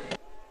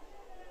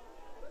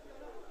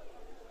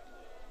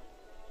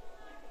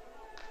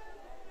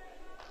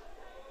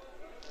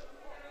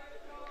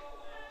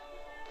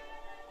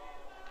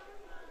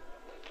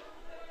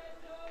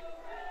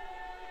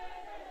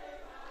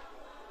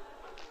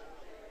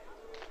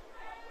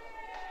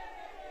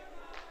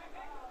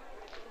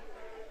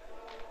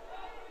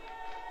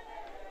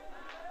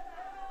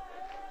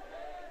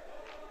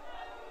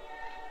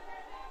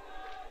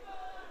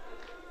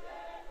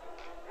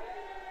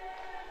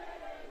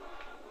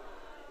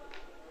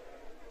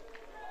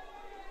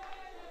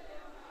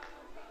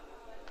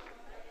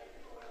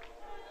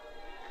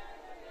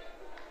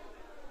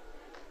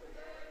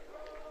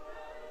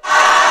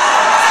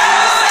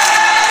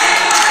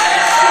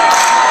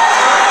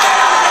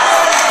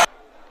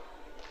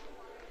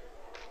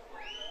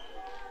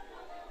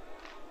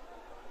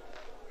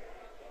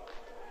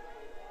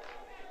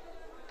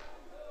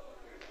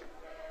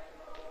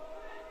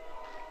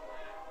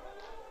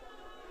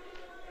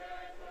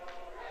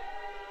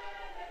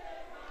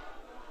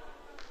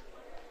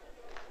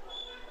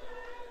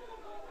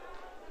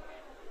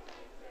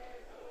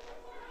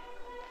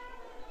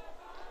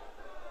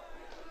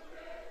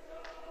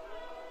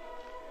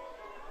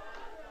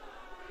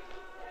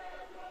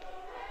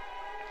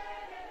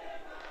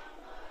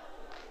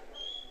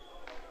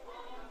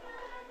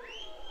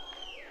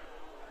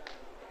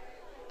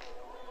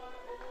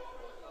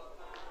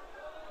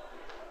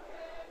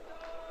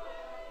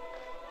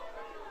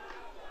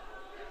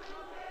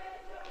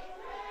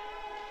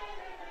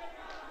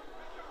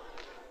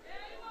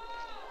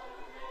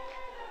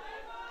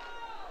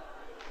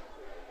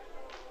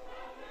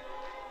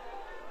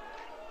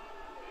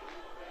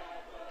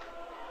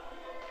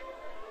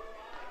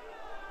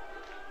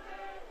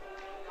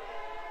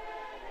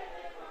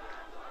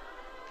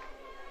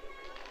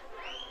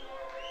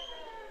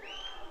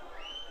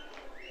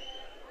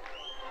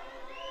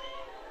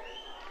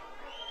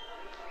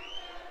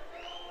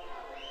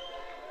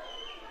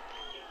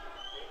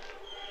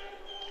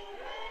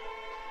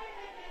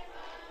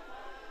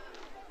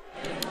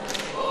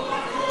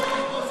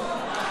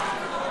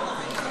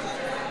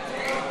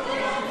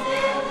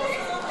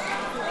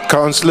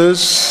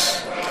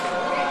 Councillors,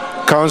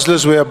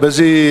 we are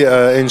busy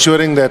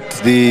ensuring that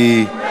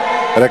the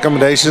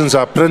recommendations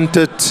are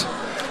printed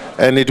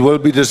and it will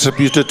be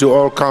distributed to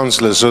all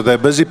councillors. So they're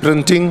busy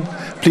printing.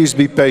 Please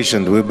be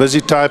patient. We're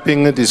busy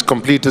typing it. It's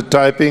completed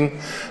typing.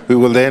 We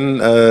will then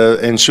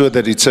ensure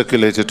that it's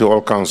circulated to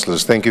all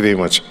councillors. Thank you very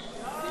much.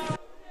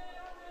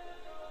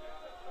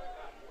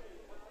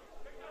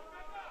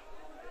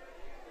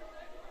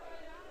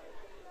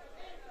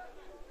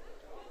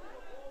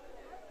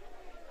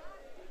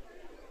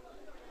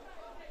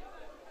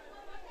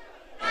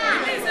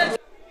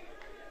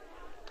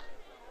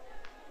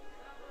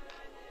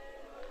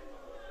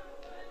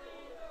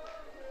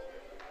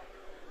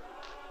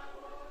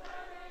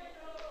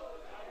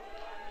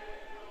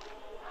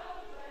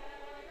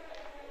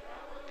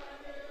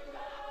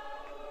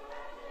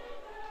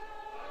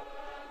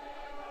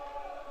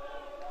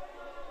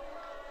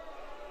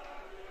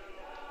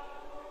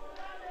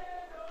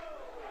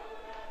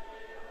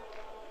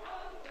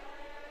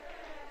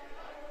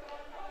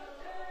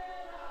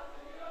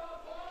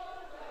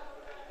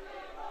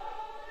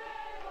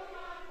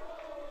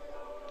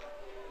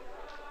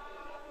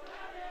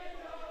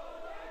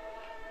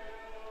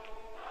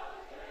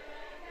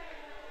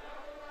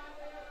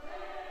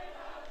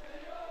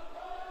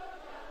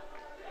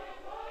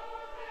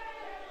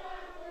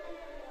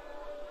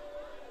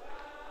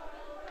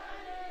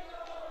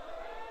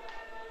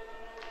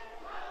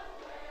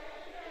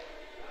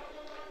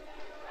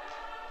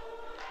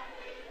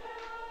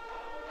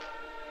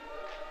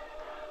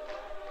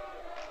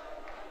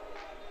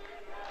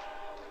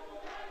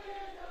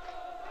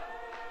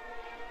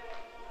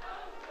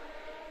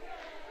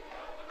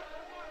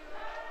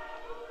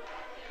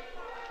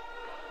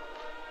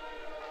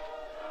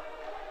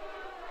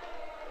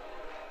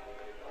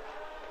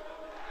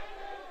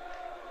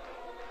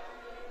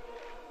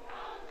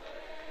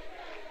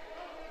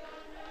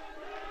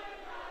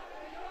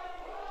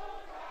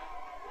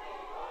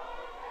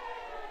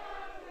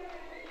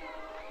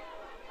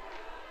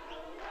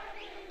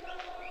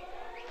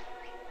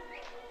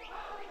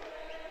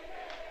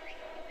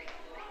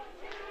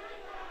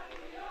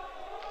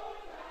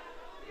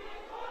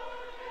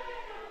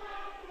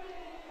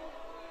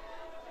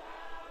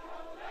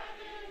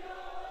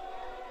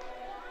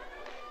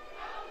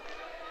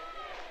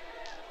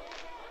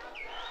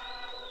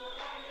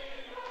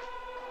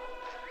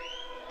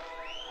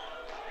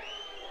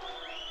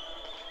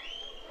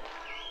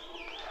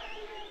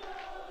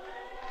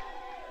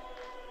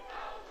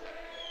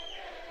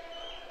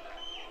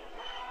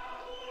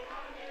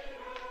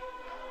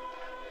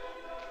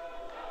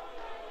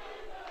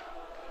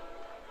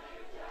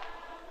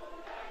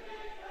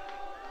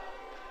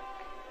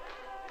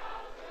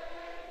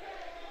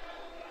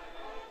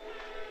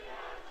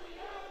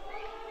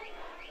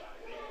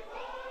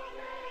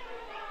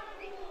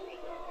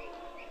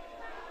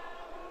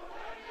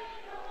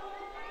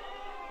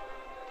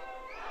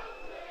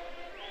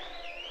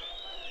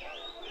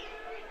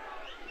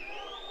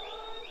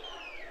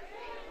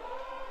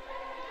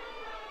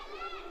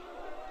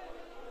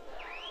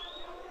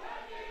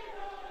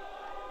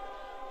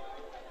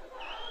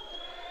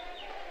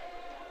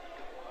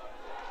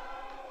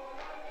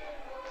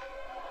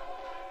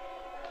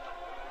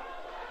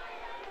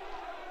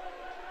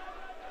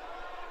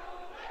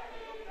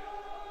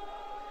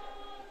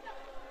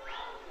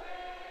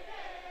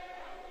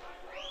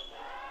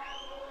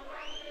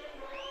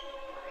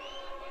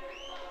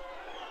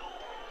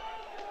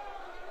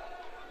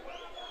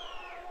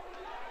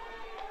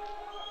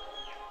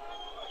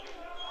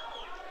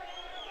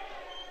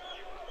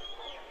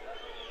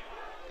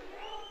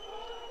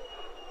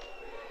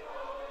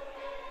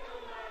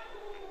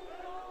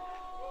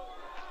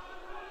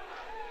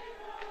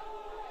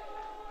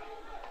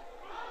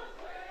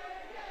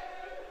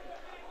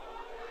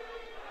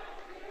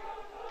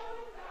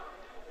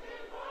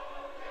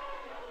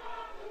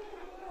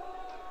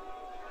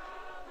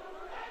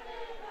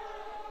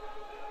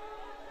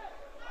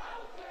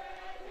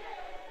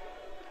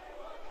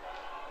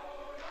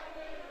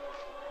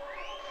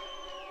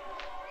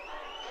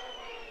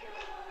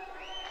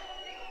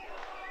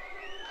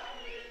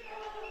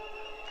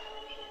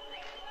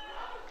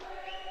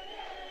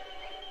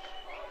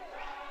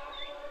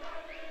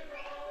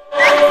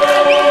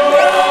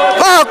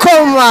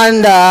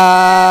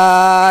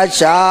 Pakomanda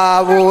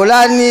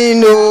Chabulani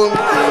no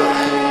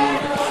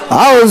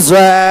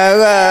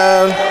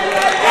Auswege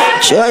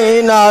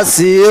China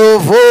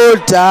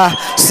siyovota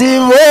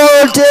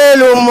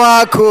sivotela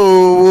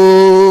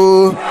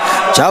umakhubu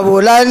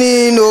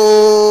Jabulani no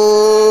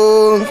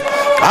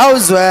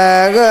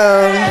Auswege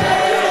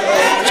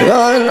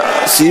China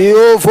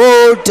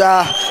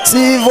siyovota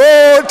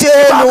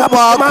sivotela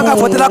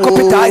umakhubu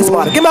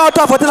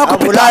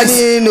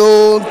Jabulani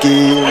no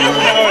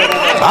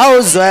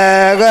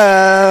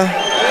Auswege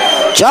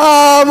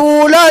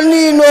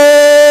Jabulani no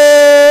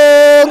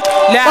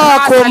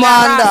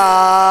Pakomanda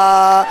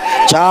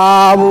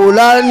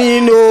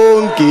Jabulani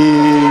nonke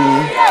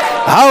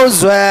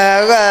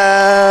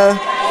Auswege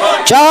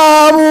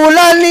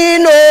Jabulani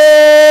no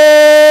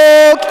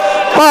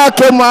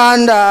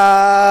Pakomanda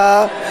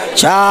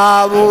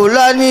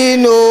Jabulani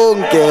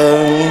nonke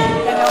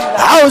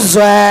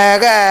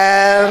Auswege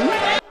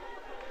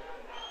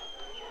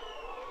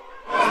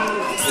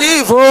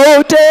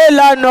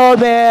Sivotela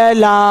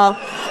novela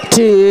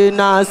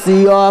Tina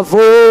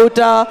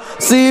siyavota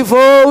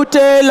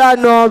sivotela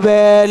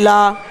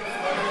novela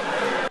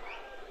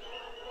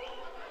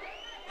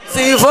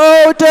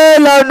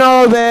Sivotela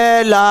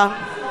novela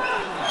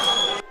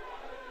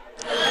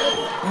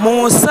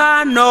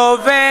Musa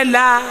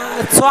novela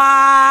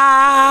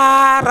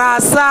Tswara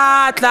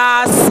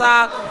satla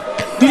sa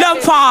Dula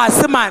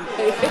mfase man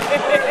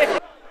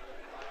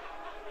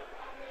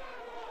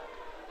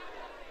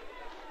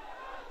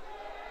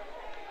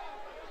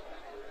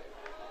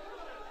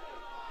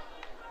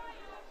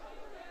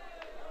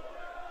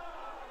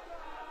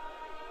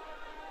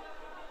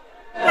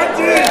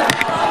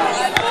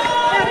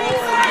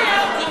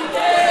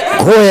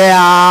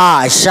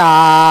Goyasha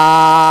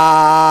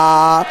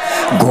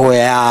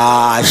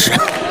Goyasha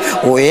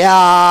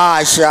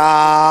Goyasha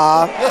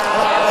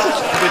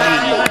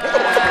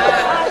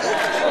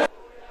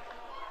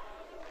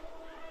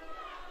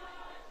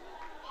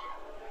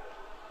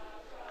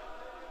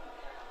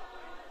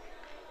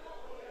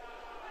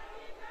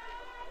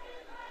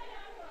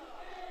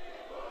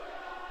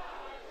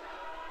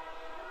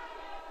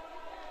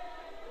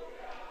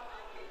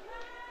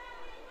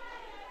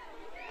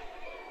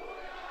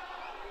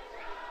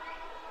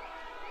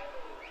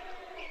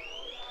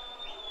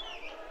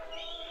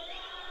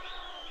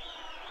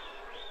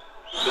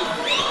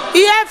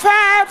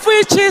EFF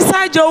which is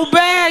a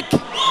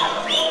Joburg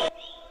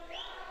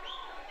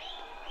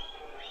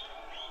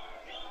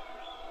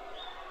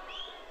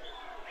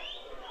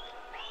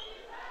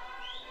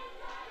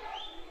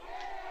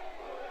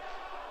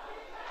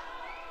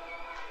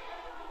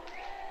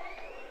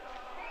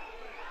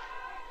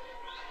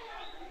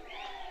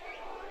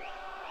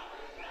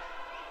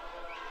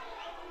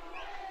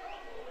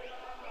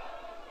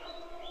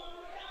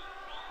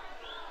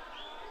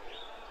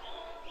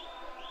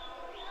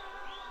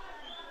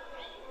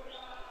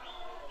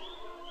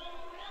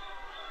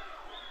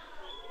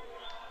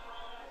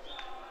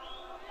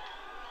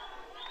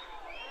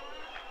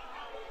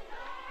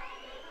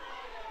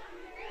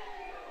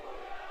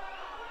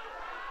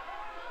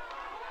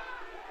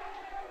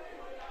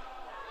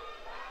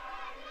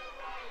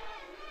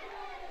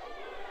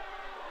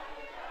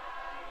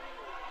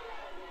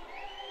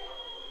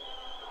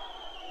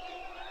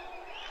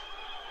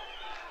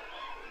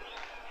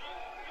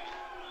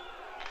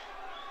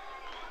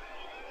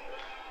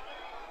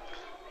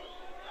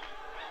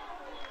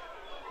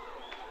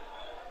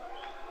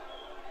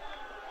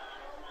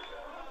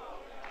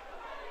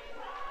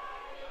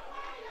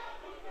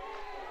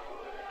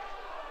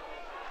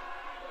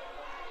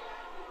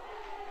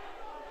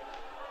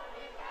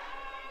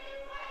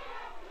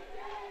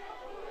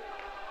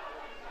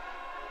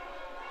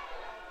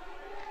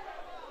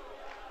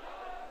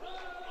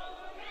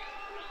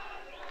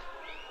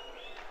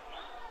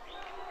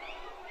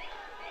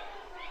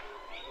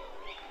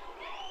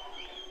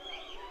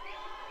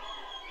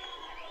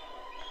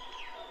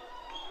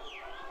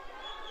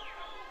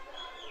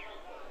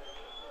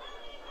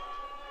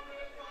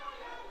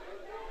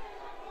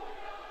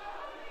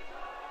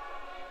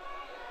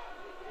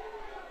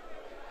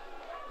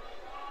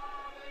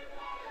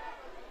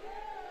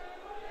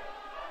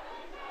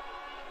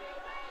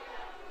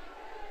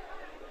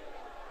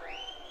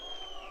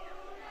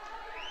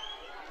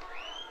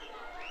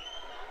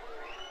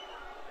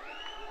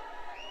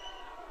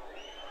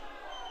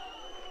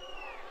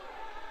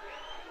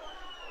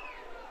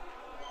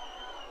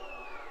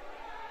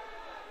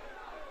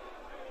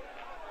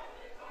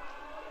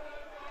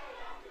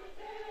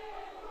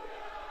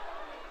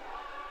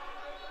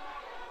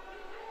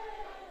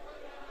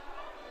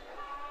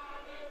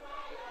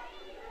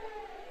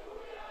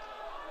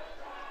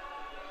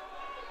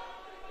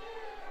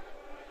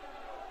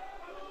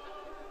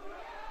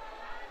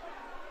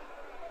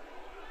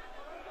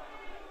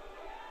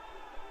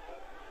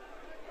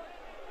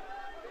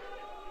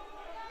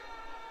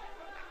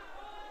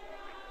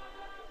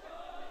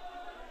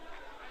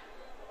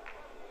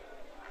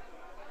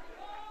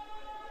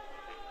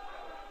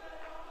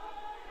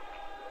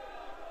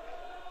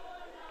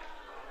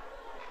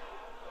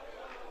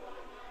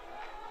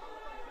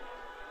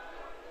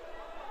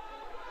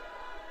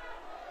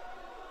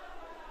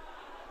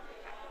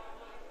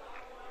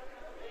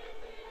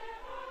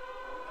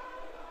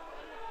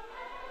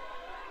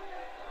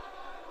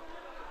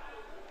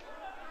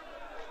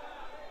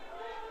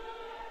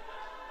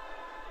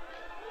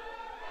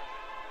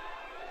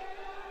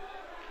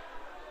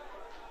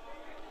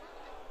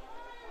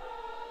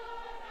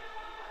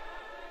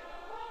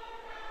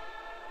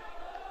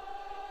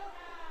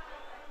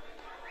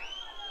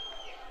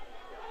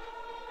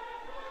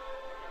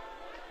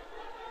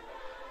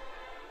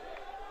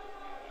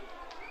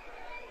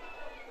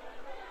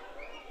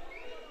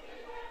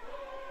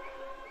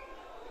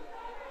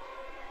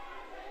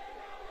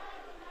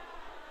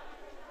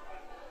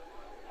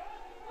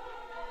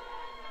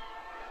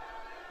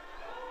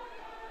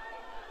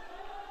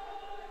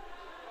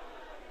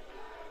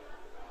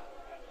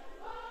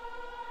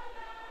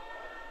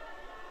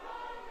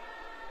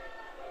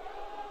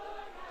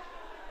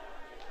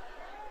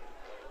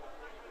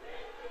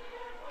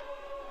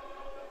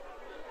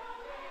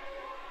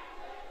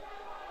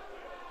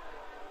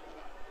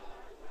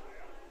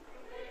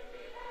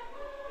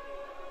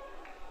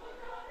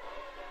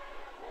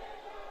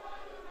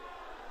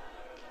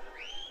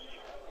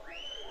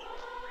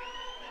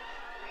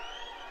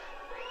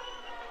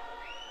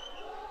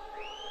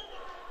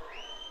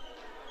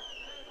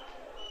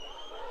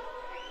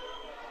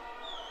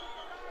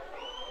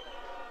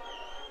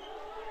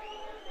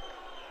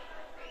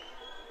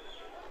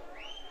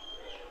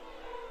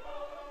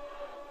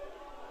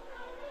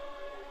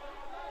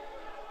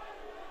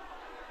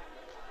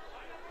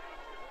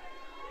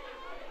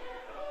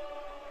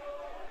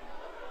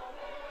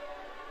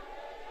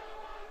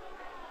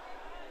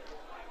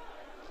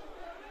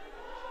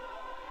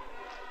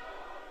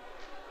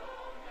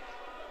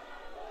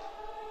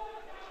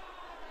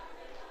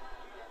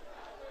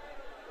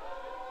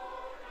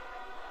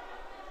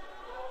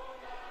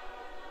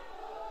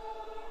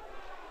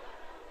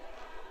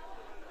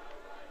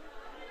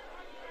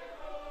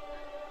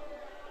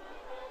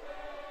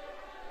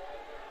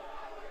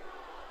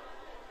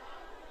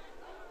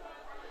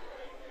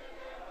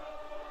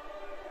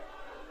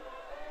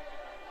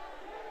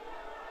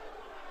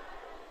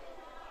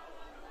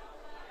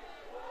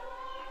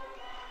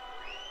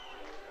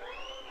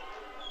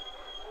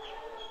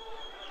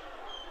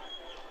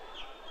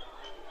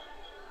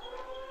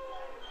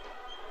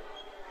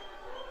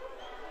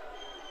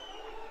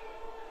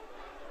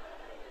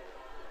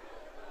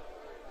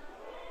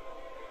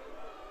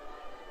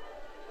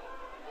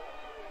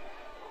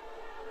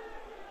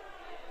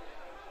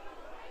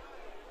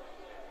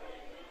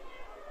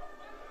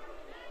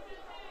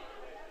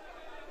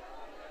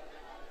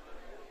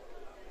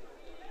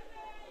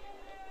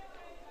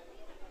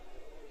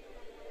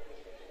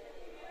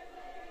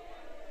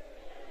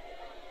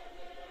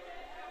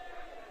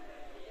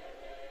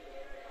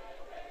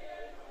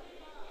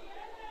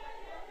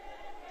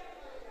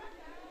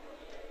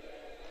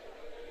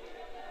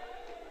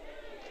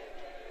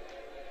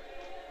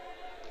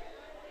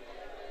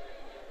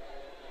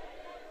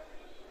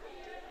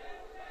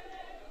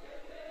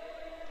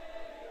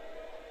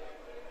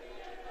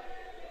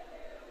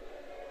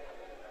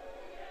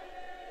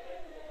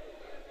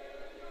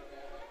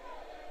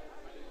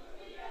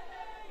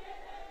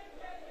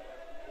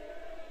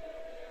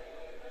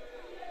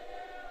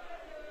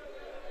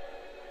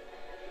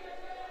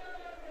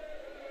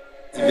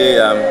ile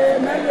yami.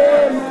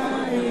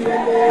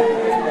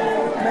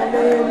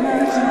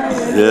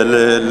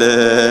 Yelele.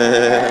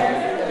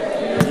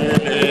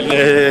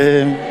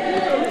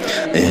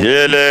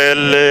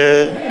 Yelele.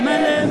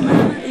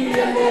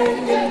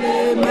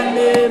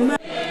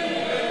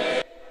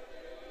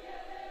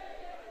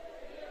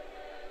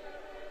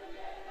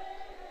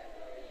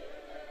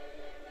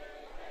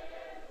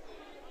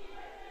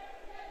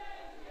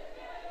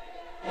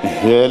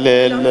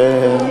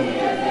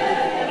 Yelele.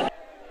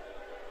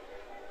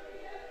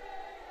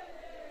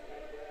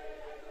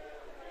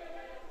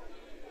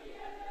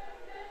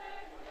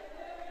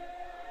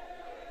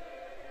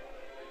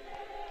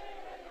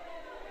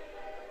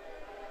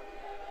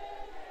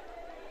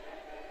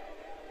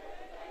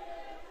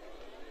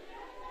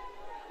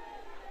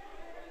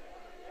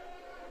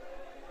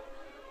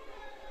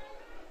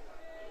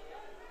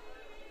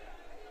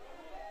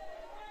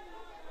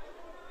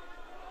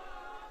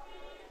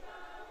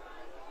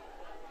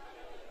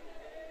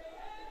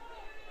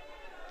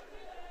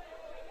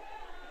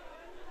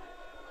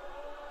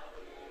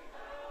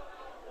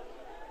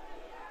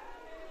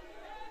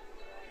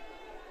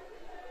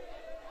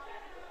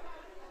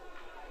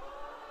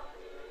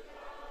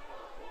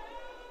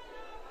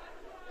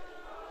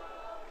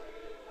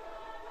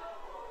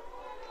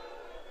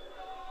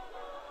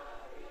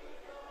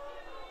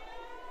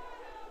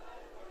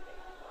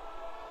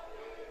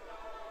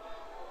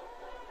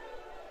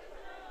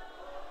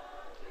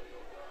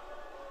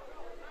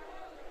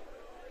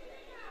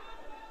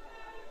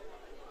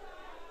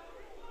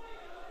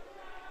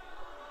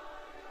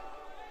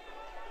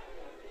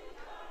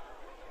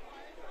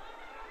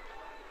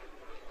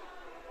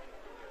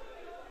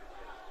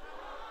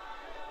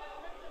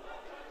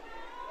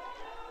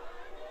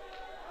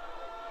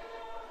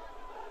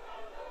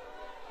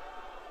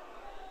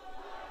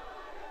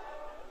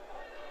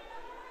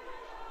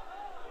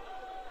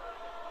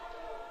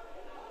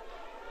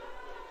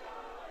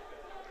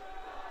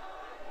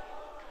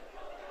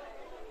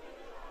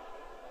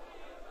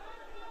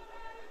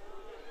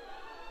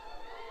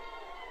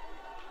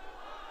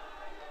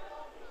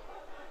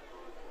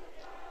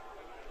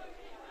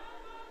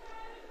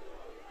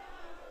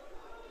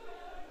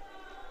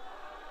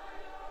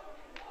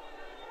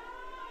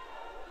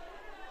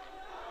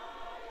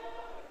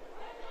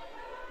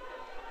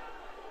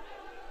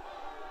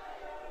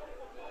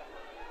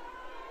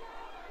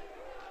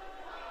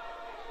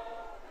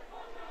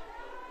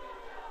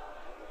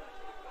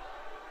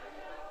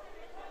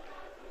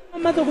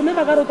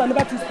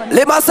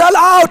 Le must sell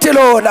out,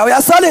 lona. We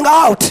are selling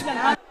out.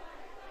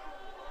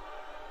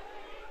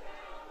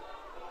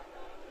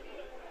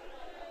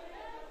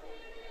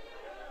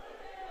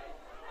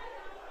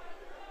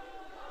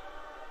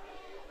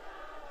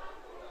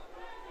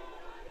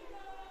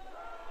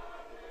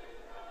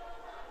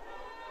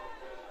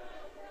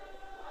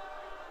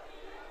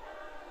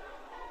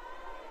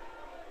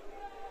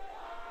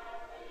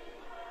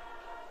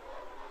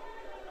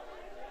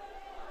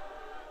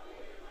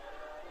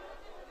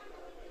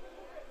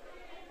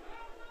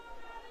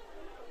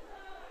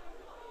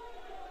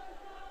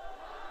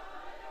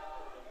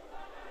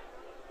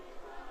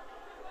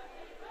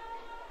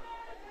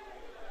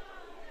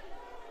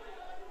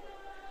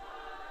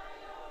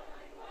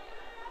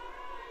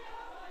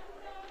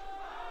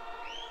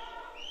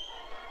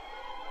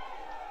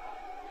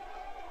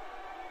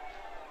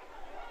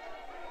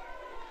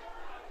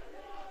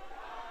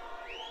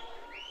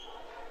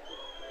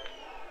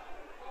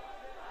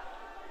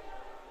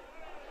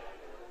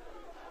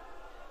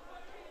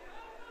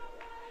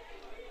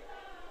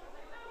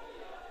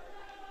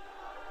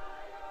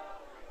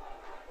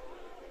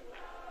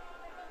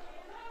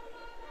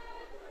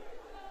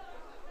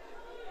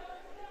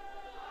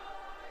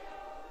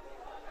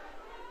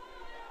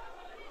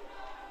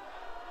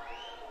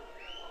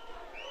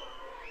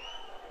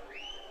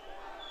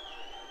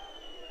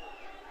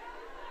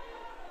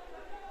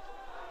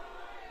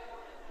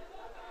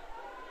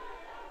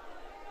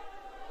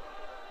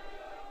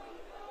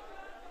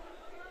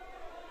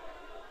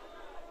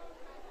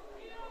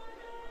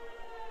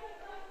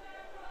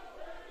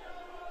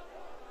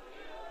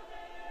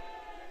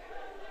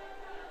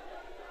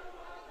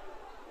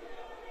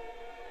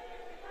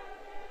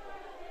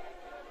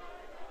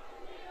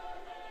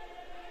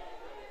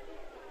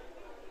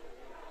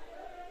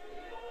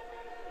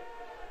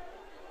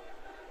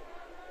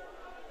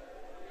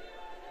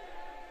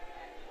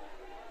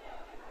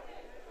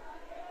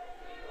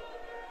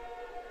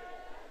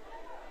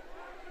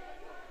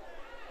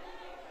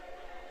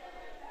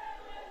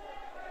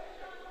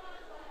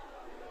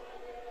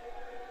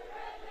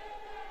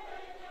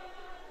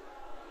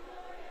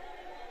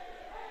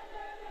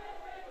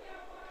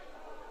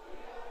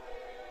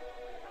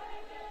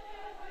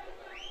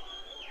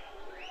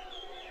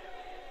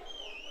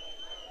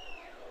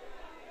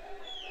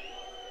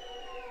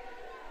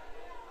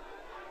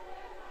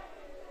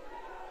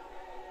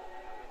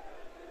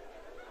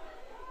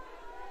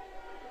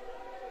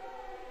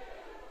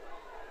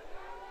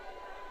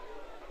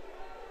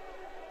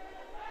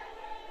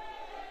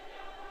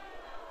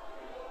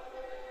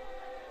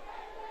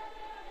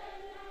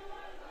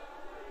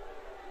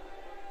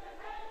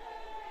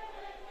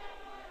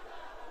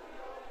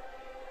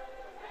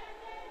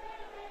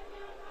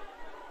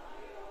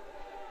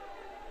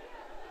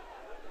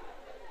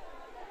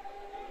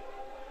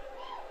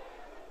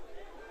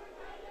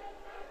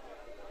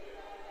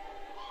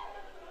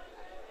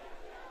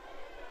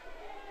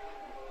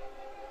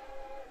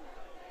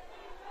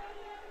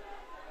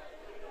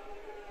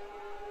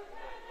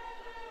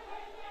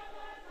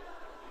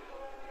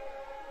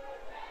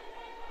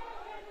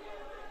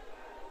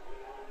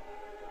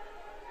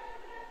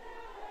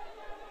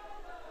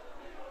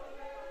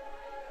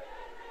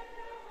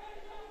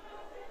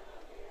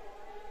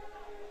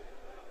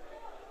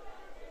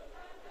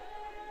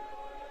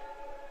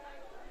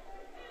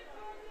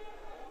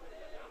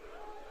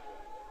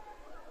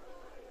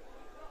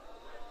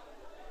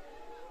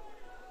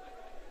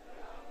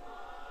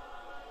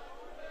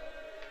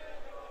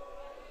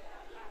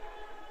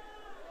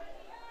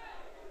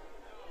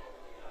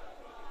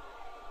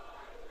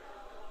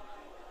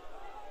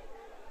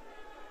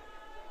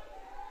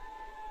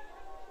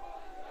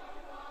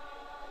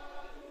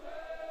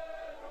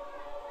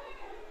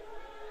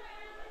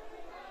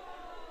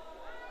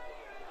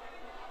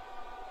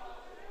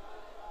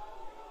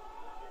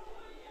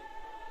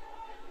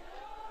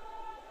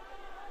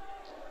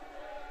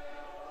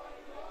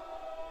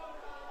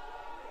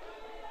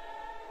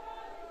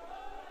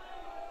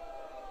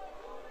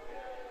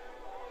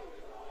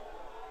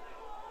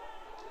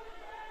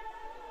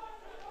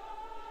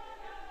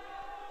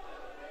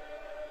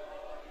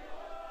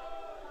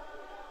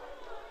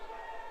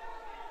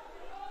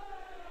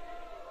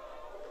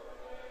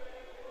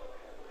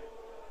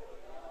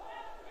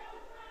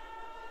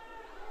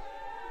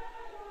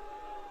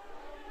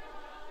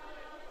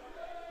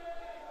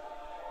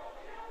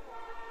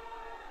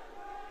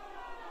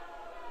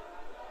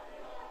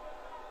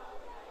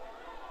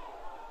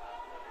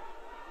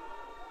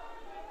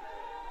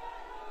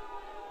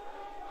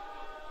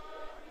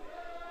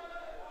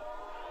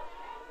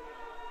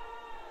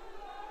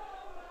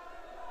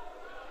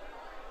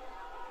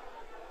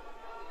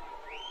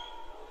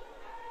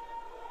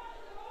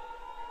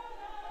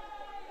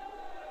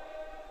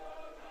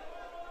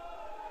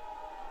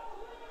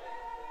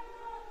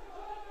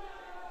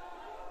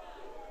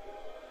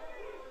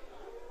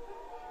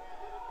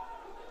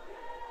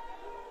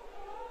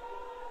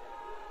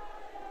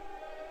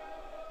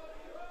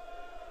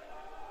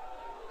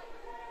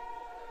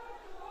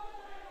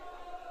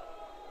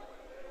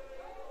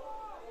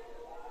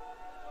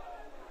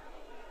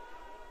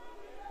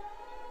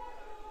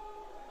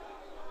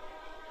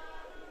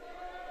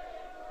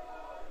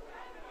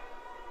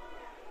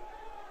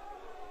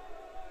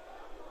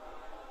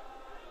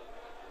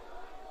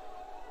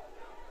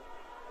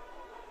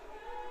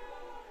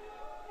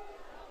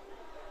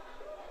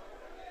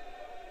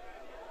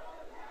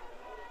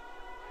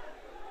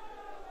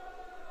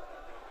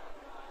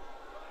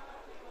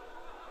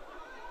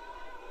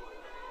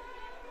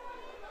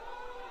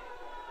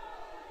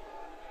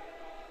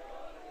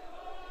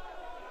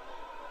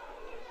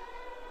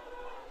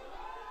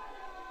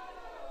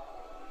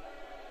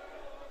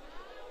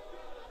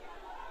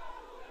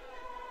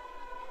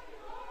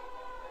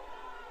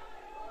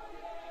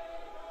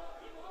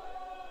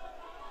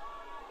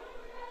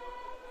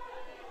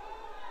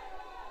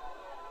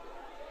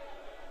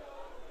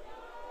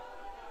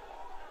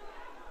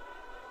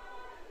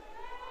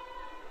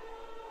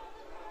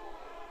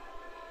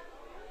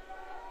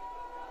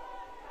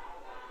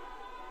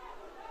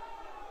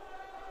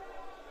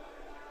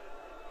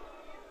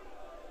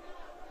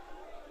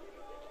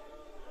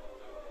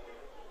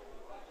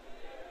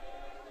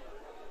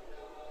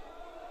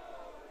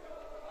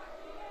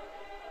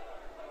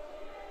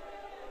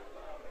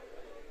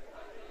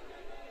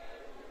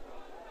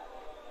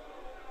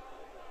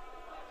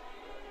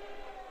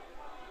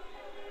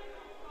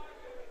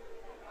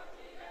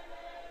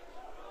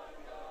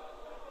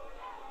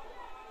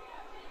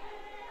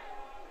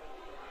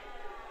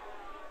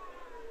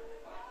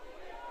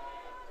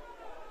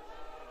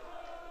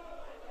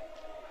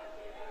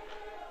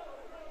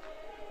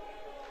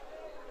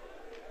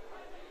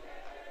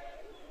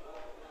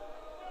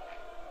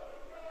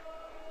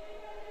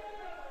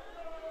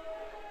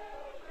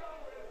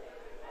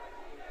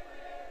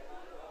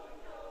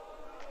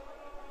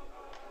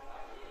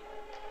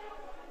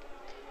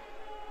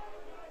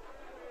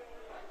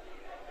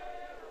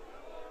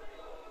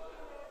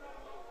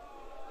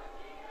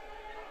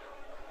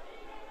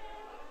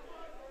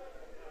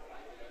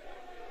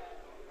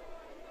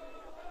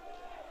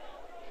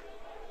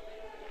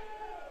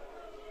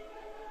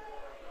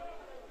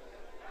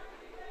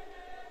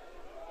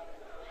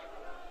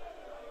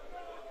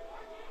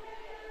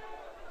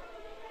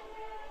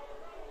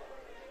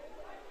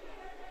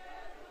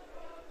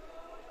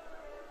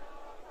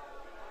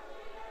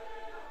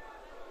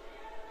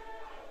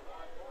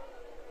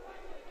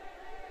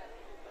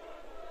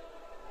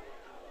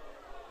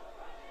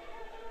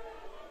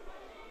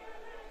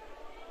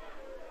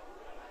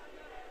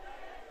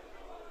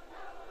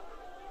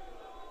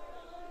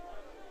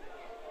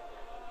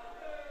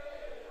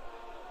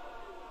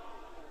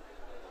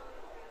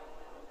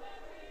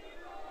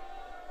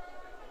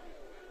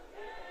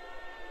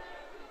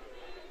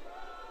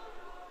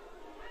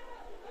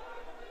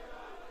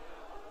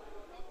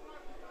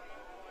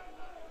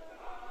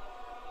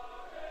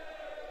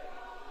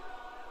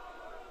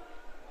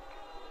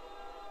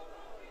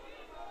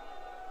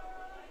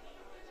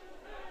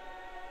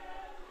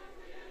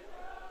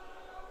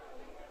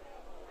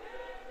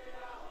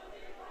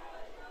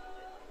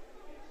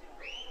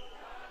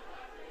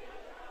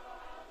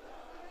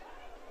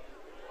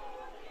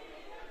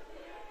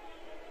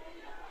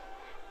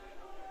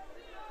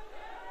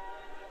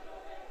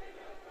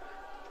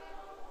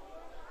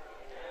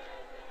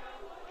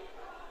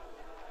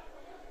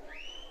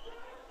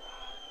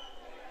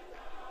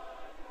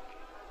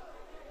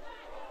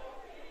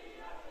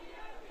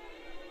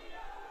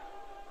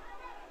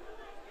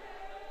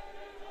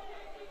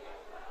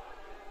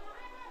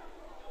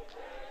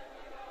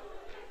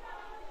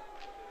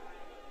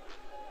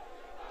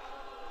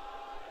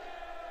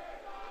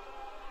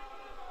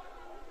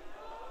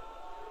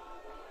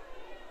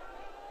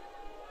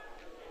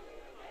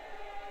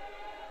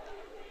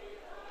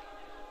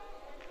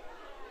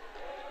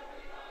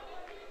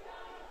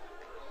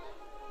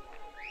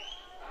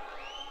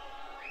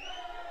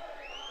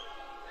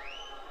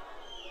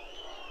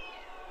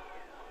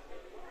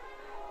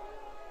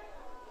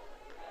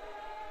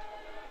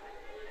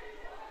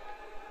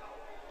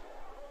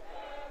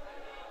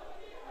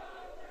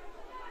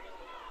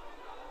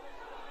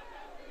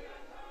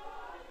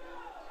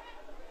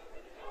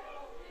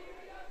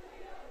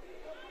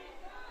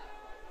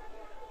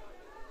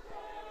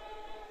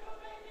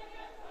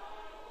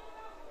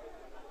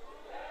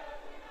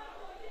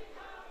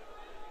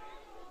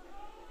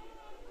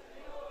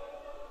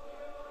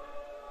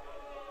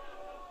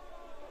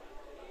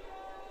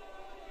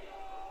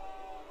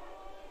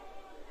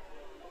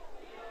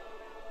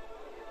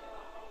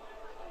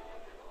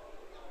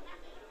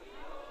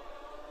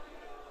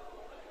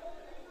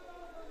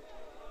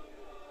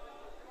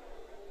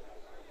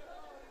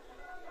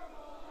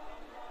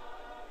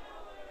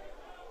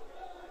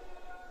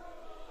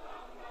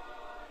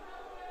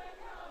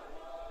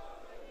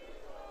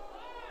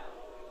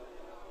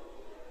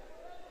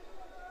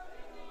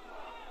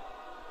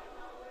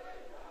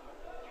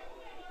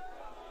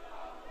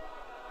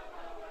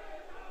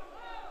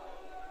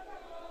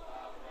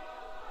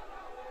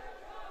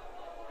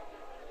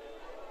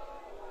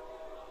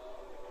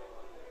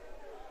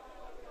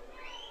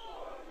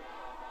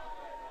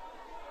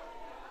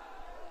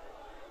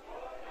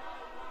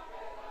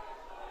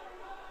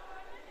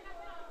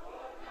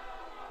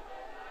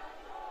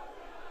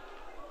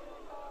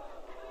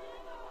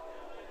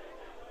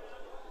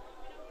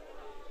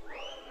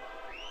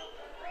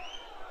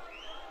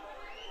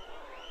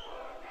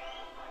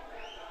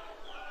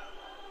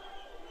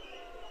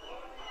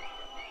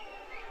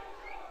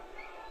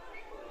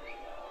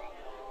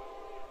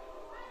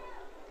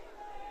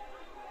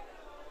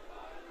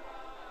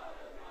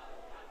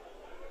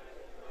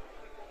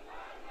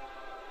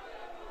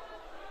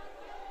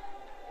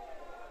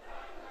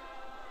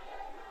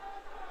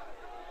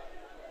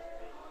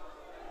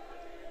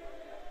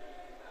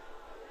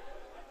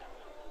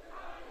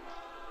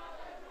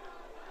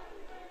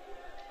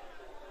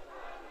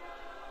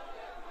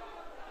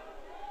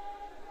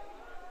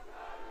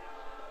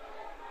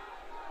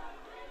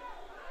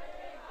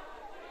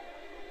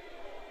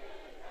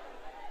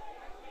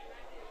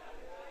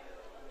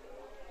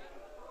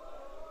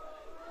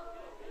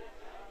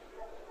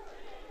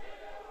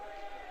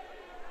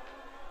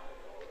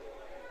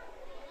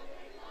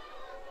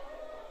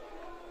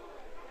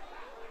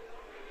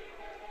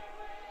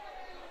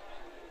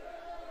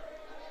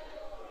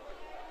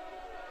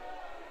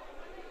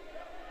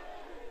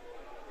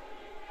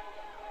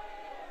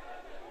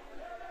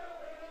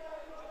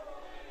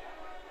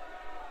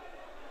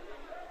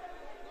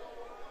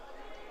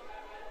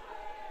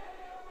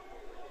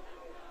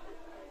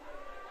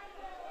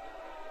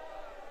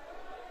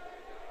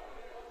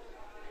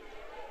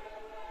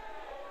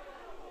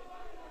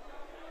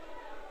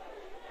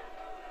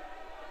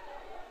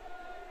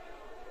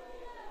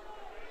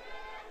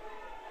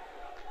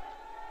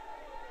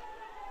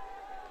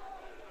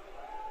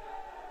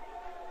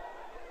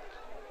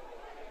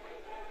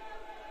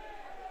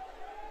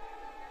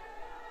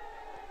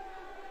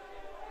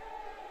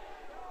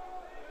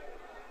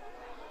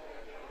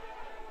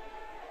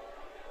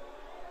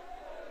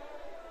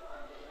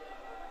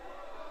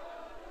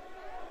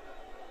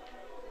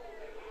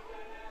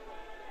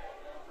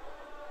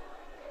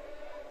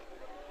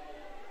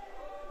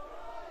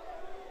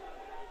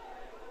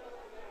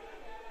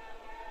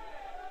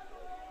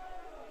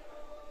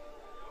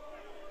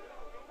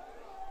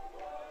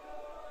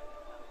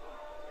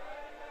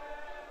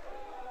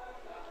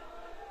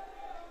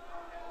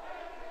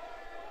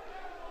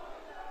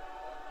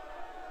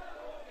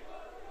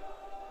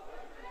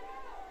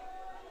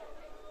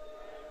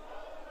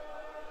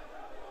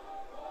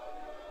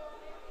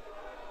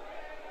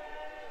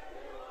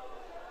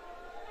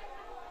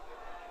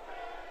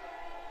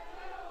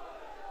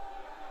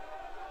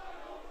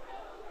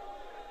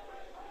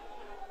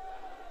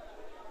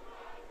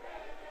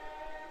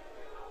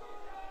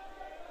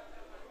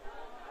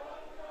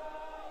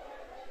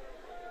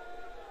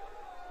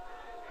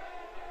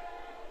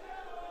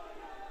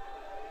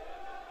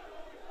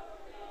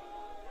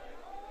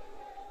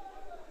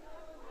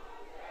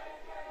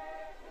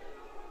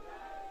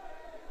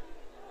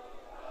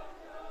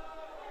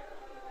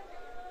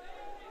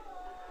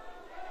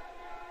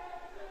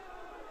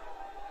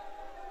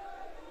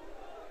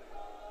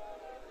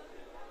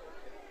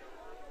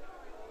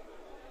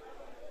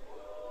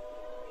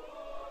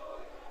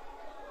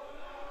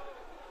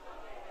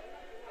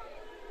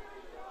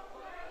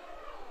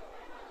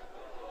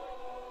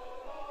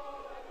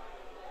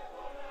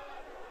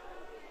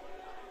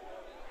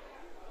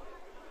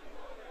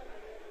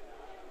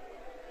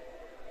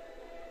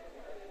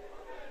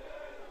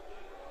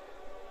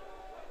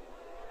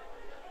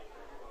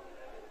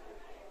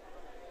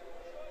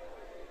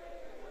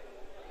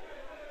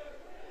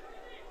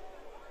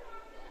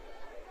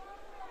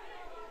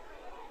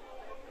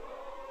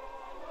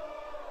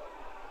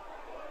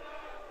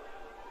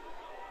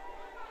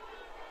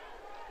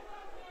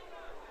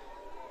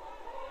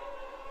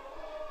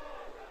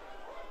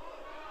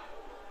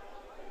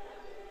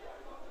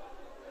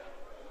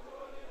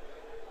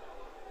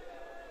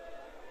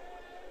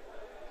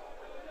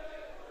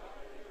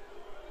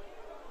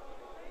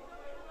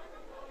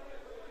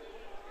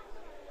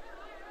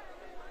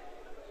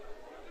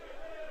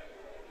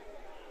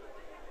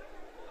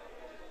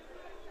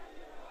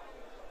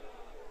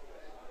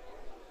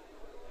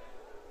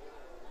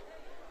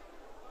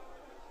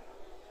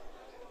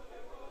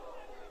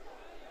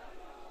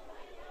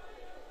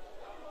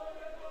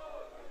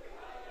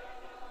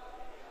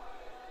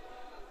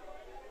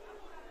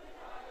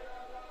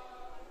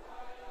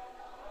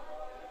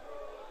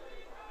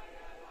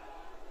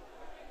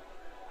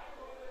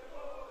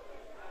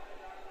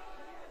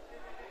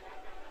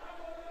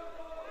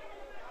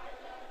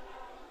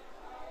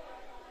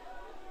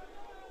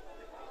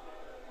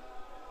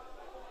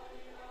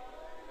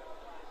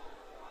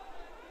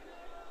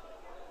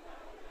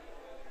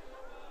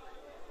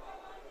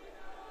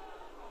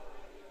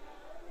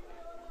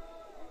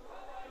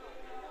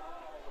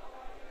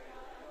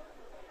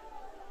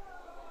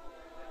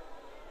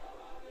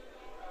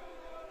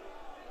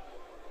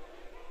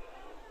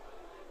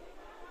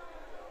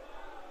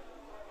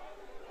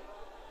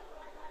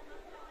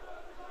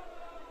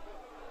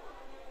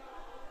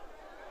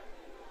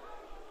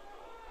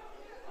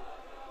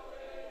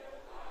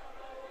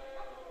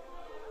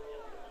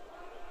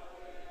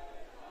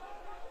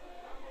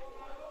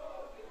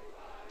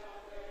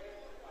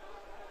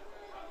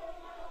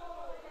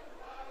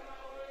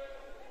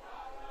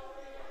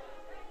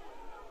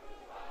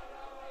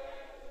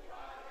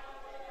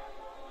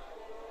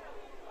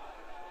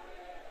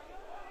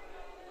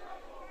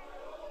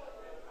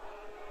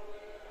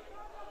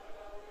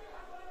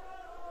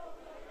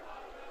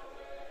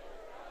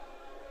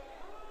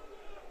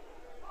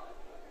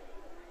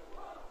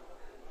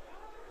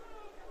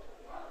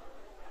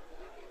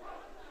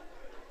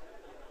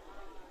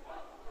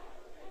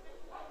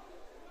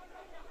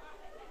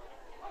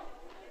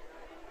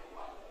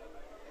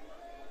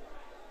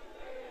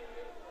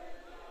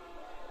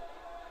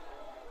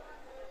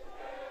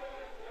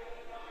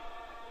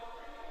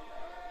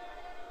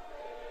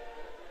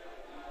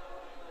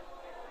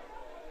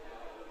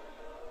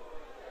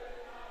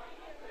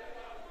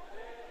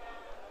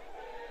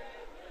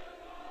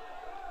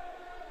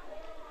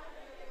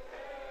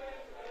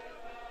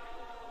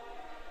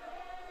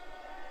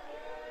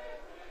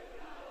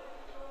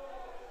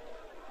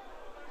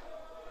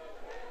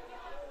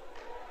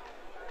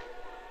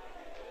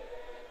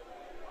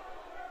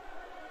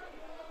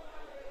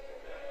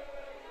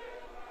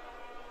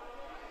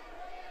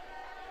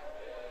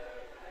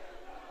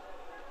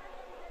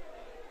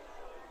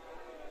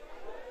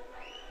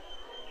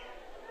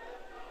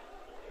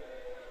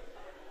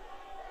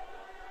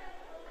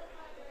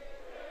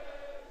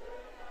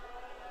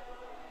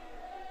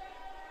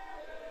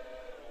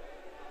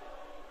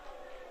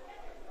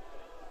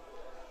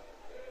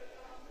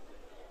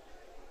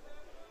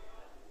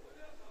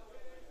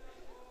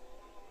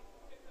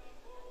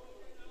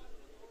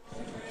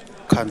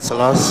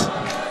 Councillors.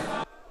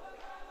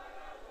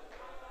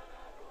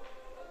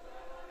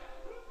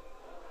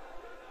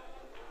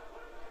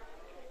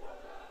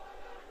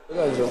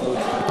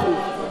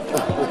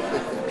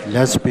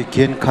 Let's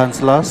begin,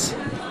 councillors.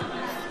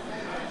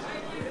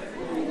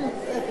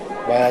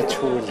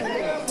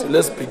 So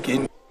let's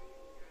begin.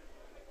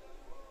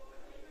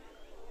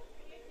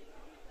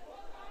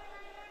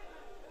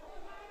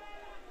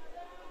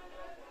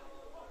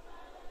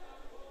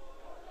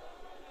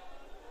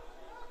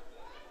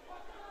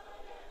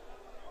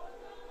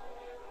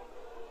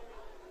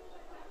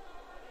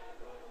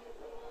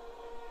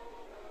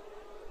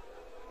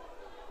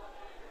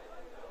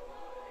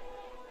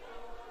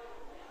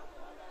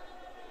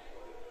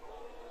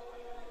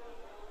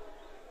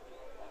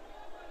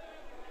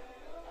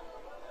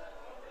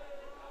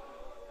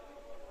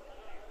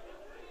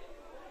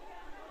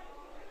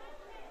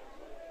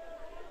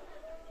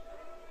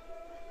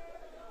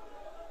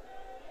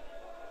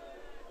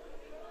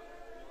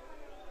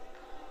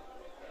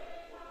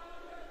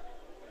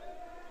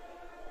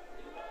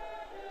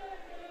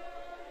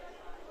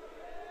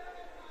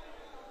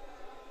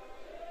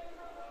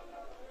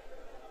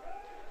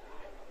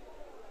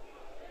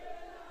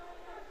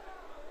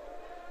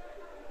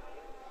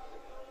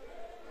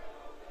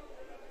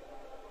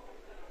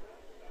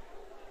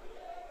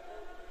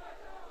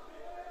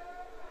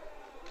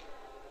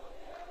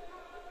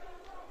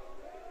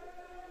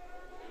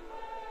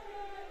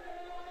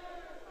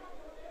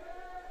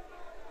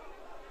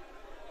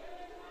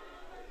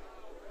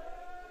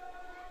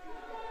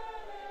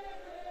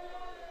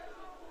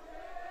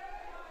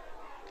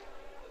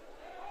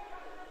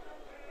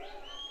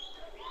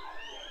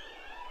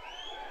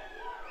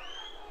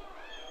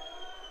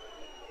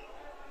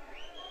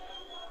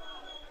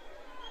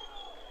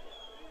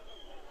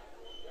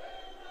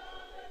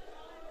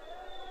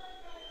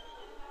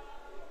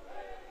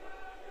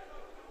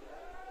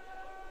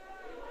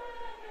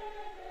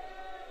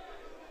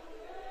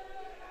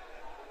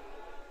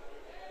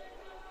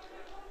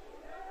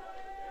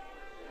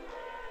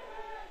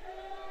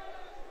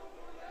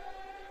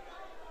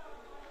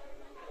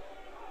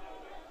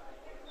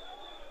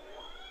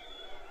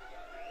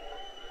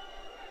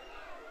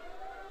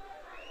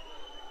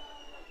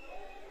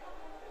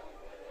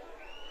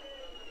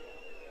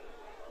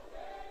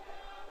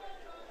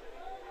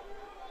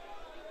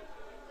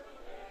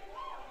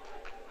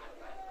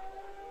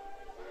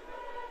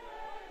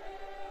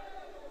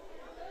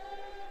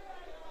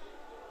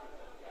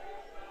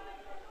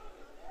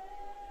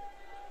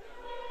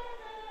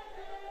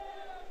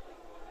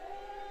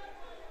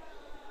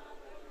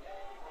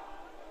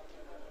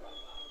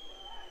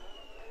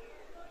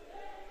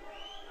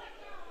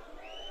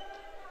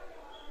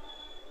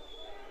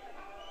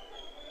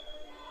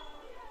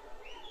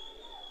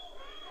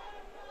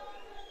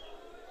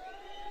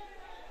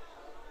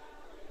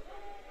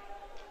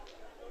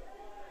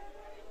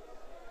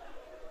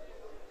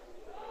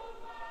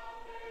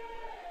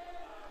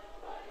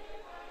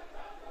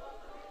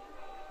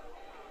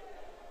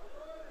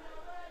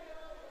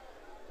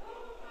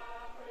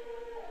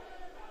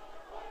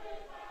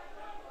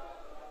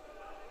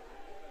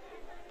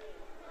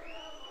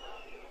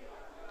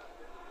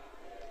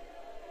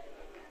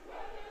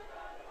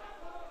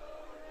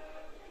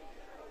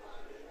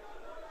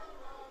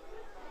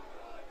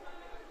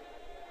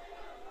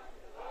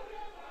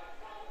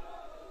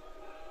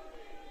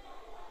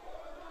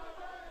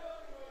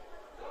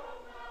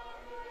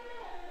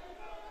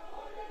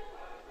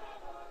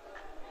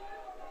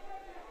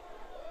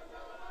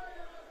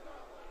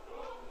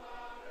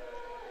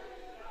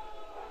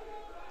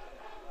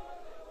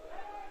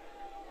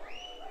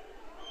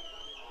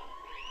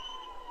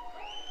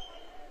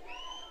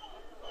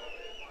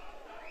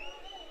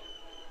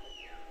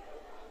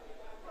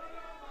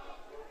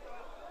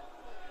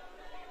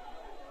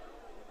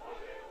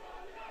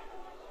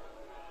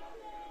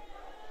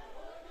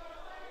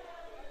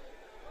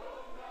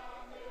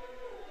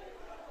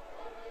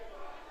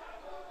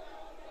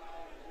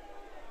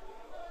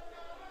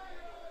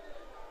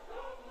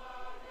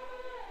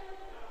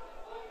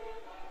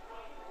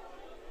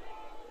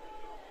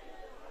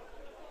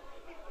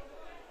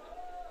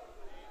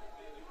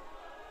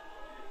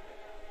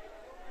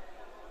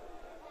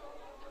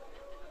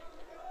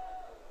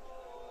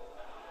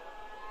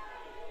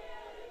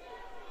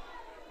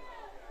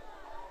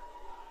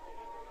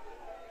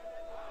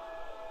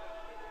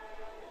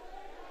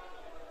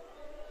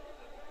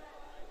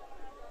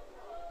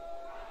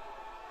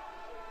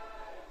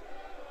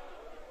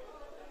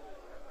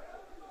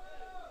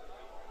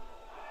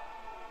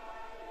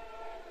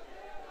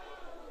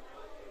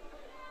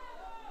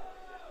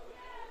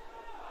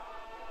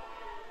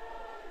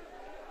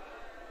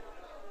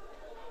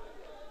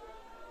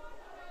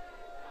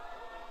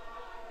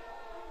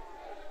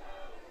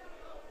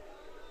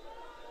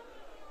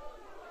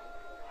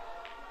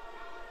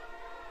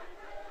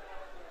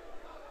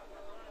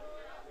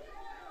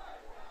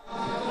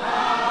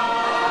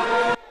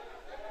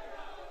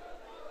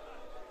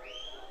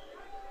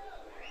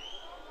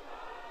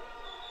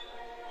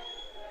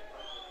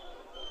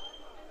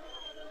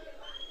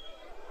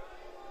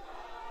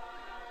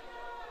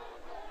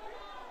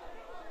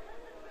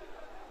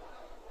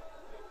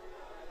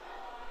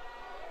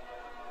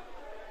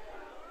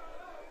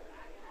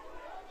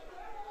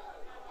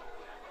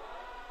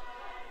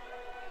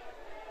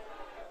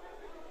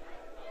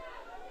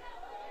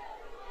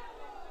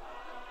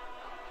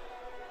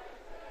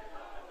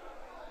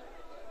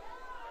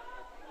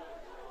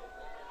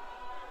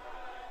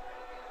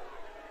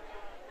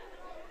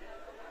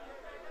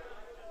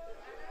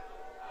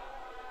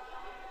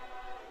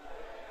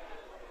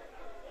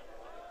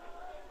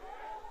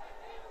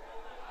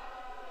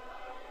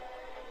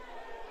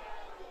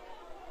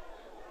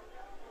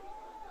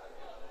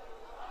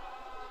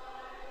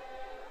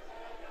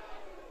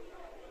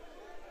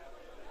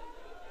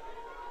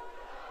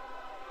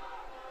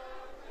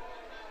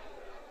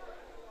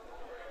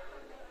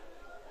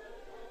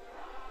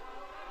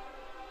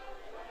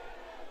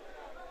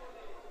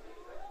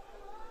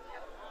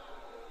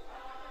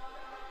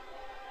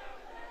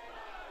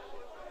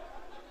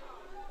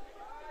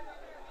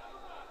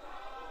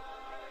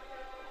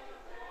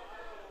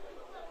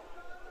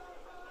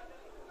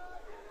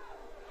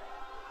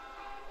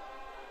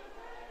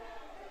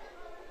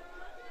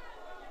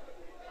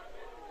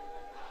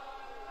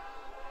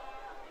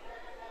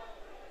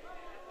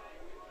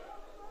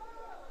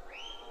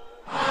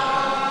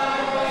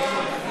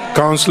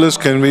 Councillors,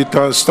 can we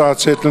start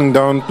settling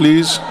down,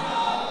 please?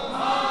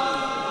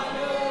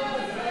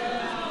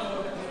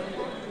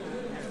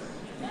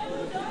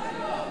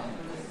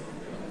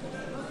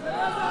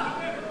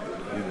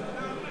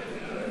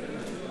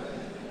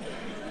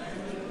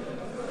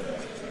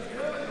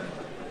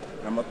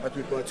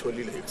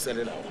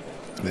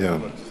 Yeah.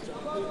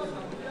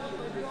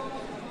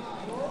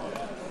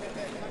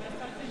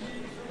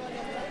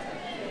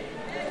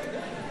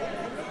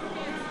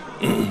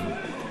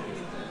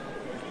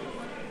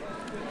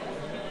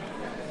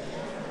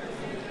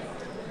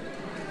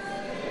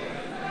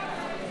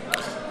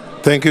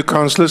 Thank you,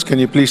 councillors. Can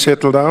you please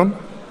settle down?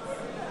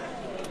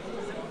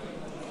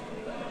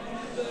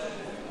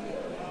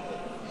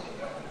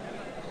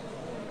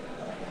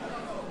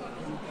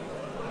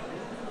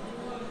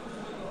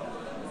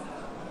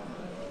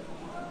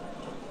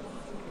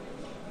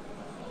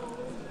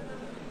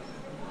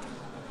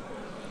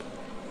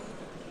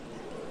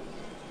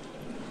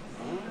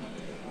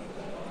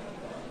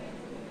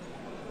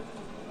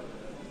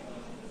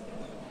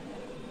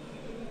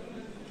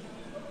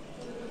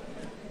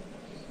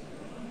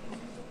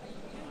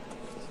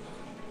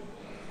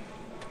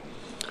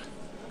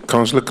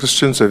 Councillor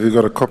Christians, have you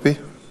got a copy?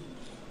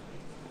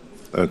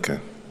 Okay.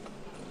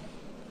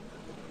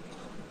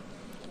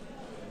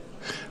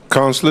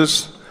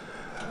 Councillors,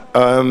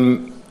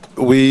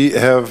 we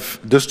have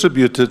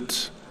distributed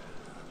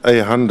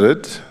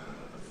 100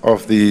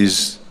 of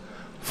these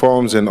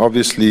forms, and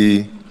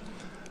obviously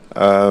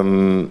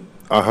I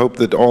hope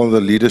that all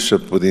the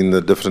leadership within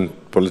the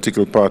different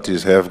political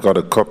parties have got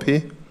a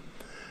copy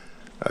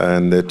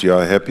and that you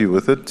are happy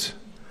with it.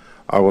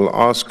 I will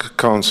ask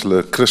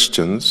Councillor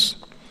Christians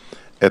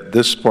at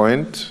this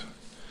point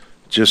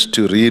just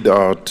to read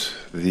out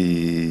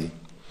the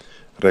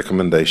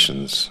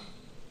recommendations.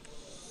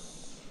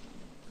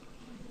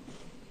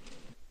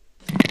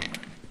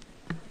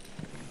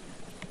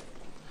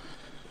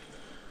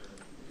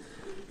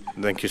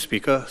 Thank you,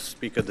 Speaker.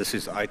 Speaker, this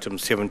is item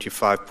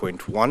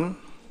 75.1.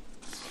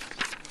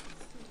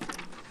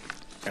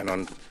 And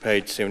on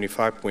page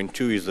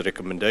 75.2 is the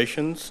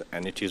recommendations,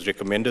 and it is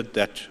recommended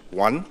that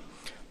 1,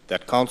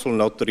 that Council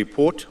note the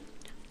report,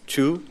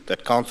 2,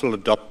 that Council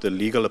adopt the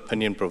legal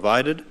opinion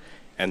provided,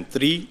 and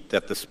 3,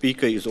 that the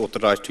Speaker is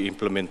authorized to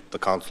implement the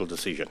Council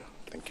decision.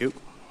 Thank you.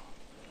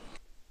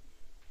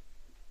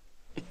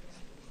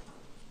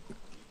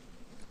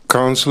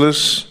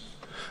 Councillors,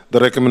 the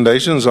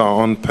recommendations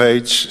are on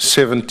page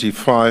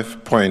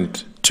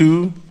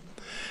 75.2.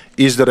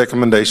 Is the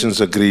recommendations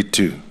agreed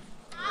to?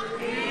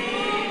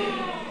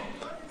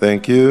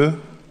 Thank you.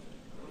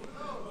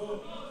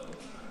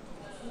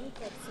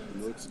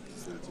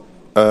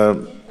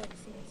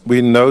 We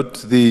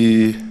note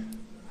the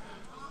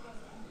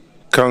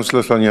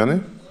Councillor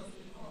Hlanyane.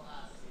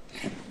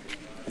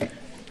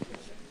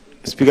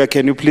 Speaker,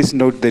 can you please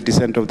note the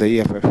dissent of the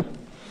EFF?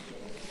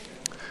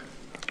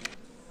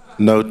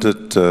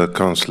 Noted,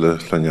 Councillor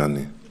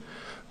Hlanyane.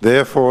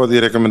 Therefore, the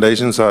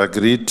recommendations are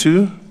agreed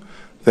to.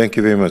 Thank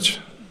you very much.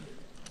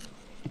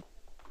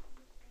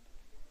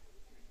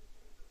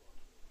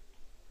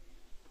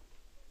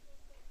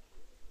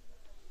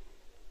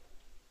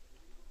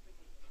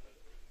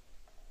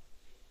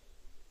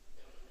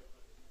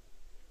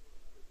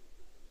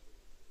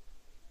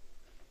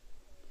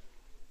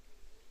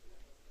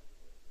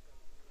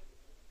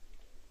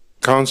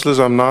 Councillors,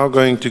 I'm now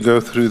going to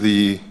go through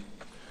the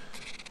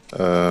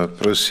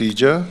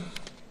procedure.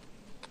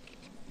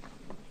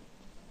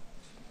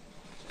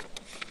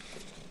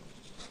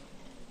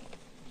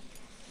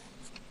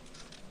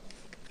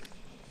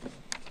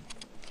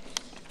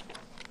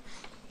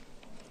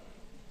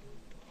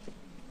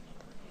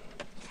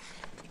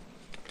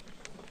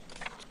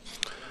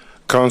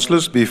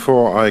 Councillors,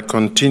 before I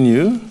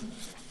continue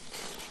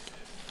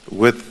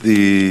with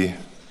the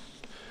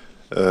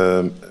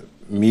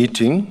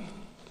meeting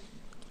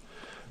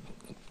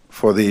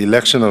for the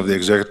election of the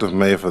Executive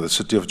Mayor for the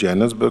City of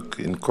Johannesburg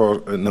in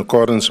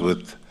accordance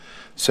with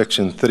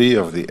Section 3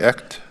 of the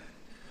Act,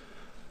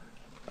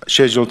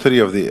 Schedule 3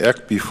 of the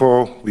Act,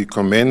 before we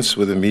commence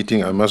with the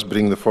meeting, I must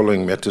bring the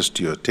following matters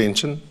to your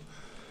attention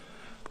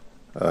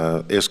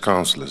as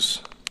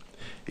councillors.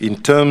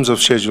 In terms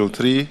of Schedule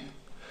 3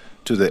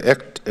 to the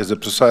Act, as a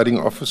presiding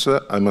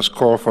officer, I must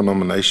call for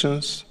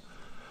nominations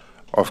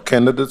of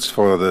candidates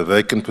for the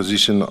vacant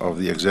position of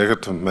the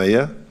Executive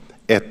Mayor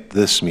at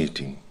this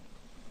meeting.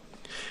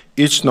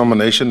 Each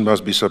nomination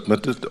must be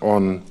submitted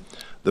on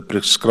the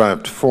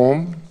prescribed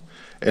form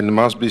and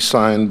must be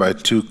signed by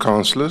 2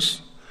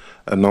 councillors,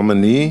 a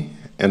nominee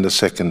and a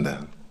seconder.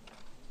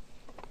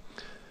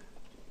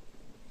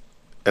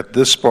 At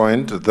this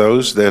point,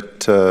 those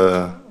that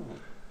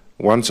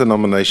want a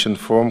nomination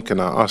form, can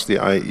I ask the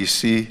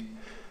IEC,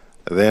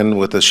 then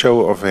with a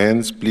show of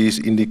hands, please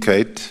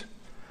indicate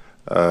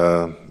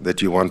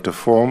that you want a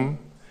form.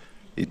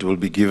 It will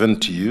be given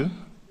to you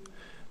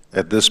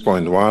at this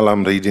point while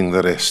I'm reading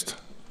the rest.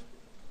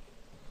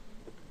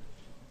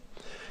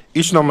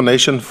 Each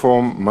nomination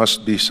form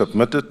must be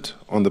submitted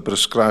on the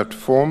prescribed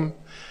form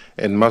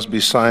and must be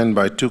signed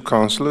by 2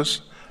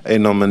 councillors, a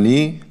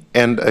nominee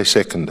and a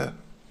seconder.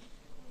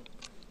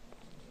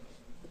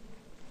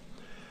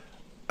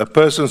 A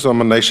person's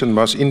nomination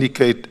must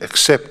indicate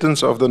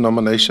acceptance of the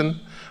nomination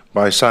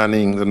by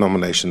signing the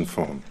nomination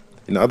form.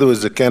 In other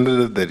words, the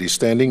candidate that is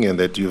standing and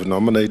that you've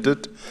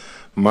nominated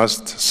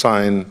must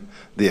sign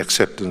the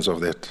acceptance of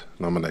that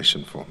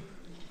nomination form.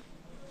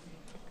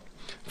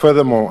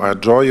 Furthermore, I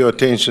draw your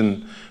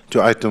attention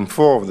to item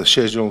 4 of the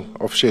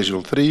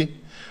Schedule 3,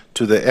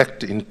 to the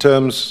Act in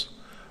terms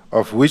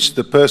of which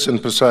the person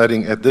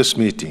presiding at this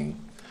meeting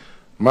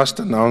must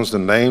announce the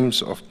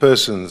names of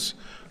persons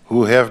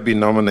who have been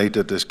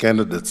nominated as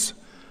candidates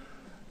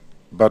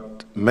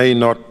but may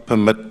not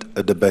permit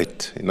a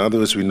debate. In other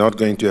words, we're not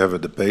going to have a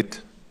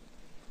debate.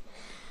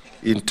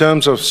 In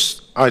terms of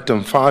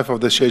item 5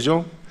 of the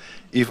schedule,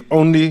 if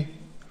only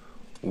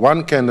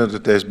one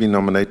candidate has been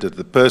nominated,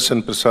 the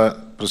person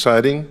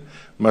presiding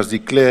must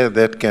declare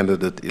that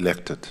candidate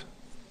elected.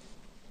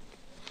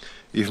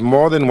 If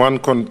more than one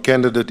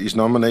candidate is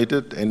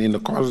nominated, and in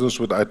accordance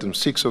with item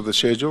 6 of the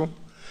schedule,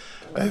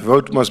 a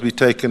vote must be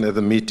taken at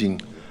the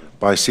meeting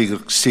by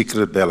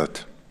secret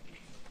ballot.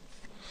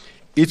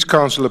 Each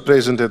councillor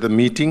present at the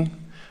meeting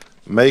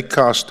may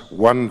cast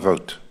one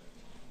vote.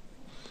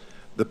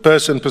 The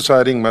person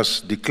presiding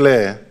must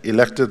declare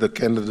elected the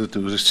candidate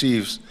who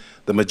receives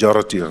the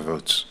majority of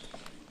votes.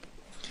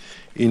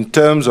 In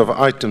terms of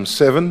item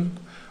 7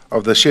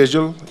 of the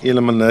schedule,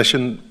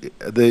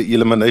 the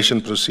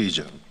elimination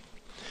procedure.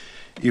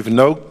 If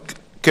no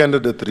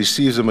candidate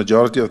receives a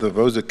majority of the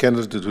votes, the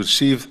candidate who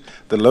receives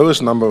the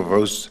lowest number of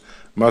votes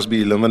must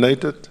be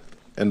eliminated,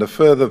 and a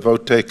further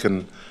vote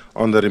taken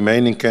on the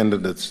remaining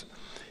candidates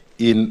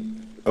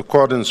in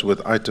accordance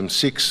with item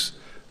 6.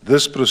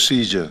 This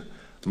procedure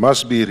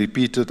must be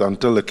repeated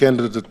until the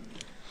candidate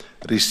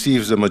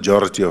receives the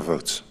majority of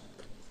votes.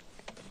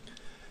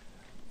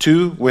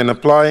 2, when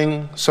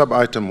applying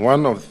sub-item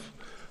 1 of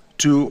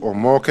 2 or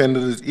more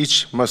candidates,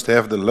 each must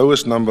have the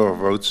lowest number of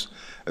votes.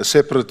 A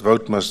separate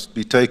vote must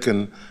be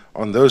taken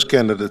on those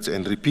candidates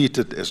and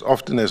repeated as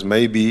often as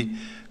may be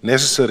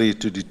necessary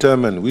to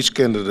determine which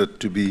candidate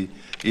to be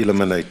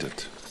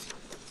eliminated.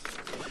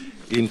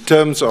 In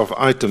terms of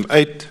item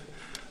 8,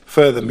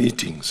 further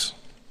meetings.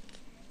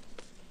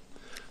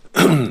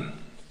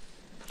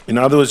 In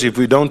other words, if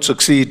we don't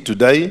succeed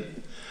today,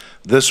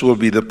 this will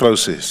be the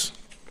process.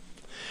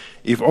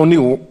 If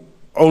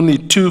only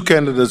 2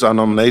 candidates are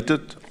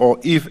nominated, or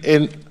if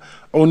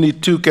only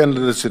 2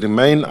 candidates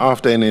remain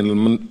after an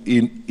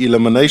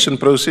elimination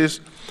process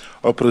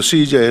or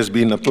procedure has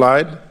been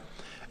applied,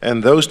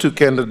 and those 2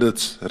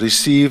 candidates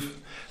receive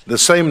the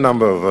same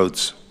number of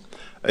votes,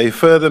 a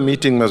further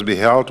meeting must be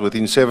held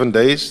within 7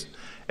 days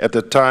at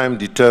a time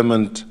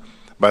determined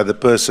by the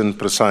person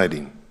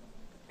presiding.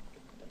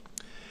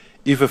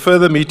 If a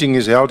further meeting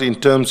is held in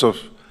terms of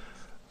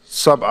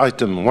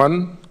sub-item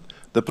 1,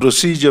 the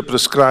procedure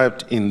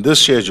prescribed in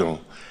this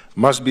schedule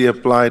must be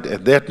applied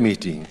at that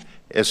meeting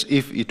as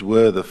if it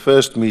were the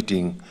first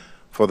meeting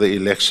for the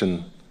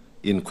election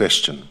in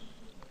question.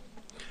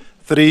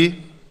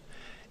 3,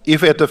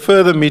 if at a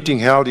further meeting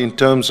held in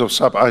terms of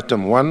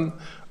sub-item 1,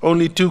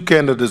 only 2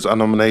 candidates are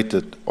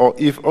nominated, or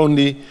if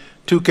only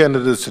 2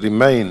 candidates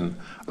remain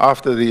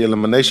after the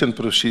elimination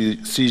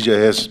procedure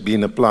has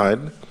been applied,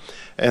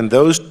 and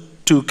those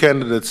 2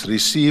 candidates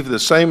receive the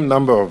same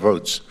number of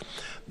votes,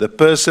 the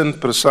person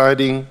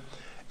presiding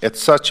at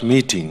such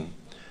meeting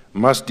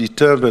must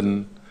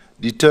determine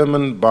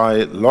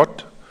by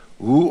lot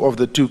who of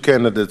the 2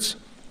 candidates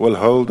will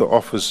hold the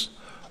office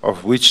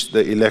of which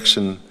the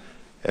election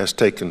has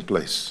taken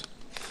place.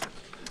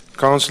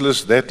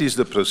 Councillors, that is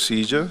the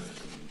procedure.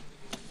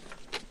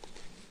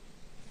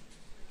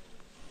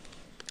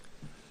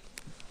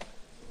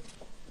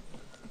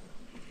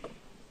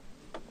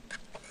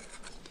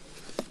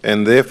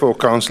 And therefore,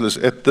 councillors,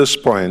 at this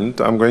point,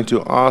 I'm going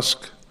to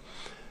ask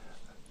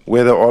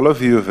whether all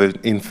of you have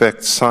in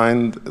fact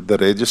signed the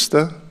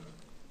register.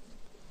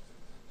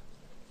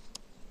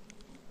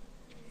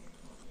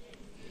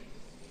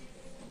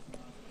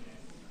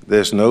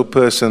 There's no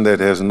person that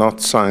has not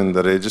signed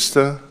the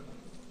register.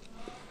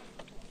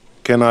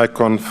 Can I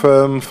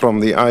confirm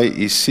from the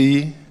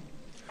IEC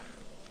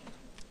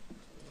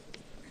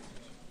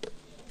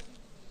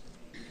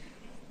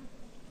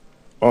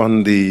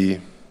on the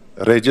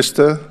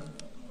register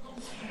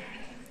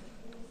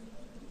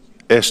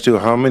as to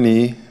how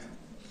many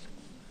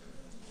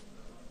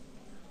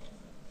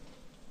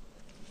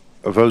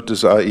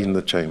voters are in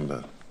the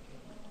chamber,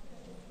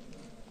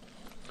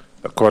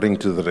 according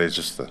to the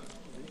register?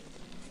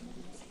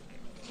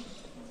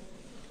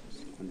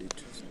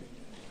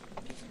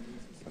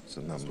 What's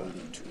the number?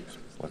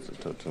 What's the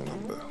total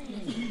number?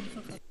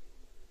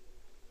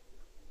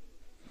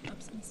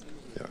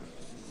 Yeah.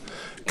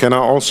 Can I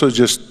also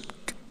just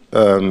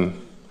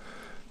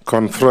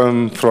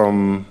confirm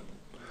from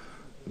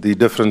the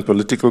different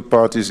political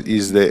parties,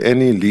 is there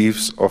any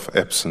leaves of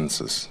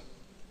absences?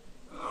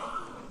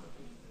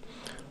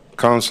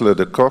 Councillor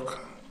de Kock.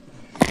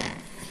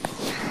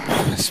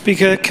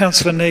 Speaker,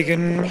 Councillor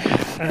Nagan,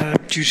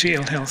 due to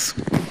ill health.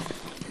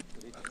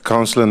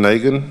 Councillor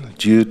Nagan,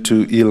 due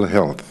to ill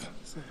health.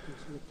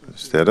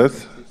 Is that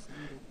it?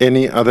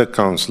 Any other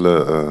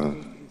councillor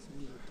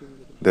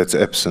that's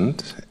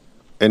absent?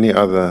 Any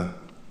other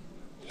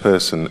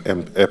person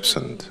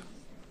absent?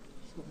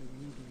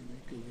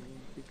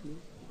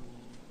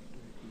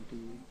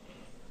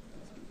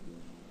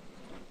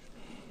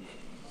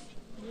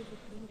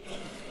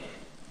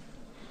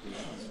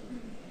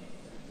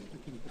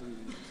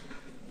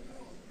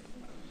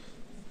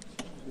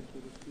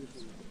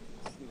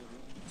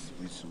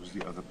 Who's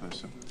the other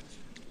person?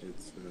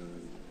 It's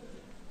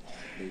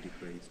Lady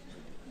Grace.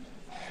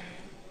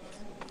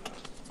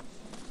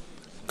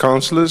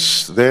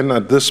 Councillors, then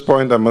at this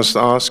point I must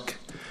ask,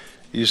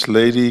 is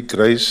Lady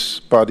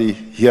Grace Paddy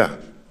here?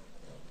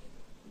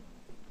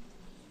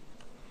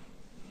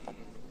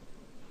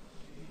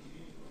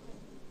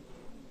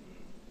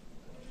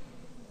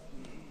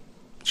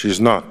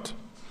 She's not.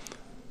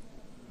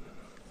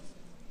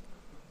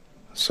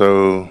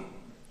 So,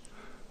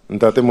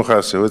 Ntate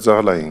Mugase, what's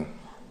lying?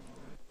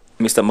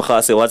 Mr.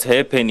 Mugase, what's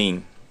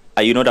happening?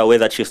 Are you not aware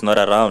that she's not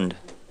around?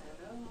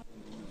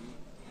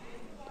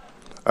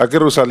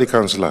 Akerusali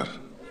councillor.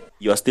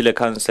 You are still a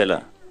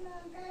councillor.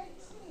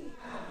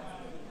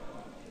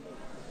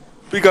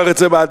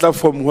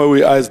 From where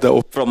we are,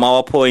 from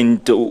our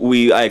point,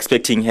 we are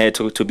expecting her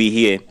to be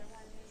here.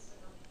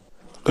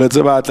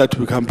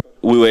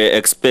 We were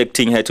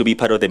expecting her to be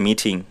part of the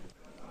meeting.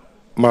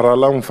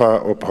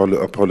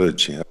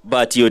 Apology.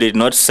 But you did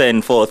not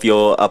send forth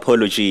your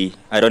apology.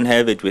 I don't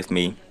have it with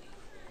me.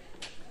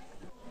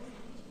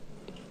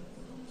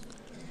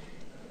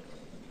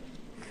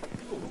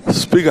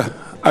 Speaker,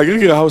 I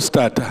give you a house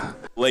starter.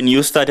 When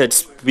you started,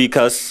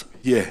 speakers.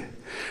 Yeah.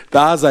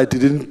 That's I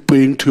didn't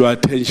bring to your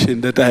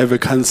attention that I have a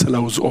councillor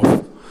who's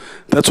off.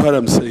 That's what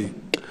I'm saying.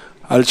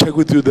 I'll check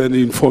with you then and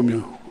inform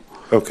you.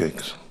 Okay.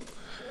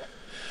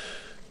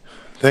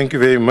 Thank you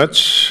very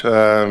much.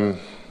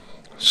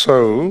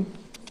 So,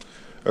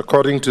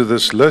 according to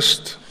this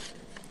list,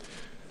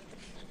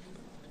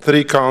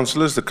 3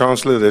 councillors, the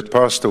councillor that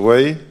passed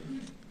away,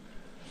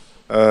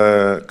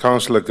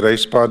 Councillor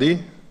Grace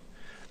Paddy,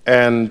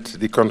 and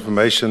the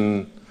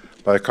confirmation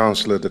by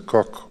Councillor de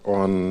Kock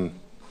on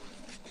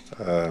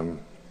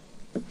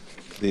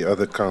the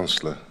other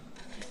councillor.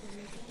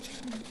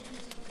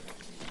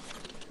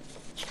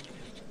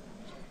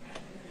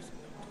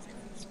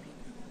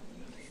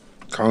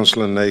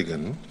 Councillor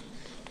Nagan,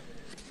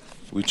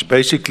 which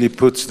basically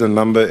puts the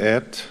number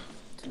at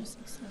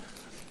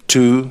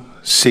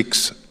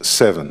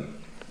 267.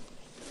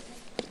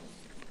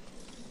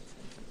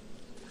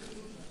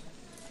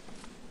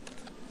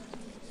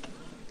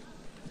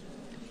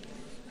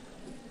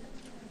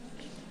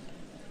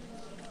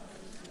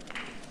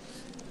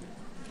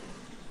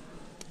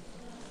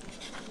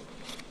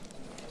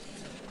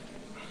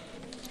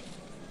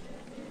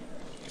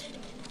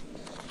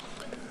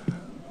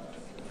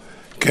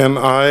 Can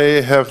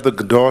I have the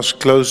doors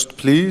closed,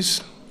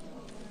 please?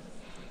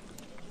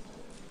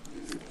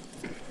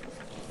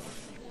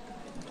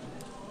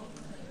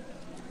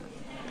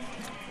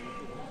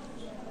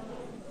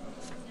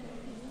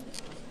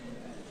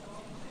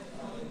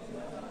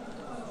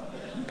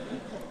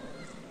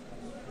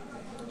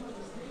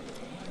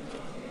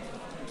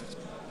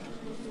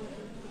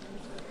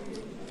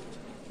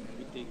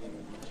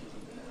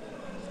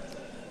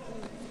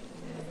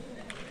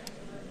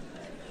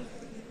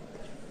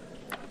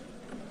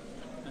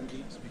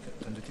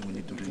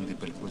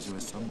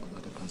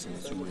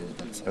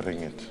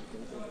 Ring it.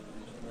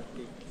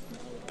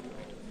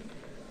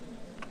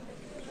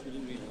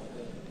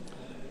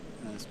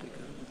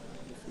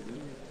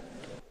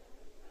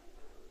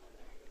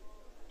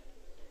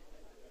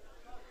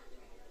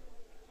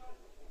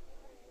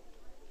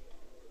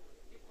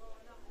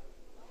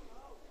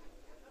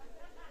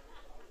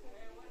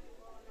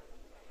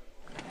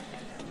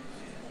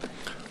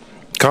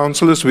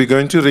 Councillors, we're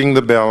going to ring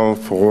the bell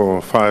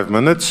for 5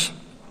 minutes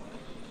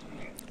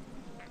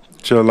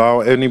to allow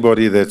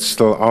anybody that's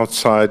still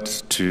outside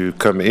to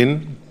come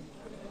in.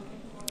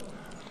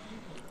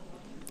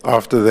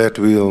 After that,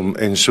 we'll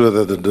ensure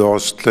that the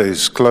doors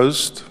stays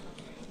closed.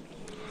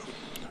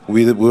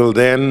 We will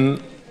then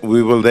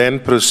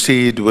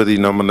proceed with the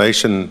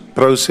nomination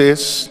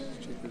process.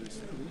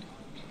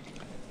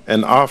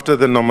 And after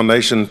the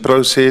nomination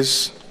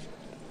process,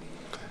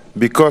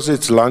 because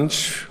it's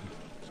lunch,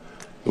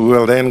 we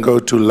will then go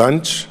to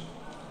lunch,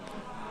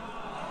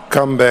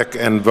 come back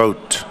and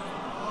vote.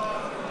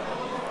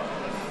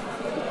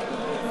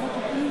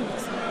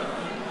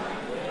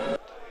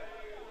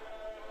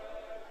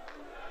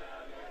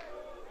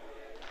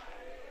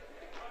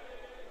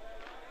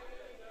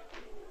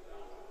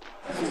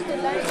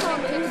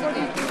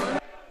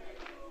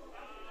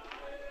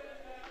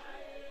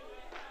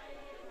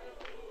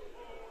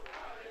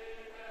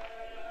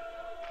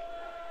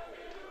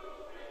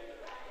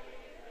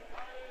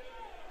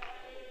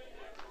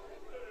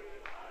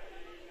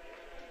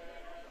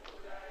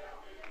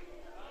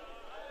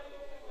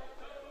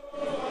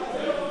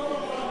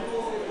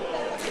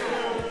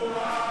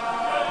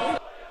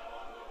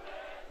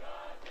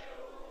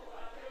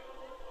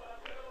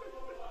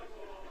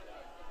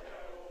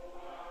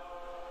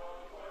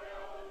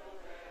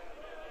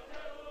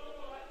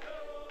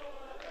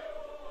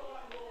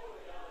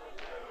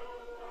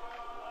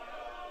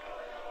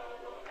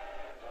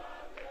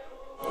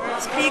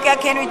 Speaker,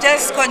 can we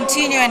just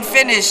continue and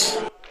finish?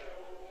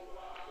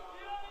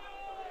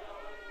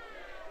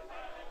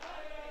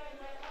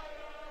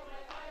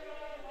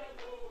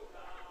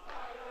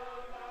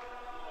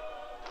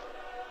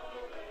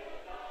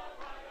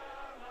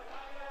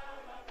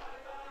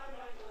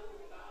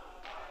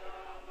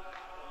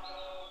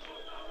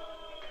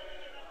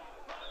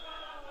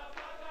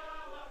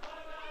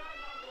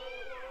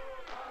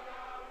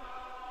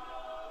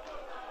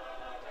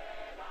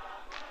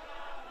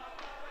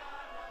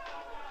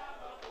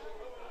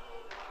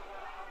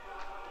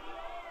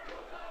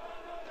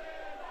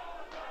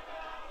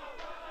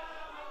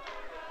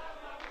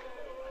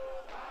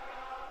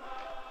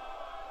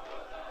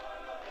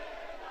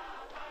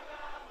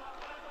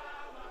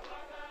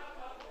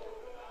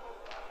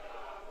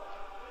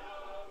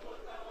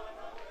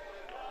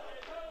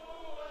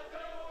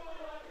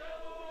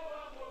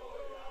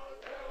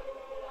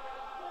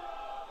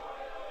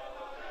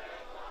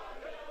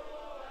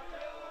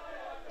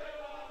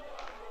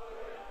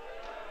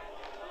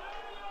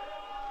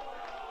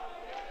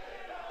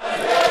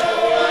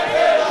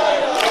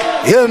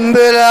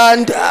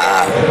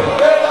 Yembelanda,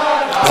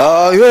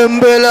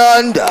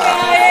 Yembelanda,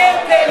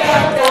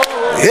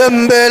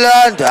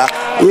 Yembelanda,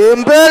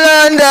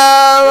 Yembelanda,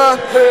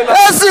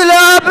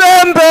 Esila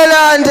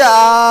Bembelanda,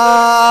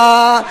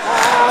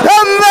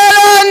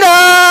 Yembelanda,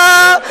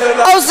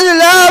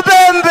 Esila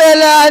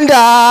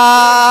Bembelanda,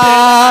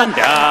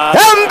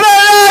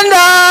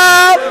 Yembelanda,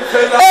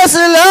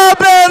 Esila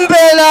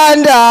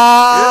Bembelanda,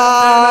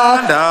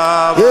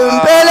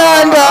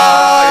 Yembelanda,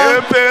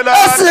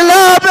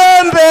 Esila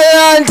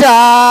Bembelanda,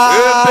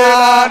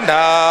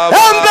 Yembelanda,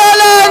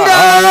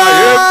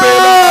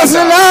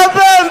 Esila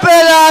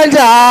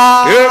Bembelanda,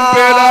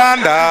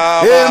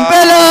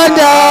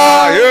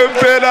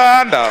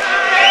 Yembelanda.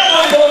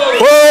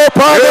 Oh,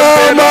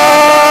 Pagama,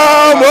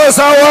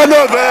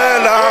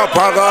 Mosawanovela,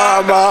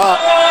 Pagama.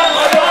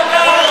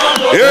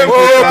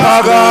 Oh,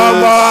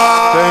 Pagama.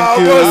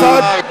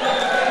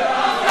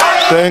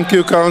 Thank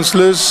you,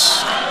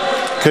 councillors.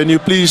 Can you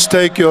please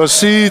take your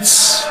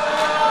seats?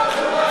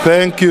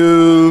 Thank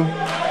you.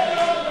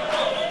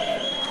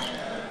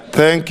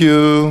 Thank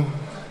you.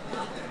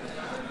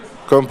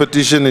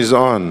 Competition is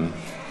on.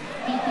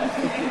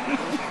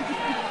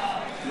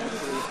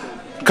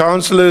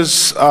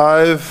 Councillors,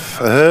 I've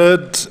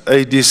heard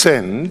a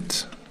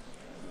dissent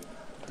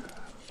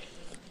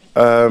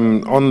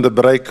on the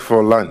break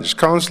for lunch.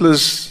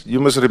 Councillors, you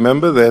must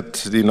remember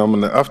that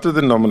after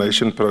the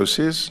nomination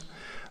process,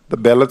 the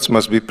ballots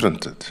must be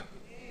printed.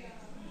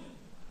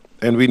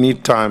 And we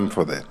need time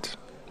for that.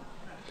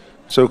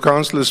 So,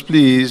 councillors,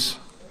 please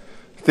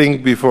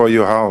think before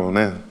you howl.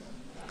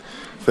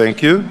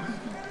 Thank you.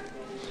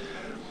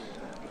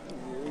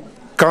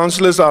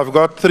 Councillors, I've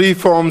got 3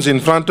 forms in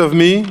front of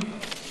me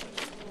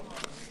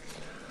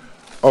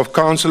of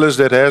councillors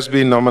that has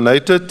been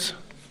nominated.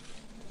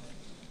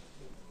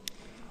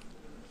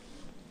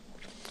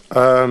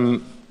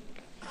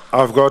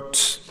 I've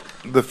got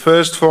the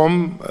first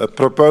form, a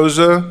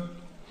proposer,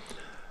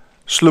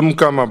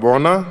 Slumka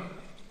Mabona,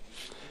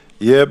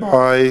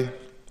 hereby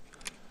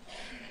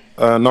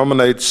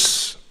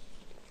nominates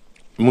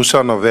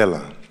Musa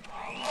Novella.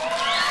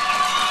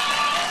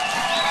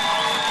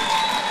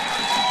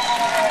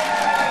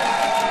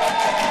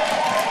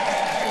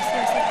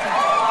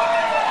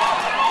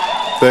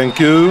 Thank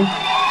you.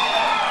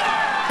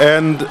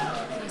 And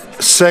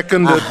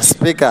seconded.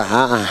 Speaker,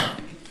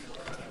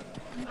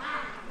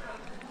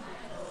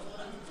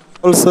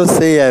 also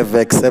say I've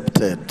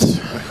accepted.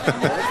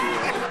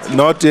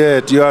 Not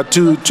yet. You are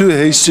too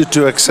hasty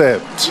to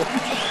accept.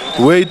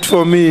 Wait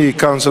for me,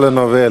 Councillor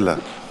Novella.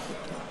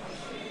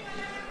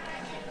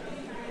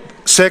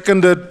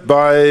 Seconded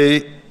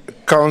by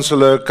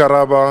Councillor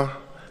Karabo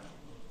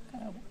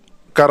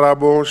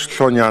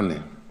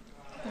Hlonyane.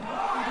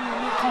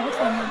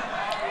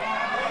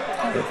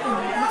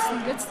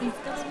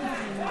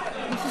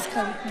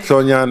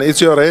 Hlonyane,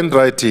 it's your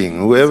handwriting,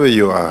 whoever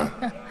you are.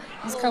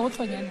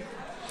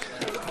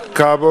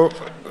 Kabo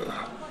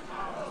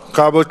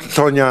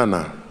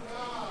Hlonyana.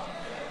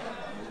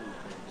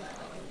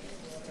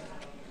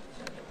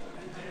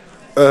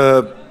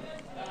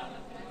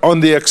 On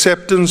the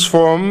acceptance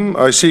form,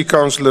 I see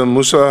Councillor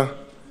Musa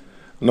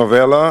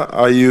Novella.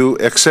 Are you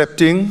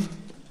accepting?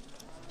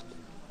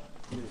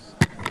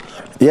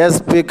 Yes,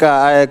 Speaker,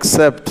 I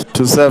accept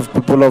to serve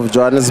people of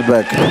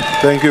Johannesburg.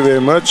 Thank you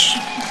very much.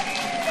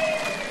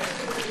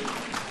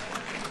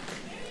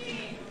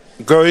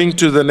 Going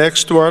to the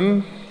next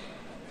one.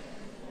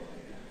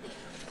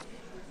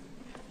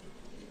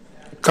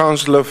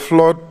 Councillor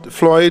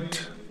Floyd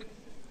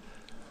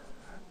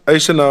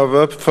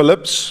Eisenhower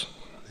Phillips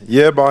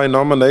hereby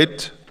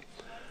nominate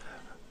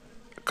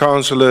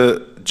Councillor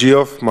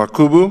Geoff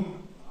Makubu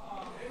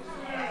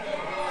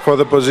for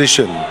the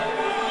position.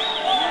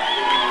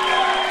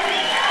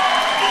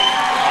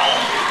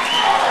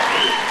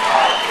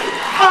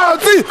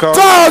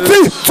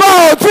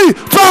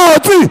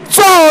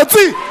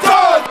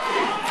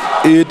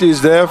 It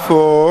is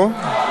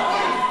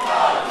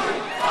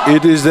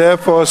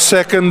therefore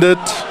seconded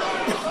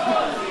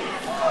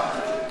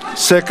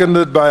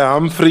seconded by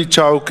Humphrey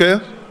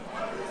Chauke.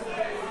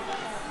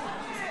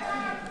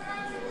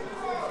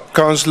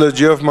 Councillor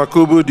Geoff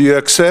Makubu, do you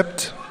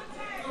accept?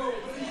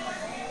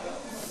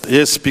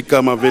 Yes, Speaker,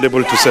 I'm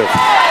available to serve.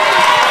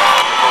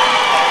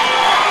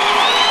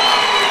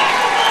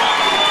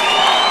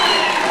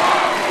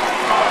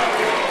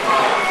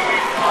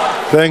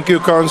 Thank you,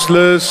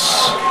 councillors.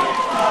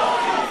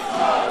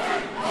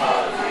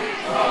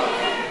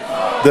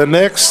 The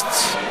next.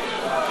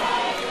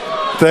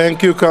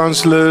 Thank you,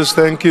 councillors.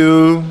 Thank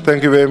you.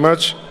 Thank you very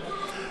much.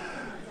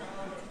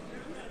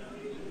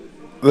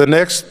 The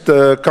next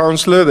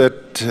councillor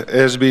that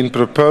has been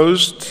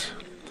proposed,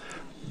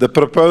 the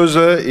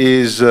proposer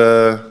is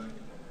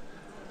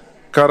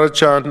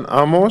Karachan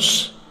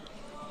Amos.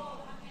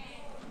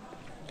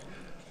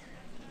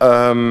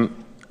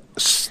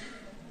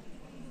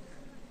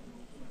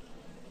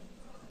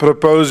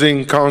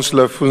 Proposing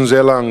Councillor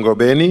Funzela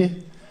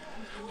Ngobeni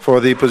for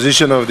the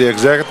position of the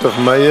Executive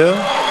Mayor.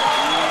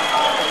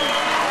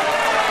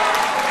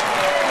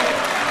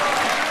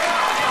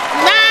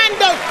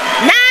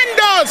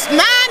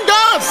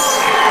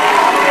 Nandos!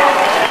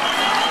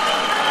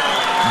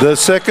 The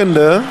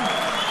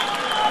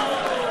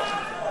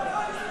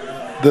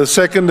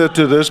seconder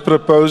to this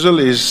proposal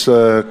is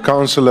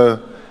Councillor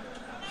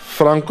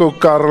Franco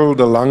Karel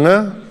de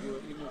Lange.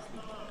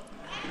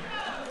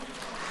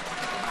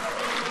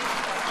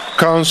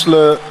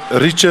 Councillor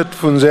Richard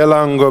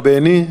Funzela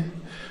Ngobeni,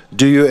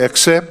 do you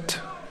accept?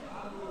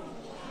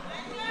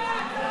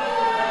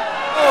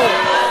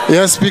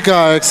 Yes, Speaker,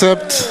 I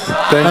accept.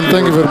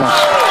 Thank you very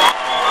much.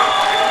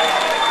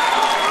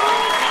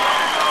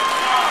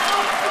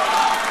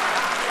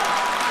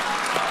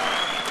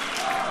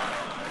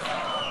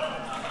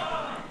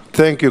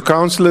 Thank you,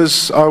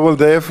 councillors. I will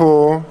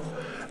therefore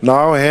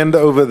now hand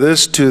over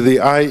this to the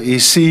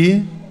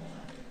IEC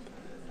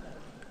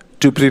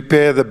to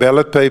prepare the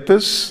ballot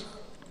papers.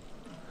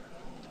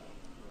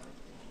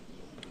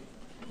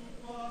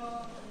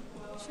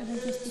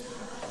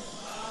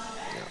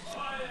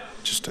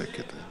 Just take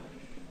it.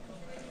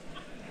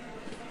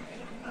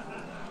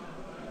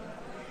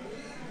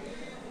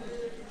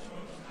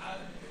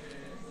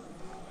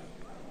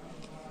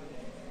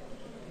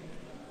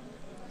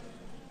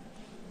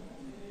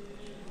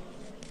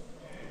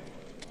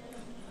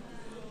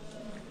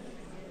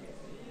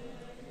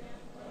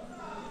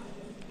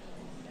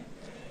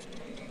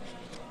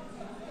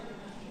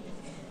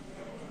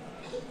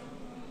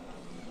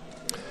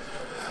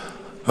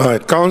 All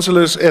right,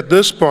 councillors, at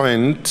this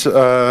point,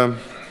 I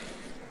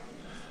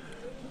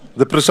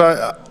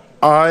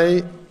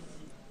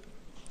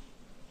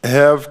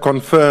have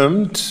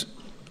confirmed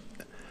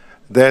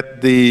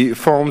that the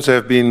forms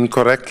have been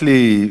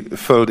correctly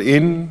filled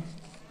in,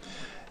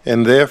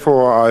 and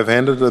therefore I've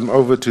handed them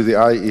over to the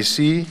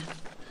IEC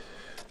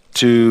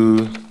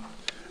to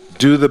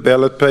do the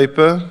ballot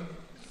paper.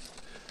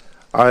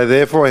 I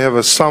therefore have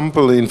a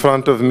sample in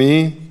front of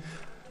me.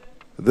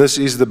 This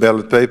is the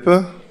ballot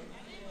paper.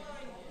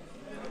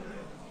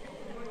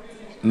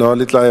 No,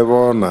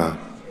 litla.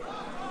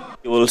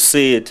 You will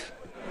see it.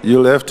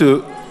 You'll have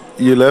to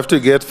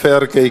get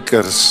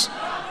verkykers.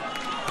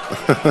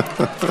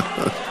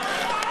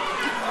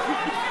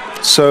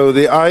 So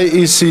the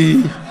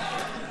IEC,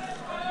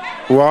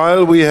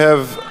 while we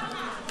have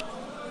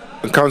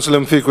Councillor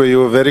Mfikwe, you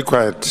were very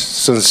quiet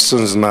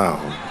since now.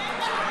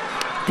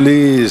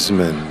 Please,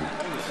 man.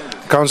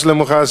 Councillor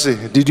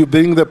Mukhasi, did you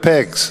bring the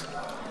packs?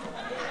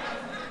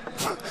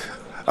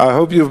 I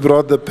hope you've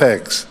brought the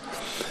packs.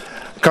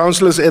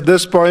 Councillors, at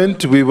this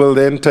point, we will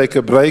then take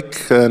a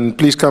break, and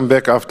please come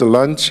back after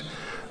lunch.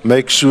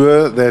 Make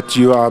sure that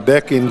you are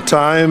back in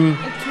time.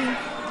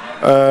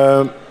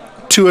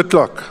 2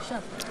 o'clock,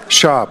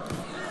 sharp.